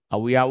 ತತ್ವಗಳು.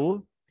 ಅವು ಯಾವುವು?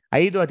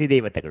 5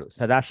 ಅಧಿದೇವತೆಗಳು,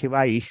 ಸದಾಶಿವ,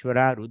 ಈಶ್ವರ,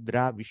 ರುದ್ರ,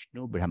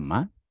 ವಿಷ್ಣು, ಬ್ರಹ್ಮ.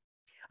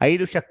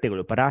 5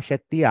 ಶಕ್ತಿಗಳು,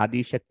 ಪರಾಶಕ್ತಿ,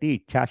 ಆದಿಶಕ್ತಿ,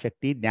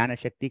 ಇಚ್ಛಾಶಕ್ತಿ,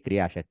 ಜ್ಞಾನಶಕ್ತಿ,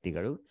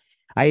 ಕ್ರಿಯಾಶಕ್ತಿಗಳು.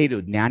 5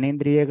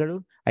 ಜ್ಞಾನೇಂದ್ರಿಯಗಳು,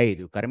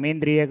 5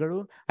 ಕರ್ಮೇಂದ್ರಿಯಗಳು,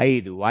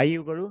 5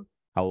 ವಾಯುಗಳು.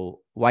 ಅವು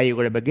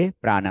ವಾಯುಗಳ ಬಗ್ಗೆ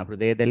ಪ್ರಾಣ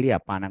ಹೃದಯದಲ್ಲಿ,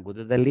 ಅಪಾನ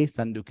ಗುದದಲ್ಲಿ,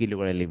 ಸಂದು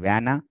ಕೀಲುಗಳಲ್ಲಿ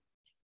ವ್ಯಾನ,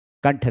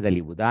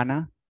 ಕಂಠದಲ್ಲಿ ಉದಾನ,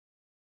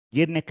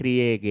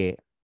 ಜೀರ್ಣಕ್ರಿಯೆಗೆ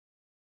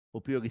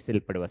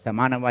ಉಪಯೋಗಿಸಲ್ಪಡುವ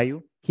ಸಮಾನ ವಾಯು.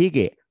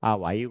 ಹೀಗೆ ಆ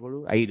ವಾಯುಗಳು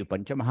 5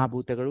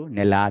 ಪಂಚಮಹಾಭೂತಗಳು,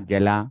 ನೆಲ,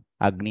 ಜಲ,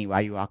 ಅಗ್ನಿ,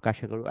 ವಾಯು,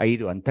 ಆಕಾಶಗಳು.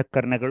 5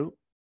 ಅಂತಃಕರಣಗಳು,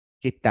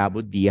 ಚಿತ್ತ,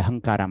 ಬುದ್ಧಿ,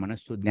 ಅಹಂಕಾರ,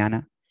 ಮನಸ್ಸು, ಜ್ಞಾನ.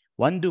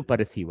 1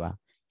 ಪರಶಿವ.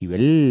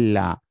 ಇವೆಲ್ಲ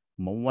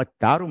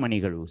 36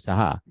 ಮಣಿಗಳು ಸಹ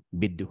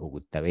ಬಿದ್ದು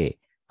ಹೋಗುತ್ತವೆ.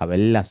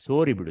 ಅವೆಲ್ಲ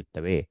ಸೋರಿ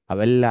ಬಿಡುತ್ತವೆ,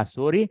 ಅವೆಲ್ಲ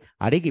ಸೋರಿ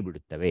ಅಡಗಿ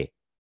ಬಿಡುತ್ತವೆ.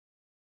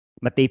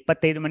 ಮತ್ತೆ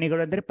 25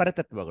 ಮಣಿಗಳು ಅಂದರೆ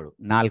ಪರತತ್ವಗಳು.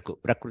 4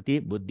 ಪ್ರಕೃತಿ,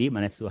 ಬುದ್ಧಿ,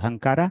 ಮನಸ್ಸು,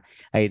 ಅಹಂಕಾರ.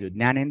 5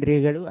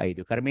 ಜ್ಞಾನೇಂದ್ರಿಯಗಳು,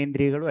 5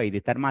 ಕರ್ಮೇಂದ್ರಿಯಗಳು, 5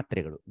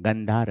 ತನ್ಮಾತ್ರೆಗಳು,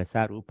 ಗಂಧ, ರಸ,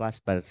 ರೂಪ,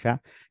 ಸ್ಪರ್ಶ,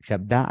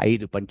 ಶಬ್ದ.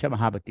 5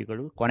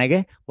 ಪಂಚಮಹಾಭೂತಗಳು. ಕೊನೆಗೆ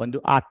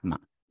 1 ಆತ್ಮ,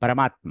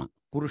 ಪರಮಾತ್ಮ,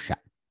 ಪುರುಷ.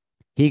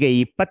 ಹೀಗೆ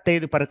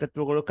 25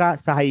 ಪರತತ್ವಗಳು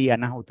ಸಹ ಈ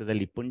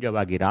ಅನಾಹುತದಲ್ಲಿ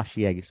ಪುಂಜವಾಗಿ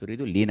ರಾಶಿಯಾಗಿ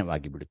ಸುರಿದು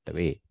ಲೀನವಾಗಿ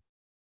ಬಿಡುತ್ತವೆ.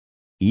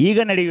 ಈಗ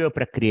ನಡೆಯುವ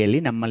ಪ್ರಕ್ರಿಯೆಯಲ್ಲಿ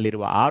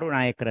ನಮ್ಮಲ್ಲಿರುವ 6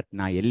 ನಾಯಕ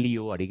ರತ್ನ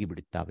ಎಲ್ಲಿಯೂ ಅಡಗಿ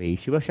ಬಿಡುತ್ತವೆ. ಈ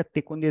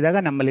ಶಿವಶಕ್ತಿ ಕುಂದಿದಾಗ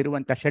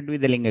ನಮ್ಮಲ್ಲಿರುವಂತಹ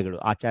ಷಡ್ವಿಧ ಲಿಂಗಗಳು,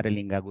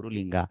 ಆಚಾರಲಿಂಗ,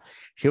 ಗುರುಲಿಂಗ,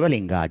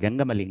 ಶಿವಲಿಂಗ,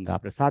 ಜಂಗಮಲಿಂಗ,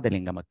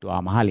 ಪ್ರಸಾದಲಿಂಗ ಮತ್ತು ಆ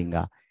ಮಹಾಲಿಂಗ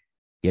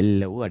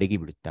ಎಲ್ಲವೂ ಅಡಗಿ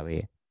ಬಿಡುತ್ತವೆ.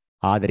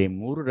 ಆದರೆ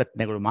 3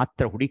 ರತ್ನಗಳು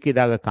ಮಾತ್ರ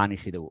ಹುಡುಕಿದಾಗ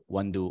ಕಾಣಿಸಿದವು.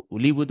 ಒಂದು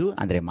ಉಲಿಯುವುದು,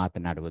 ಅಂದರೆ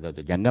ಮಾತನಾಡುವುದು,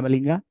 ಅದು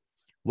ಜಂಗಮಲಿಂಗ.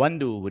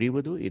 ಒಂದು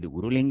ಉರಿಯುವುದು, ಇದು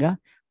ಗುರುಲಿಂಗ.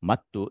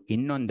 ಮತ್ತು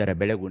ಇನ್ನೊಂದರ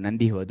ಬೆಳಗು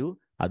ನಂದಿಹುವುದು,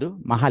 ಅದು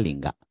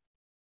ಮಹಾಲಿಂಗ.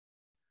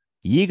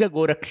 ಈಗ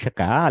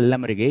ಗೋರಕ್ಷಕ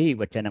ಅಲ್ಲಮರಿಗೆ ಈ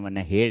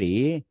ವಚನವನ್ನ ಹೇಳಿ,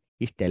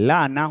 ಇಷ್ಟೆಲ್ಲ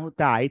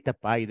ಅನಾಹುತ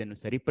ಆಯ್ತಪ್ಪ, ಇದನ್ನು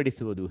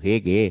ಸರಿಪಡಿಸುವುದು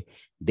ಹೇಗೆ?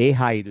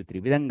 ದೇಹ ಇದು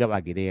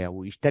ತ್ರಿವಿಧಂಗವಾಗಿದೆ. ಅವು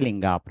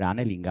ಇಷ್ಟಲಿಂಗ,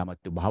 ಪ್ರಾಣಲಿಂಗ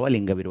ಮತ್ತು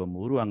ಭಾವಲಿಂಗವಿರುವ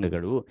 3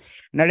 ಅಂಗಗಳು.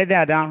 ನಡೆದ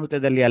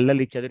ಅನಾಹುತದಲ್ಲಿ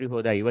ಅಲ್ಲಲ್ಲಿ ಚದುರಿ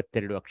ಹೋದ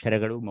 52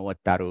 ಅಕ್ಷರಗಳು,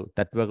 36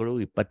 ತತ್ವಗಳು,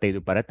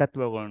 25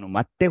 ಪರತತ್ವಗಳನ್ನು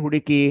ಮತ್ತೆ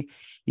ಹುಡುಕಿ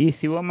ಈ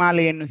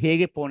ಶಿವಮಾಲೆಯನ್ನು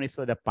ಹೇಗೆ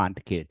ಪೋಣಿಸೋದಪ್ಪ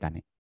ಅಂತ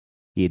ಕೇಳ್ತಾನೆ.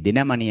 ಈ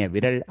ದಿನಮಣಿಯ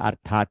ವಿರಲ್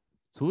ಅರ್ಥಾತ್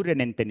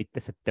ಸೂರ್ಯನೆಂತೆ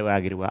ನಿತ್ಯ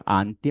ಸತ್ಯವಾಗಿರುವ ಆ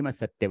ಅಂತಿಮ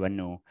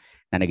ಸತ್ಯವನ್ನು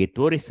ನನಗೆ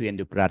ತೋರಿಸು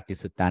ಎಂದು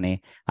ಪ್ರಾರ್ಥಿಸುತ್ತಾನೆ.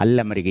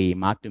 ಅಲ್ಲಮರಿಗೆ ಈ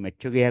ಮಾತು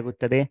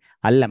ಮೆಚ್ಚುಗೆಯಾಗುತ್ತದೆ.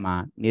 ಅಲ್ಲಮ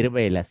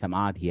ನಿರ್ವಯಲ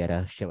ಸಮಾಧಿಯ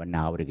ರಹಸ್ಯವನ್ನ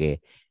ಅವರಿಗೆ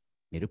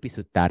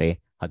ನಿರೂಪಿಸುತ್ತಾರೆ.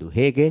 ಅದು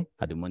ಹೇಗೆ?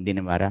 ಅದು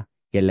ಮುಂದಿನ ವಾರ.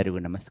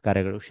 ಎಲ್ಲರಿಗೂ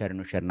ನಮಸ್ಕಾರಗಳು,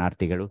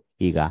 ಶರಣಾರ್ಥಿಗಳು.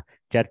 ಈಗ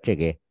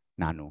ಚರ್ಚೆಗೆ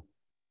ನಾನು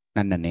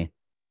ನನ್ನನ್ನೇ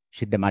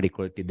ಸಿದ್ಧ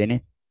ಮಾಡಿಕೊಳ್ತಿದ್ದೇನೆ.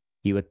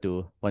 ಇವತ್ತು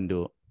ಒಂದು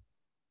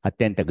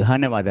ಅತ್ಯಂತ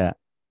ಗಹನವಾದ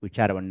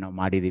ವಿಚಾರವನ್ನು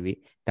ಮಾಡಿದ್ದೀವಿ.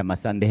 ತಮ್ಮ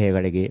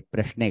ಸಂದೇಹಗಳಿಗೆ,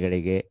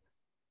 ಪ್ರಶ್ನೆಗಳಿಗೆ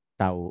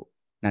ತಾವು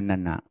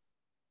ನನ್ನನ್ನು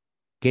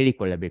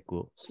ಕೇಳಿಕೊಳ್ಳಬೇಕು,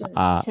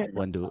 ಆ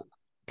ಒಂದು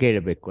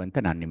ಕೇಳಬೇಕು ಅಂತ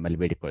ನಾನು ನಿಮ್ಮಲ್ಲಿ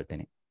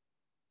ಬೇಡಿಕೊಳ್ತೇನೆ.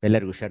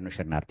 ಎಲ್ಲರಿಗೂ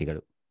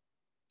ಶರಣಾರ್ಥಿಗಳು.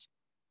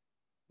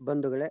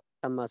 ಬಂಧುಗಳೇ,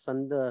 ತಮ್ಮ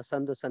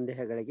ಸಂದು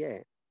ಸಂದೇಹಗಳಿಗೆ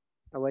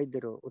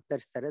ವೈದ್ಯರು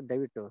ಉತ್ತರಿಸ್ತಾರೆ.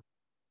 ದಯವಿಟ್ಟು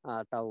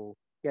ತಾವು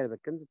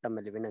ಕೇಳಬೇಕೆಂದು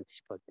ತಮ್ಮಲ್ಲಿ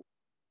ವಿನಂತಿಸಿಕೊಳ್ತೀನಿ.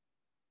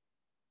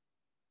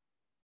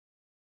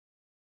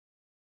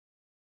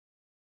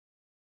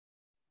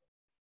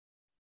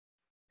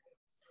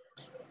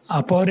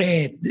 ಅಪ್ಪ ಅವ್ರೆ,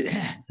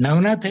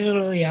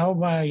 ನವನಾಥಗಳು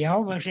ಯಾವ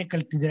ಭಾಷೆ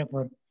ಕಲ್ತಿದ್ರಪ್ಪ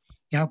ಅವ್ರು?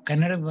 ಯಾವ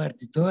ಕನ್ನಡ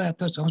ಬರ್ತಿತ್ತು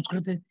ಅಥವಾ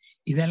ಸಂಸ್ಕೃತ?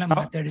 ಇದೆಲ್ಲ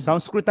ಮಾತಾಡಿದ್ರು.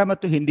 ಸಂಸ್ಕೃತ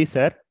ಮತ್ತು ಹಿಂದಿ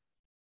ಸರ್.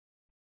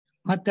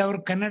 ಮತ್ತೆ ಅವ್ರು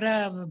ಕನ್ನಡ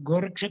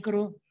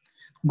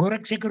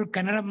ಗೋರಕ್ಷಕರು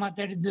ಕನ್ನಡ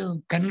ಮಾತಾಡಿದ್ದು,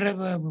 ಕನ್ನಡ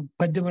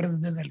ಪದ್ಯ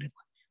ಬರೆದಲ್ರಿ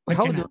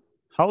ವಚನ?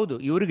 ಹೌದು.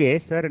 ಇವ್ರಿಗೆ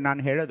ಸರ್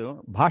ನಾನು ಹೇಳೋದು,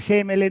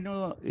 ಭಾಷೆಯ ಮೇಲೇನು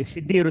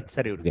ಸಿದ್ಧಿ ಇರುತ್ತೆ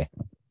ಸರ್. ಇವ್ರಿಗೆ,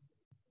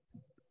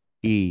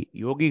 ಈ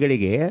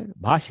ಯೋಗಿಗಳಿಗೆ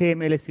ಭಾಷೆಯ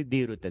ಮೇಲೆ ಸಿದ್ಧಿ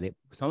ಇರುತ್ತದೆ.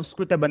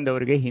 ಸಂಸ್ಕೃತ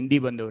ಬಂದವರಿಗೆ, ಹಿಂದಿ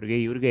ಬಂದವರಿಗೆ,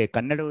 ಇವ್ರಿಗೆ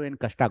ಕನ್ನಡವೂ ಏನು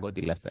ಕಷ್ಟ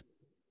ಆಗೋದಿಲ್ಲ ಸರ್.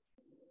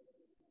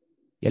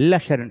 ಎಲ್ಲ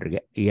ಶರಣರಿಗೆ,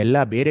 ಎಲ್ಲ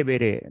ಬೇರೆ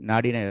ಬೇರೆ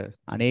ನಾಡಿನ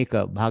ಅನೇಕ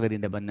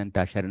ಭಾಗದಿಂದ ಬಂದಂಥ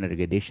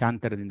ಶರಣರಿಗೆ,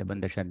 ದೇಶಾಂತರದಿಂದ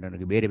ಬಂದ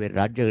ಶರಣರಿಗೆ, ಬೇರೆ ಬೇರೆ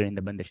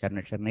ರಾಜ್ಯಗಳಿಂದ ಬಂದ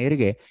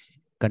ಶರಣೆಯರಿಗೆ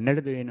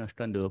ಕನ್ನಡದ ಏನು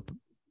ಅಷ್ಟೊಂದು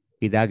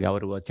ಇದಾಗಿ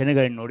ಅವರ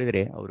ವಚನಗಳನ್ನು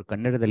ನೋಡಿದರೆ ಅವರು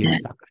ಕನ್ನಡದಲ್ಲಿ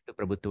ಸಾಕಷ್ಟು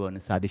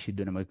ಪ್ರಭುತ್ವವನ್ನು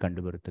ಸಾಧಿಸಿದ್ದು ನಮಗೆ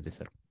ಕಂಡು ಬರುತ್ತದೆ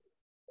ಸರ್.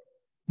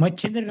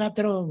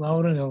 ಮಚ್ಚೇಂದ್ರನಾಥರು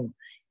ಅವರು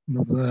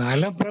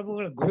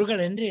ಅಲ್ಲಂಪ್ರಭುಗಳ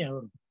ಗುರುಗಳೇನ್ರಿ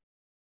ಅವರು?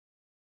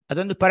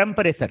 ಅದೊಂದು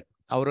ಪರಂಪರೆ ಸರ್.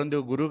 ಅವರೊಂದು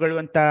ಗುರುಗಳು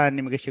ಅಂತ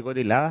ನಿಮಗೆ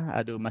ಸಿಗೋದಿಲ್ಲ.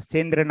 ಅದು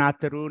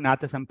ಮತ್ಸ್ಯೇಂದ್ರನಾಥರು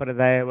ನಾಥ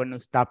ಸಂಪ್ರದಾಯವನ್ನು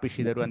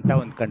ಸ್ಥಾಪಿಸಿದರು ಅಂತ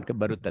ಒಂದು ಕಂಡು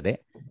ಬರುತ್ತದೆ.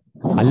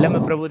 ಅಲ್ಲಮ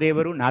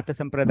ಪ್ರಭುದೇವರು ನಾಥ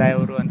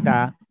ಸಂಪ್ರದಾಯವರು ಅಂತ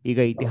ಈಗ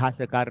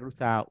ಇತಿಹಾಸಕಾರರು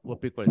ಸಹ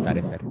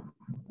ಒಪ್ಪಿಕೊಳ್ತಾರೆ ಸರ್.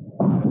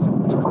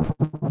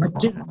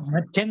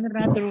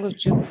 ಮತ್ಸ್ಯೇಂದ್ರನಾಥರು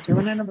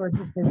ಶಿವನನ್ನು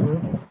ಭಜಿಸ್ತಿದ್ರು.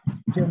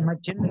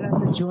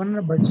 ಮತ್ಸ್ಯೇಂದ್ರನಾಥರು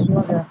ಶಿವನನ್ನು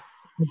ಭಜಿಸುವಾಗ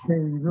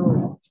ಇದು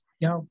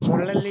ಯಾವ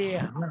ಕೊರಳಲ್ಲಿ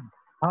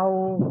ಹಾವು,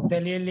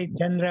 ತಲೆಯಲ್ಲಿ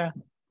ಚಂದ್ರ,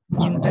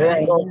 ಇಂಥ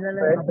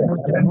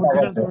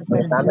ಮೂರ್ತಿಗಳು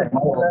ತೋರ್ತಾ ಸರ್.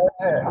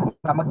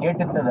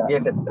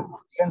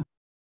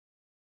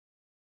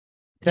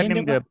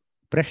 ನಿಮ್ಗೆ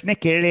ಪ್ರಶ್ನೆ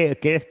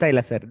ಕೇಳಿಸ್ತಾ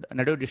ಇಲ್ಲ ಸರ್,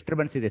 ನಡುವೆ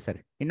ಡಿಸ್ಟರ್ಬೆನ್ಸ್ ಇದೆ ಸರ್.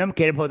 ಇನ್ನೊಮ್ಮೆ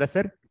ಕೇಳಬಹುದಾ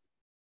ಸರ್?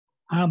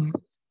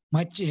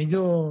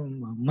 ಇದು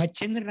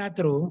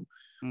ಮತ್ಸ್ಯೇಂದ್ರನಾಥರು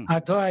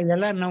ಅಥವಾ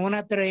ಎಲ್ಲ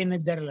ನವನಾಥರ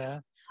ಏನಿದ್ದಾರಲ್ಲ,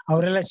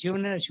 ಅವರೆಲ್ಲ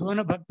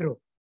ಶಿವನ ಭಕ್ತರು.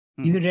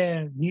 ಇದು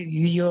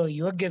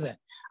ಯೋಗ್ಯದ.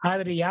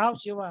 ಆದ್ರೆ ಯಾವ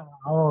ಶಿವ?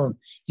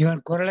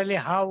 ಇವನ್ ಕೊರಳಲ್ಲಿ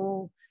ಹಾವು,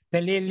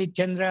 ತಲೆಯಲ್ಲಿ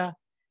ಚಂದ್ರ,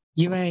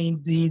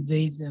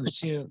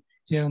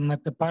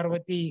 ಮತ್ತ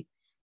ಪಾರ್ವತಿ,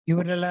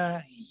 ಇವರೆಲ್ಲ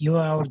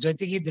ಅವ್ರ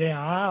ಜೊತೆಗಿದ್ರೆ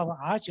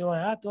ಆ ಶಿವ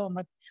ಅಥವಾ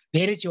ಮತ್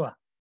ಬೇರೆ ಶಿವ?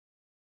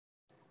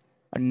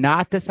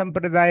 ನಾಥ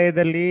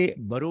ಸಂಪ್ರದಾಯದಲ್ಲಿ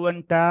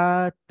ಬರುವಂತ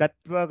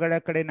ತತ್ವಗಳ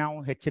ಕಡೆ ನಾವು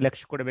ಹೆಚ್ಚು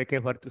ಲಕ್ಷ್ಯ ಕೊಡಬೇಕೇ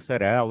ಹೊರತು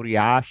ಸರ್, ಅವ್ರು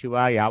ಯಾವ ಶಿವ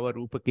ಯಾವ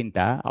ರೂಪಕ್ಕಿಂತ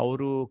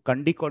ಅವರು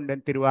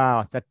ಕಂಡಿಕೊಂಡಂತಿರುವ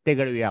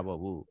ಸತ್ಯಗಳು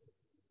ಯಾವುವು,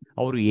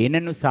 ಅವರು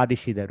ಏನನ್ನು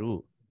ಸಾಧಿಸಿದರು,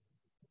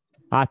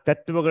 ಆ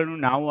ತತ್ವಗಳನ್ನು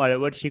ನಾವು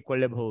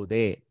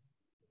ಅಳವಡಿಸಿಕೊಳ್ಳಬಹುದೇ?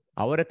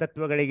 ಅವರ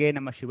ತತ್ವಗಳಿಗೆ,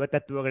 ನಮ್ಮ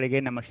ಶಿವತತ್ವಗಳಿಗೆ,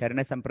 ನಮ್ಮ ಶರಣ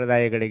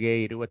ಸಂಪ್ರದಾಯಗಳಿಗೆ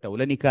ಇರುವ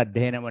ತೌಲನಿಕ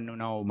ಅಧ್ಯಯನವನ್ನು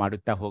ನಾವು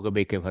ಮಾಡುತ್ತಾ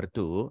ಹೋಗಬೇಕೇ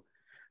ಹೊರತು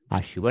ಆ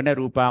ಶಿವನ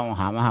ರೂಪ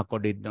ಹಾಮ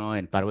ಹಾಕೊಂಡಿದ್ನೋ,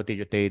 ಏನು ಪಾರ್ವತಿ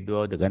ಜೊತೆ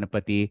ಇದ್ವೋ, ಅದು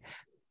ಗಣಪತಿ,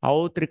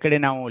 ಅವ್ರ ಕಡೆ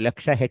ನಾವು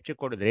ಲಕ್ಷ್ಯ ಹೆಚ್ಚು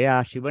ಕೊಡಿದ್ರೆ ಆ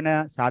ಶಿವನ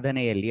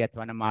ಸಾಧನೆಯಲ್ಲಿ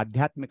ಅಥವಾ ನಮ್ಮ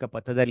ಆಧ್ಯಾತ್ಮಿಕ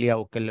ಪಥದಲ್ಲಿ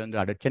ಅವು ಕೆಲವೊಂದು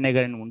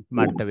ಅಡಚಣೆಗಳನ್ನು ಉಂಟು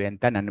ಮಾಡ್ತವೆ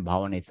ಅಂತ ನನ್ನ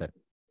ಭಾವನೆ ಸರ್.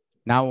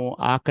 ನಾವು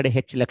ಆ ಕಡೆ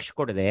ಹೆಚ್ಚು ಲಕ್ಷ್ಯ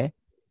ಕೊಡದೆ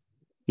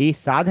ಈ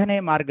ಸಾಧನೆ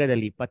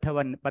ಮಾರ್ಗದಲ್ಲಿ,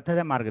 ಪಥದ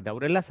ಮಾರ್ಗದ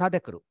ಅವರೆಲ್ಲ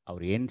ಸಾಧಕರು.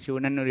 ಅವ್ರು ಏನು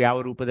ಶಿವನನ್ನು ಯಾವ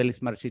ರೂಪದಲ್ಲಿ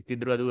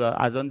ಸ್ಮರಿಸುತ್ತಿದ್ರು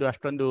ಅದೊಂದು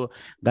ಅಷ್ಟೊಂದು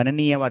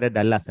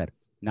ಗಣನೀಯವಾದದ್ದಲ್ಲ ಸರ್.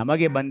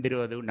 ನಮಗೆ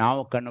ಬಂದಿರೋದು,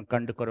 ನಾವು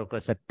ಕಂಡುಕೊರೋ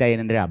ಸತ್ಯ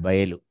ಏನಂದ್ರೆ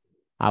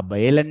ಆ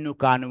ಬಯಲನ್ನು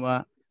ಕಾಣುವ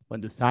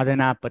ಒಂದು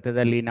ಸಾಧನಾ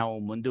ಪಥದಲ್ಲಿ ನಾವು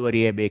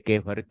ಮುಂದುವರಿಯಬೇಕೇ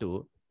ಹೊರತು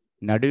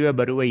ನಡುವೆ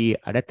ಬರುವ ಈ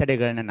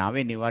ಅಡೆತಡೆಗಳನ್ನ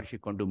ನಾವೇ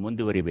ನಿವಾರಿಸಿಕೊಂಡು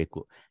ಮುಂದುವರಿಬೇಕು.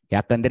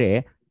 ಯಾಕಂದ್ರೆ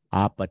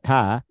ಆ ಪಥ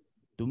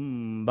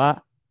ತುಂಬಾ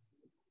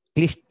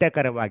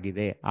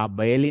ಕ್ಲಿಷ್ಟಕರವಾಗಿದೆ. ಆ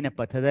ಬಯಲಿನ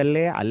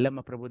ಪಥದಲ್ಲೇ ಅಲ್ಲಮ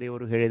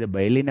ಪ್ರಭುದೇವರು ಹೇಳಿದ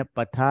ಬಯಲಿನ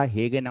ಪಥ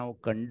ಹೇಗೆ ನಾವು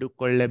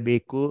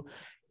ಕಂಡುಕೊಳ್ಳಬೇಕು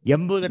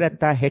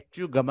ಎಂಬುದರತ್ತ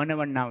ಹೆಚ್ಚು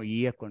ಗಮನವನ್ನು ನಾವು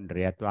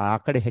ಈಯಕೊಂಡ್ರೆ ಅಥವಾ ಆ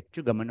ಕಡೆ ಹೆಚ್ಚು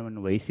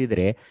ಗಮನವನ್ನು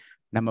ವಹಿಸಿದರೆ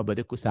ನಮ್ಮ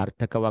ಬದುಕು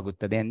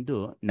ಸಾರ್ಥಕವಾಗುತ್ತದೆ ಎಂದು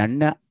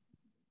ನನ್ನ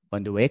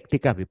ಒಂದು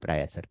ವೈಯಕ್ತಿಕ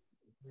ಅಭಿಪ್ರಾಯ ಸರ್.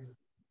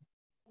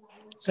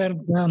 ಸರ್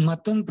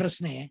ಮತ್ತೊಂದು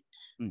ಪ್ರಶ್ನೆ,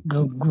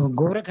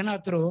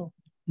 ಗೋರಖನಾಥರು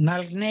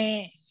 4ನೇ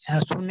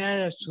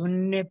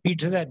ಶೂನ್ಯ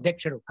ಪೀಠದ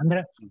ಅಧ್ಯಕ್ಷರು.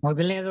 ಅಂದ್ರೆ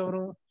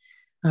ಮೊದಲನೇದವರು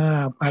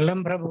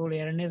ಅಲ್ಲಂಪ್ರಭುಗಳು,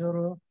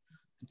 2ನೇದವರು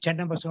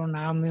ಚನ್ನಬಸವಣ್ಣ,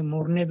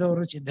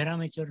 3ನೇದವರು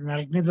ಸಿದ್ದರಾಮೇಶ್ವರ,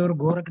 4ನೇದವರು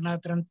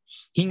ಗೋರಖನಾಥರ್ ಅಂತ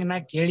ಹಿಂಗ ನಾ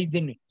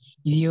ಕೇಳಿದ್ದೀನಿ.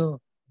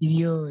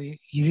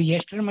 ಇದು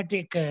ಎಷ್ಟರ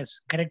ಮಟ್ಟಿಗೆ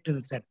ಕರೆಕ್ಟ್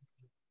ಇದೆ ಸರ್?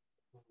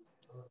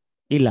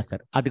 ಇಲ್ಲ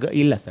ಸರ್,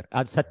 ಇಲ್ಲ ಸರ್,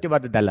 ಅದು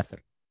ಸತ್ಯವಾದದ್ದಲ್ಲ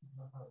ಸರ್.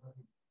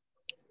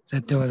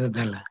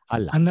 ಸತ್ಯವಾದದ್ದಲ್ಲ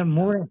ಅಲ್ಲ. ಅಂದ್ರೆ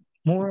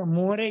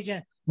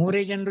ಮೂರೇ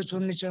ಜನರು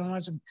ಶೂನ್ಯ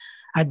ಸಮಾಸ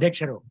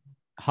ಅಧ್ಯಕ್ಷರು.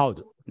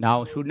 ಹೌದು,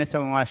 ನಾವು ಶೂನ್ಯ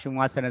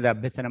ಸಿಂಹಾಸನದ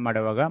ಅಭ್ಯಸನ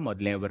ಮಾಡುವಾಗ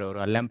ಮೊದಲನೇವರವರು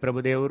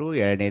ಅಲ್ಲಂಪ್ರಭುದೇವರು,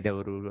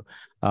 2ನೇದವರು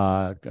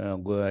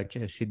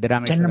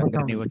ಸಿದ್ದರಾಮೇಶ್ವರ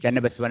ಅಂದ್ರೆ ನೀವು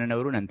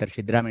ಚನ್ನಬಸವಣ್ಣನವರು, ನಂತರ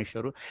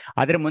ಸಿದ್ದರಾಮೇಶ್ವರು.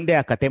 ಆದ್ರೆ ಮುಂದೆ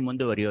ಆ ಕತೆ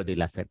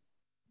ಮುಂದುವರಿಯೋದಿಲ್ಲ ಸರ್,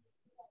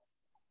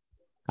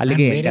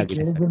 ಅಲ್ಲಿಗೆ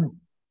ಎಂದಾಗಿದೆ ಸರ್.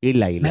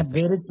 ಇಲ್ಲ ಇಲ್ಲ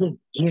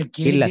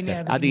ಇಲ್ಲ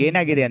ಸರ್, ಅದು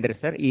ಏನಾಗಿದೆ ಅಂದ್ರೆ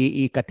ಸರ್,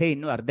 ಈ ಕಥೆ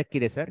ಇನ್ನೂ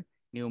ಅರ್ಧಕ್ಕಿದೆ ಸರ್.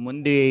 ನೀವು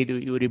ಮುಂದೆ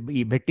ಇವರು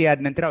ಈ ಭೇಟಿ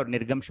ಆದ ನಂತರ ಅವ್ರು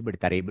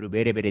ನಿರ್ಗಮಿಸಿಬಿಡ್ತಾರೆ, ಇಬ್ರು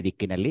ಬೇರೆ ಬೇರೆ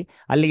ದಿಕ್ಕಿನಲ್ಲಿ.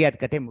 ಅಲ್ಲಿಗೆ ಅದ್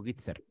ಕತೆ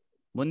ಮುಗೀತು ಸರ್.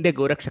 ಮುಂದೆ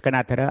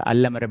ಗೋರಕ್ಷಕನಾಥರ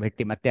ಅಲ್ಲಮರ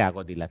ಭೇಟಿ ಮತ್ತೆ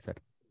ಆಗೋದಿಲ್ಲ ಸರ್.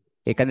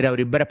 ಯಾಕಂದ್ರೆ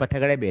ಅವರಿಬ್ಬರ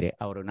ಪಥಗಳೇ ಬೇರೆ.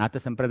 ಅವರು ನಾಥ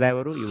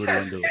ಸಂಪ್ರದಾಯವರು, ಇವರು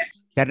ಒಂದು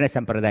ಶರಣ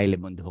ಸಂಪ್ರದಾಯದಲ್ಲಿ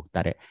ಮುಂದೆ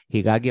ಹೋಗ್ತಾರೆ.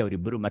 ಹೀಗಾಗಿ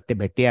ಅವರಿಬ್ಬರು ಮತ್ತೆ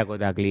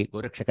ಭೇಟಿಯಾಗೋದಾಗ್ಲಿ,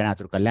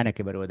 ಗೋರಕ್ಷಕನಾಥರು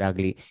ಕಲ್ಯಾಣಕ್ಕೆ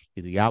ಬರುವುದಾಗ್ಲಿ,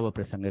 ಇದು ಯಾವ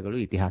ಪ್ರಸಂಗಗಳು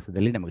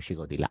ಇತಿಹಾಸದಲ್ಲಿ ನಮಗೆ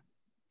ಸಿಗೋದಿಲ್ಲ.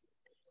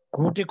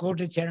 ಕೋಟಿ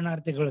ಕೋಟಿ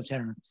ಶರಣಾರ್ಥಿಗಳು.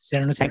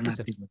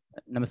 ಶರಣಾರ್ಥಿಗಳು.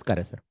 ನಮಸ್ಕಾರ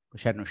ಸರ್.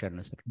 ಶರಣು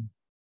ಸರ್.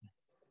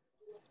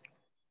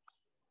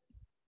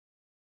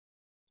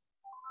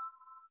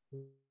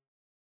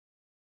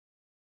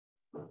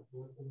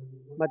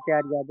 ಮತ್ತೆ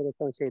ಯಾರಿಗಾದ್ರೂ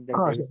ಸಂಶಯ ಇದ್ದರೆ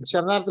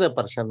ಶರಣಾರ್ಥಿ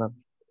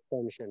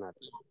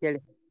ಹೇಳಿ.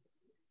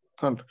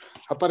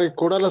 ಅಪ್ಪರಿ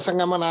ಕೂಡಲ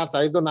ಸಂಗಮ ನಾಥ,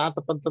 ಇದು ನಾಥ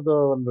ಪಂಥದ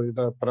ಒಂದು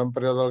ಇದು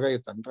ಪರಂಪರೆಯೊಳಗ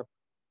ಐತನ್ರಿ?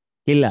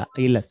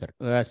 ಇಲ್ಲ ಸರ್,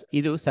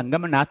 ಇದು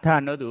ಸಂಗಮನಾಥ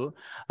ಅನ್ನೋದು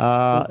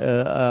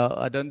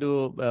ಅದೊಂದು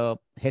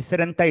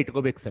ಹೆಸರಂತ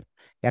ಇಟ್ಕೋಬೇಕು ಸರ್.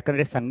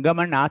 ಯಾಕಂದ್ರೆ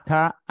ಸಂಗಮನಾಥ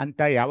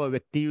ಅಂತ ಯಾವ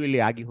ವ್ಯಕ್ತಿಯೂ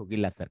ಇಲ್ಲಿ ಆಗಿ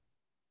ಹೋಗಿಲ್ಲ ಸರ್.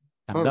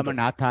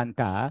 ಸಂಗಮನಾಥ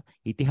ಅಂತ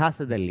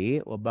ಇತಿಹಾಸದಲ್ಲಿ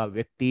ಒಬ್ಬ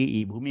ವ್ಯಕ್ತಿ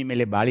ಈ ಭೂಮಿ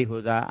ಮೇಲೆ ಬಾಳಿ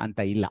ಹೋದ ಅಂತ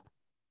ಇಲ್ಲ.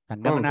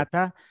 ಸಂಗಮನಾಥ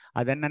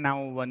ಅದನ್ನ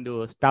ನಾವು ಒಂದು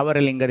ಸ್ಥಾವರ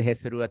ಲಿಂಗದ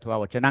ಹೆಸರು ಅಥವಾ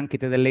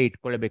ವಚನಾಂಕಿತದಲ್ಲೇ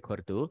ಇಟ್ಕೊಳ್ಬೇಕು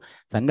ಹೊರತು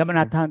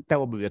ಸಂಗಮನಾಥ ಅಂತ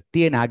ಒಬ್ಬ ವ್ಯಕ್ತಿ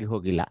ಏನಾಗಿ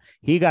ಹೋಗಿಲ್ಲ.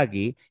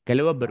 ಹೀಗಾಗಿ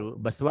ಕೆಲವೊಬ್ಬರು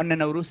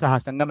ಬಸವಣ್ಣನವರು ಸಹ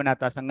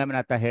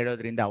ಸಂಗಮನಾಥ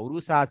ಹೇಳೋದ್ರಿಂದ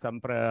ಅವರೂ ಸಹ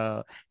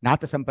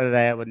ನಾಥ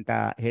ಸಂಪ್ರದಾಯವಂತ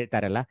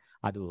ಹೇಳ್ತಾರಲ್ಲ,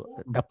 ಅದು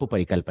ತಪ್ಪು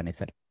ಪರಿಕಲ್ಪನೆ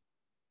ಸರ್.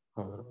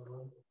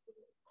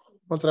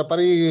 ಮಾತ್ರ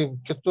ಪರಿ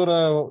ಕಿತ್ತೂರ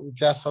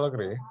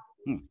ಇತಿಹಾಸದೊಳಗ್ರಿ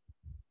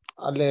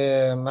ಅಲ್ಲಿ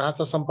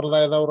ನಾಥ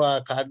ಸಂಪ್ರದಾಯದವ್ರು ಆ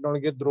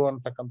ಕಾಡಿನೊಳಗಿದ್ರು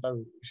ಅಂತಕ್ಕಂಥ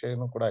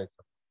ವಿಷಯನೂ ಕೂಡ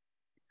ಆಯ್ತು.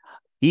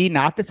 ಈ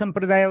ನಾಥ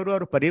ಸಂಪ್ರದಾಯವರು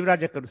ಅವರು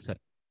ಪರಿವ್ರಾಜಕರು ಸರ್.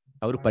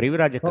 ಅವರು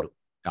ಪರಿವ್ರಾಜಕರು.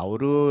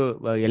 ಅವರು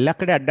ಎಲ್ಲ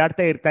ಕಡೆ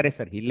ಅಡ್ಡಾಡ್ತಾ ಇರ್ತಾರೆ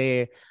ಸರ್.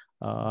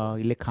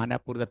 ಇಲ್ಲೇ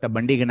ಖಾನಾಪುರದತ್ತ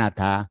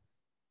ಬಂಡಿಗನಾಥ,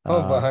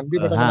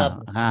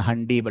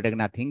 ಹಂಡಿ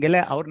ಬಡಗನಾಥ್, ಹಿಂಗೆಲ್ಲ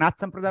ಅವ್ರ ನಾಥ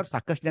ಸಂಪ್ರದಾಯ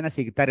ಸಾಕಷ್ಟು ಜನ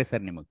ಸಿಗ್ತಾರೆ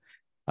ಸರ್ ನಿಮಗೆ.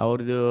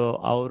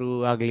 ಅವರು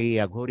ಆಗ್ಲಿ,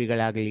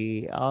 ಅಘೋರಿಗಳಾಗ್ಲಿ,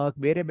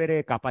 ಬೇರೆ ಬೇರೆ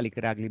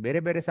ಕಾಪಾಲಿಕರಾಗ್ಲಿ, ಬೇರೆ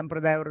ಬೇರೆ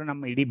ಸಂಪ್ರದಾಯವರು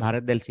ನಮ್ಮ ಇಡೀ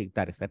ಭಾರತದಲ್ಲಿ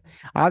ಸಿಗ್ತಾರೆ ಸರ್.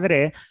 ಆದರೆ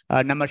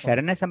ನಮ್ಮ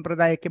ಶರಣ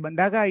ಸಂಪ್ರದಾಯಕ್ಕೆ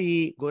ಬಂದಾಗ ಈ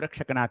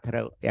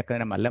ಗೋರಕ್ಷಕನಾಥರು,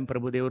 ಯಾಕಂದ್ರೆ ನಮ್ಮ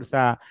ಅಲ್ಲಂಪ್ರಭುದೇವರು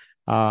ಸಹ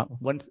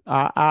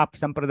ಆ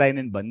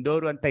ಸಂಪ್ರದಾಯದಿಂದ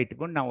ಬಂದವರು ಅಂತ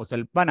ಇಟ್ಕೊಂಡು ನಾವು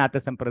ಸ್ವಲ್ಪ ನಾಥ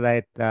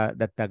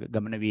ಸಂಪ್ರದಾಯದತ್ತ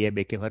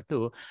ಗಮನವೀಯಬೇಕೇ ಹೊರತು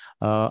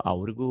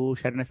ಅವ್ರಿಗೂ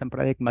ಶರಣ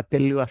ಸಂಪ್ರದಾಯಕ್ಕೆ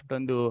ಮತ್ತೆಲ್ಲೂ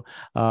ಅಷ್ಟೊಂದು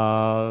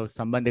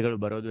ಸಂಬಂಧಗಳು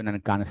ಬರೋದು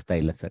ನನಗೆ ಕಾಣಿಸ್ತಾ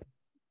ಇಲ್ಲ ಸರ್.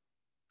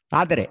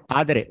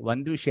 ಆದರೆ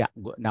ಒಂದು ವಿಷಯ,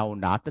 ನಾವು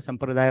ನಾಥ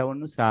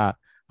ಸಂಪ್ರದಾಯವನ್ನು ಸಹ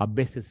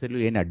ಅಭ್ಯಸಿಸಲು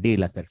ಏನು ಅಡ್ಡಿ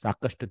ಇಲ್ಲ ಸರ್.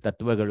 ಸಾಕಷ್ಟು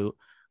ತತ್ವಗಳು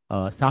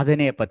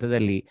ಸಾಧನೆಯ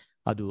ಪಥದಲ್ಲಿ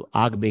ಅದು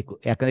ಆಗಬೇಕು.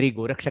 ಯಾಕಂದ್ರೆ ಈ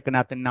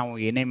ಗೋರಕ್ಷಕನಾಥನ್ ನಾವು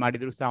ಏನೇ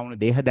ಮಾಡಿದ್ರು ಸಹ ಅವನು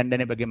ದೇಹ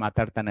ದಂಡನೆ ಬಗ್ಗೆ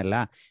ಮಾತಾಡ್ತಾನಲ್ಲ,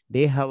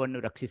 ದೇಹವನ್ನು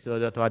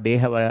ರಕ್ಷಿಸೋದು ಅಥವಾ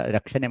ದೇಹವ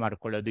ರಕ್ಷಣೆ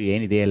ಮಾಡಿಕೊಳ್ಳೋದು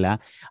ಏನಿದೆಯಲ್ಲ,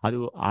 ಅದು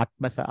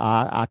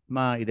ಆತ್ಮ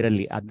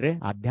ಇದರಲ್ಲಿ ಅಂದ್ರೆ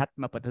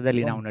ಆಧ್ಯಾತ್ಮ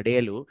ಪಥದಲ್ಲಿ ನಾವು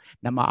ನಡೆಯಲು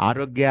ನಮ್ಮ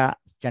ಆರೋಗ್ಯ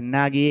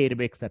ಚೆನ್ನಾಗಿಯೇ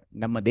ಇರ್ಬೇಕು ಸರ್.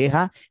 ನಮ್ಮ ದೇಹ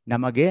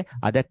ನಮಗೆ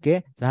ಅದಕ್ಕೆ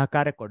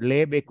ಸಹಕಾರ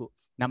ಕೊಡಲೇಬೇಕು.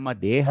 ನಮ್ಮ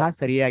ದೇಹ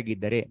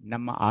ಸರಿಯಾಗಿದ್ದರೆ,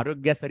 ನಮ್ಮ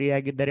ಆರೋಗ್ಯ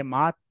ಸರಿಯಾಗಿದ್ದರೆ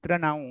ಮಾತ್ರ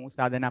ನಾವು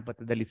ಸಾಧನಾ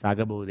ಪಥದಲ್ಲಿ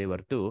ಸಾಗಬಹುದೇ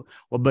ಹೊರತು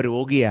ಒಬ್ಬ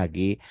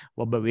ರೋಗಿಯಾಗಿ,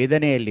 ಒಬ್ಬ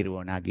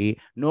ವೇದನೆಯಲ್ಲಿರುವವನಾಗಿ,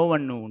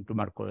 ನೋವನ್ನು ಉಂಟು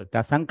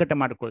ಮಾಡ್ಕೊಳ್ತಾ, ಸಂಕಟ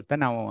ಮಾಡ್ಕೊಳ್ತಾ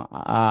ನಾವು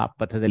ಆ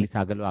ಪಥದಲ್ಲಿ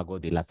ಸಾಗಲು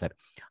ಆಗೋದಿಲ್ಲ ಸರ್.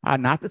 ಆ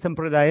ನಾಥ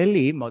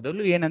ಸಂಪ್ರದಾಯದಲ್ಲಿ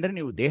ಮೊದಲು ಏನಂದ್ರೆ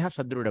ನೀವು ದೇಹ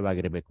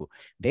ಸದೃಢವಾಗಿರಬೇಕು.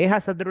 ದೇಹ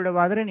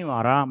ಸದೃಢವಾದರೆ ನೀವು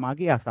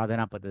ಆರಾಮಾಗಿ ಆ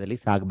ಸಾಧನಾ ಪಥದಲ್ಲಿ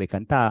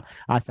ಸಾಗಬೇಕಂತ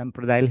ಆ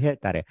ಸಂಪ್ರದಾಯದಲ್ಲಿ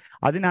ಹೇಳ್ತಾರೆ.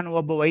 ಅದು ನಾನು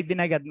ಒಬ್ಬ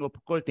ವೈದ್ಯನಾಗಿ ಅದನ್ನ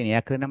ಒಪ್ಕೊಳ್ತೀನಿ.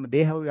 ಯಾಕಂದ್ರೆ ನಮ್ಮ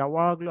ದೇಹವು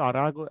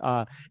ಯಾವಾಗಲೂ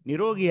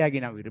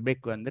ನಿರೋಗಿಯಾಗಿ ನಾವು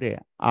ಇರಬೇಕು ಅಂದ್ರೆ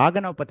ಆಗ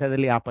ನಾವು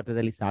ಆ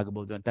ಪಥದಲ್ಲಿ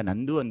ಸಾಗಬಹುದು ಅಂತ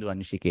ನಂದು ಒಂದು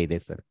ಅನಿಸಿಕೆ ಇದೆ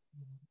ಸರ್.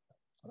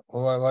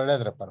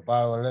 ಒಳ್ಳೇದ್ರಪ್ಪ,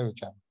 ಬಹಳ ಒಳ್ಳೆ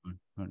ವಿಚಾರ.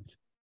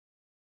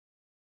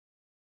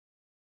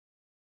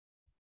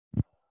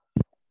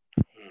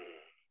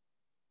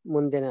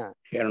 ಮುಂದಿನ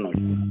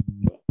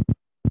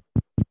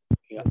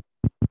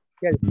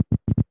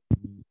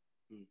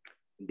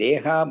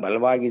ದೇಹ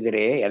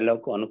ಬಲವಾಗಿದ್ರೆ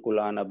ಎಲ್ಲಕ್ಕೂ ಅನುಕೂಲ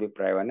ಅನ್ನೋ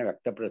ಅಭಿಪ್ರಾಯವನ್ನ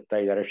ವ್ಯಕ್ತಪಡಿಸ್ತಾ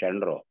ಇದ್ದಾರೆ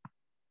ಶರಣರು.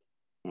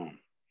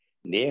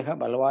 ದೇಹ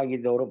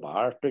ಬಲವಾಗಿದ್ದವರು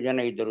ಬಹಳಷ್ಟು ಜನ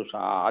ಇದ್ದರು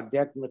ಸಹ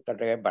ಆಧ್ಯಾತ್ಮಿಕ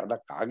ಕಡೆಗೆ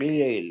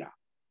ಬರ್ದಕ್ಕಾಗ್ಲಿಯೇ ಇಲ್ಲ.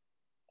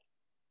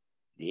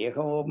 ದೇಹ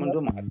ಒಂದು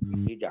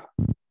ನಿಜ,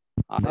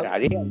 ಆದರೆ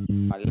ಅದೇ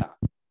ಅಲ್ಲ.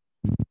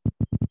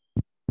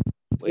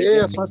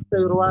 ದೇಹ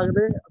ಸ್ವಾಸ್ಥ್ಯ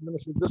ಇರುವಾಗಲೇ ಅದನ್ನು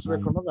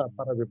ಸಿದ್ಧಿಸ್ಬೇಕು ಅನ್ನೋದು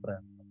ಅಪ್ಪರ ಅಭಿಪ್ರಾಯ.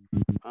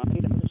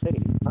 ಸರಿ,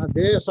 ಆ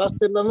ದೇಹ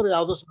ಸ್ವಾಸ್ಥ್ಯ ಇಲ್ಲ ಅಂದ್ರೆ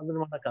ಯಾವ್ದು ಸಾಧನೆ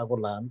ಮಾಡಕ್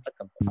ಆಗೋಲ್ಲ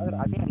ಅಂತಕ್ಕಂಥ. ಆದ್ರೆ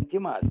ಅದೇ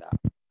ಅಂತಿಮ ಅಲ್ಲ,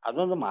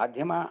 ಅದೊಂದು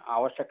ಮಾಧ್ಯಮ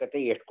ಅವಶ್ಯಕತೆ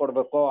ಎಷ್ಟು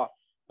ಕೊಡ್ಬೇಕೋ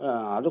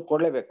ಅದು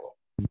ಕೊಡ್ಲೇಬೇಕು.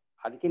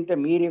 ಅದಕ್ಕಿಂತ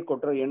ಮೀರಿ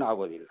ಕೊಟ್ಟರೆ ಏನು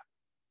ಆಗೋದಿಲ್ಲ.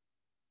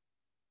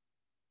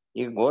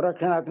 ಈಗ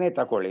ಗೋರಕ್ಷನಾಥನೇ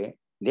ತಕೊಳ್ಳಿ,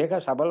 ದೇಹ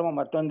ಸಬಲ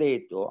ಮತ್ತೊಂದೇ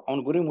ಇತ್ತು, ಅವನ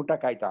ಗುರಿ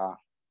ಮುಟ್ಟಕ್ಕಾಯ್ತಾ?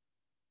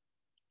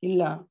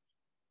 ಇಲ್ಲ.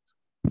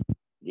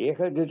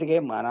 ದೇಹದ ಜೊತೆಗೆ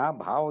ಮನ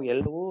ಭಾವ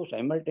ಎಲ್ಲವೂ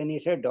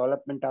ಸೈಮಲ್ಟೇನಿಯಸ್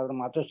ಡೆವಲಪ್ಮೆಂಟ್ ಆದ್ರೆ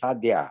ಮಾತ್ರ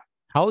ಸಾಧ್ಯ.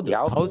 ಹೌದು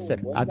ಹೌದು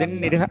ಸರ್,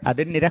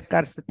 ಅದನ್ನ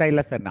ನಿರಾಕರಿಸ್ತಾ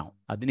ಇಲ್ಲ ಸರ್, ನಾವು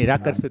ಅದು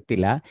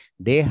ನಿರಾಕರಿಸುತ್ತಿಲ್ಲ.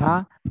 ದೇಹ,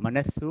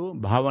 ಮನಸ್ಸು,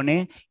 ಭಾವನೆ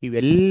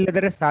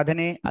ಇವೆಲ್ಲದರ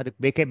ಸಾಧನೆ ಅದಕ್ಕೆ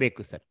ಬೇಕೇ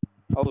ಬೇಕು ಸರ್.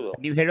 ಹೌದು,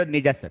 ನೀವು ಹೇಳೋದು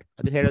ನಿಜ ಸರ್,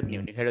 ಅದು ಹೇಳೋದು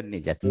ನೀವು ಹೇಳೋದು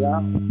ನಿಜ ಸರ್.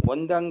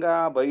 ಒಂದಂಗ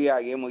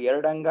ಬವಿಯಾಗಿ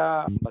ಎರಡಂಗ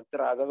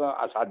ಭಕ್ತರಾದಾಗ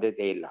ಆ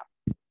ಸಾಧ್ಯತೆ ಇಲ್ಲ.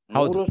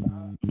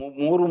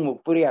 ಮೂರು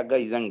ಮುಪ್ಪುರಿ ಹಗ್ಗ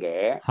ಇದ್ದಂಗೆ.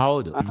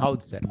 ಹೌದು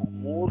ಹೌದು ಸರ್,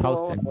 ಮೂರು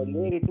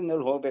ಒಂದೇ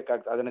ರೀತಿಯಲ್ಲಿ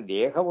ಹೋಗ್ಬೇಕಾಗ್ತದೆ. ಅದನ್ನ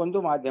ದೇಹ ಒಂದು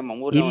ಮಾಧ್ಯಮ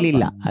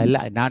ಇಲ್ಲ ಅಲ್ಲ,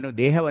 ನಾನು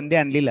ದೇಹ ಒಂದೇ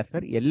ಅನ್ಲಿಲ್ಲ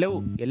ಸರ್.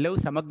 ಎಲ್ಲವೂ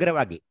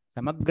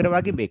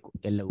ಸಮಗ್ರವಾಗಿ ಬೇಕು.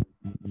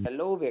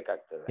 ಎಲ್ಲವೂ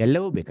ಬೇಕಾಗ್ತದೆ,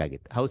 ಎಲ್ಲವೂ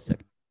ಬೇಕಾಗಿತ್ತು. ಹೌದು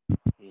ಸರ್,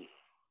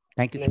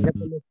 ಥ್ಯಾಂಕ್ ಯು ಸರ್.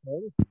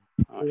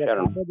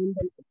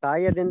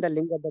 ಕಾಯದಿಂದ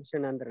ಲಿಂಗ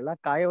ದರ್ಶನ ಅಂದ್ರಲ್ಲ,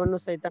 ಕಾಯವನ್ನು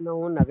ಸಹಿತ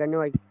ನಾವು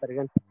ನಗಣ್ಯವಾಗಿ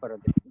ಪರಿಗಣಿಸಕ್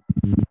ಬರೋದಿಲ್ಲ.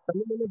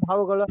 ಸಣ್ಣ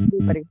ಭಾವಗಳು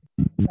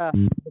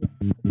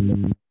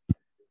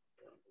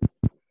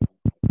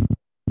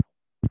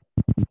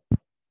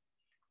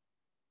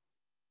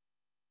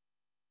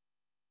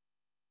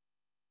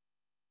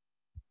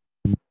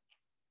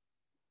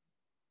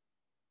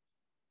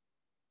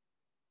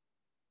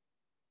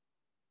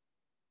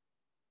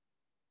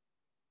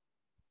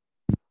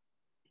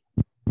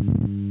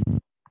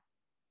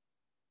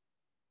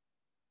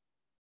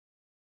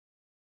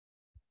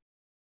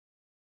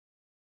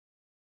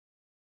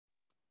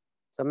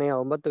ಸಮಯ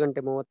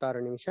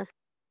 9:36.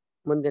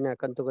 ಮುಂದಿನ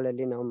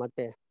ಕಂತುಗಳಲ್ಲಿ ನಾವು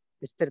ಮತ್ತೆ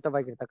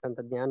ವಿಸ್ತೃತವಾಗಿರ್ತಕ್ಕಂಥ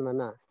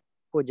ಜ್ಞಾನವನ್ನ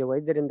ಪೂಜ್ಯ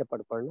ವೈದ್ಯರಿಂದ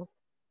ಪಡ್ಕೊಳ್ಳೋಣ.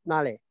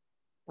 ನಾಳೆ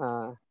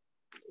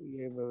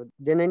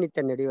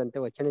ದಿನನಿತ್ಯ ನಡೆಯುವಂತೆ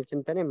ವಚನ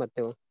ಚಿಂತನೆ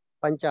ಮತ್ತು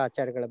ಪಂಚ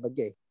ಆಚಾರಗಳ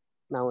ಬಗ್ಗೆ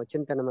ನಾವು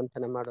ಚಿಂತನ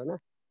ಮಂಥನ ಮಾಡೋಣ.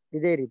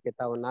 ಇದೇ ರೀತಿ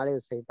ತಾವು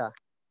ನಾಳೆಯೂ ಸಹಿತ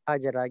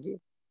ಹಾಜರಾಗಿ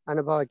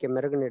ಅನುಭವಕ್ಕೆ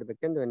ಮೆರುಗು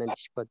ನೀಡಬೇಕೆಂದು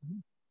ವಿನಂತಿಸಿಕೊಳ್ತೀನಿ.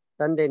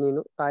 ತಂದೆ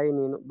ನೀನು, ತಾಯಿ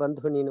ನೀನು,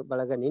 ಬಂಧು ನೀನು,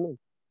 ಬಳಗ ನೀನು,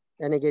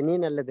 ನನಗೆ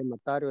ನೀನಲ್ಲದೆ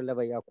ಮತ್ತಾರು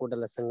ಇಲ್ಲವಯ್ಯ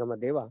ಕೂಡಲ ಸಂಗಮ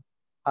ದೇವ.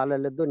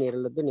 ಹಾಲಲ್ಲದ್ದು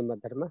ನೀರಲ್ಲದ್ದು ನಿಮ್ಮ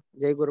ಧರ್ಮ.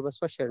 ಜೈ ಗುರು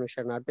ಬಸವ. ಶರಣು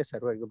ಶರಣಾರ್ಥಿ.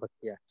 ಸರ್ವರಿಗೂ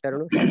ಭಕ್ತಿಯ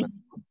ಶರಣು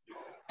ಶರಣಾರ್ಥಿ.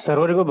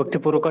 ಸರ್ವರಿಗೂ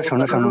ಭಕ್ತಿಪೂರ್ವಕ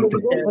ಶರಣ ಶರಣಾರ್ಥಿ.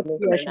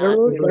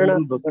 ಶರಣು ಶರಣ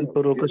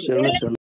ಭಕ್ತಿಪೂರ್ವಕ ಶರಣ ಶರಣ.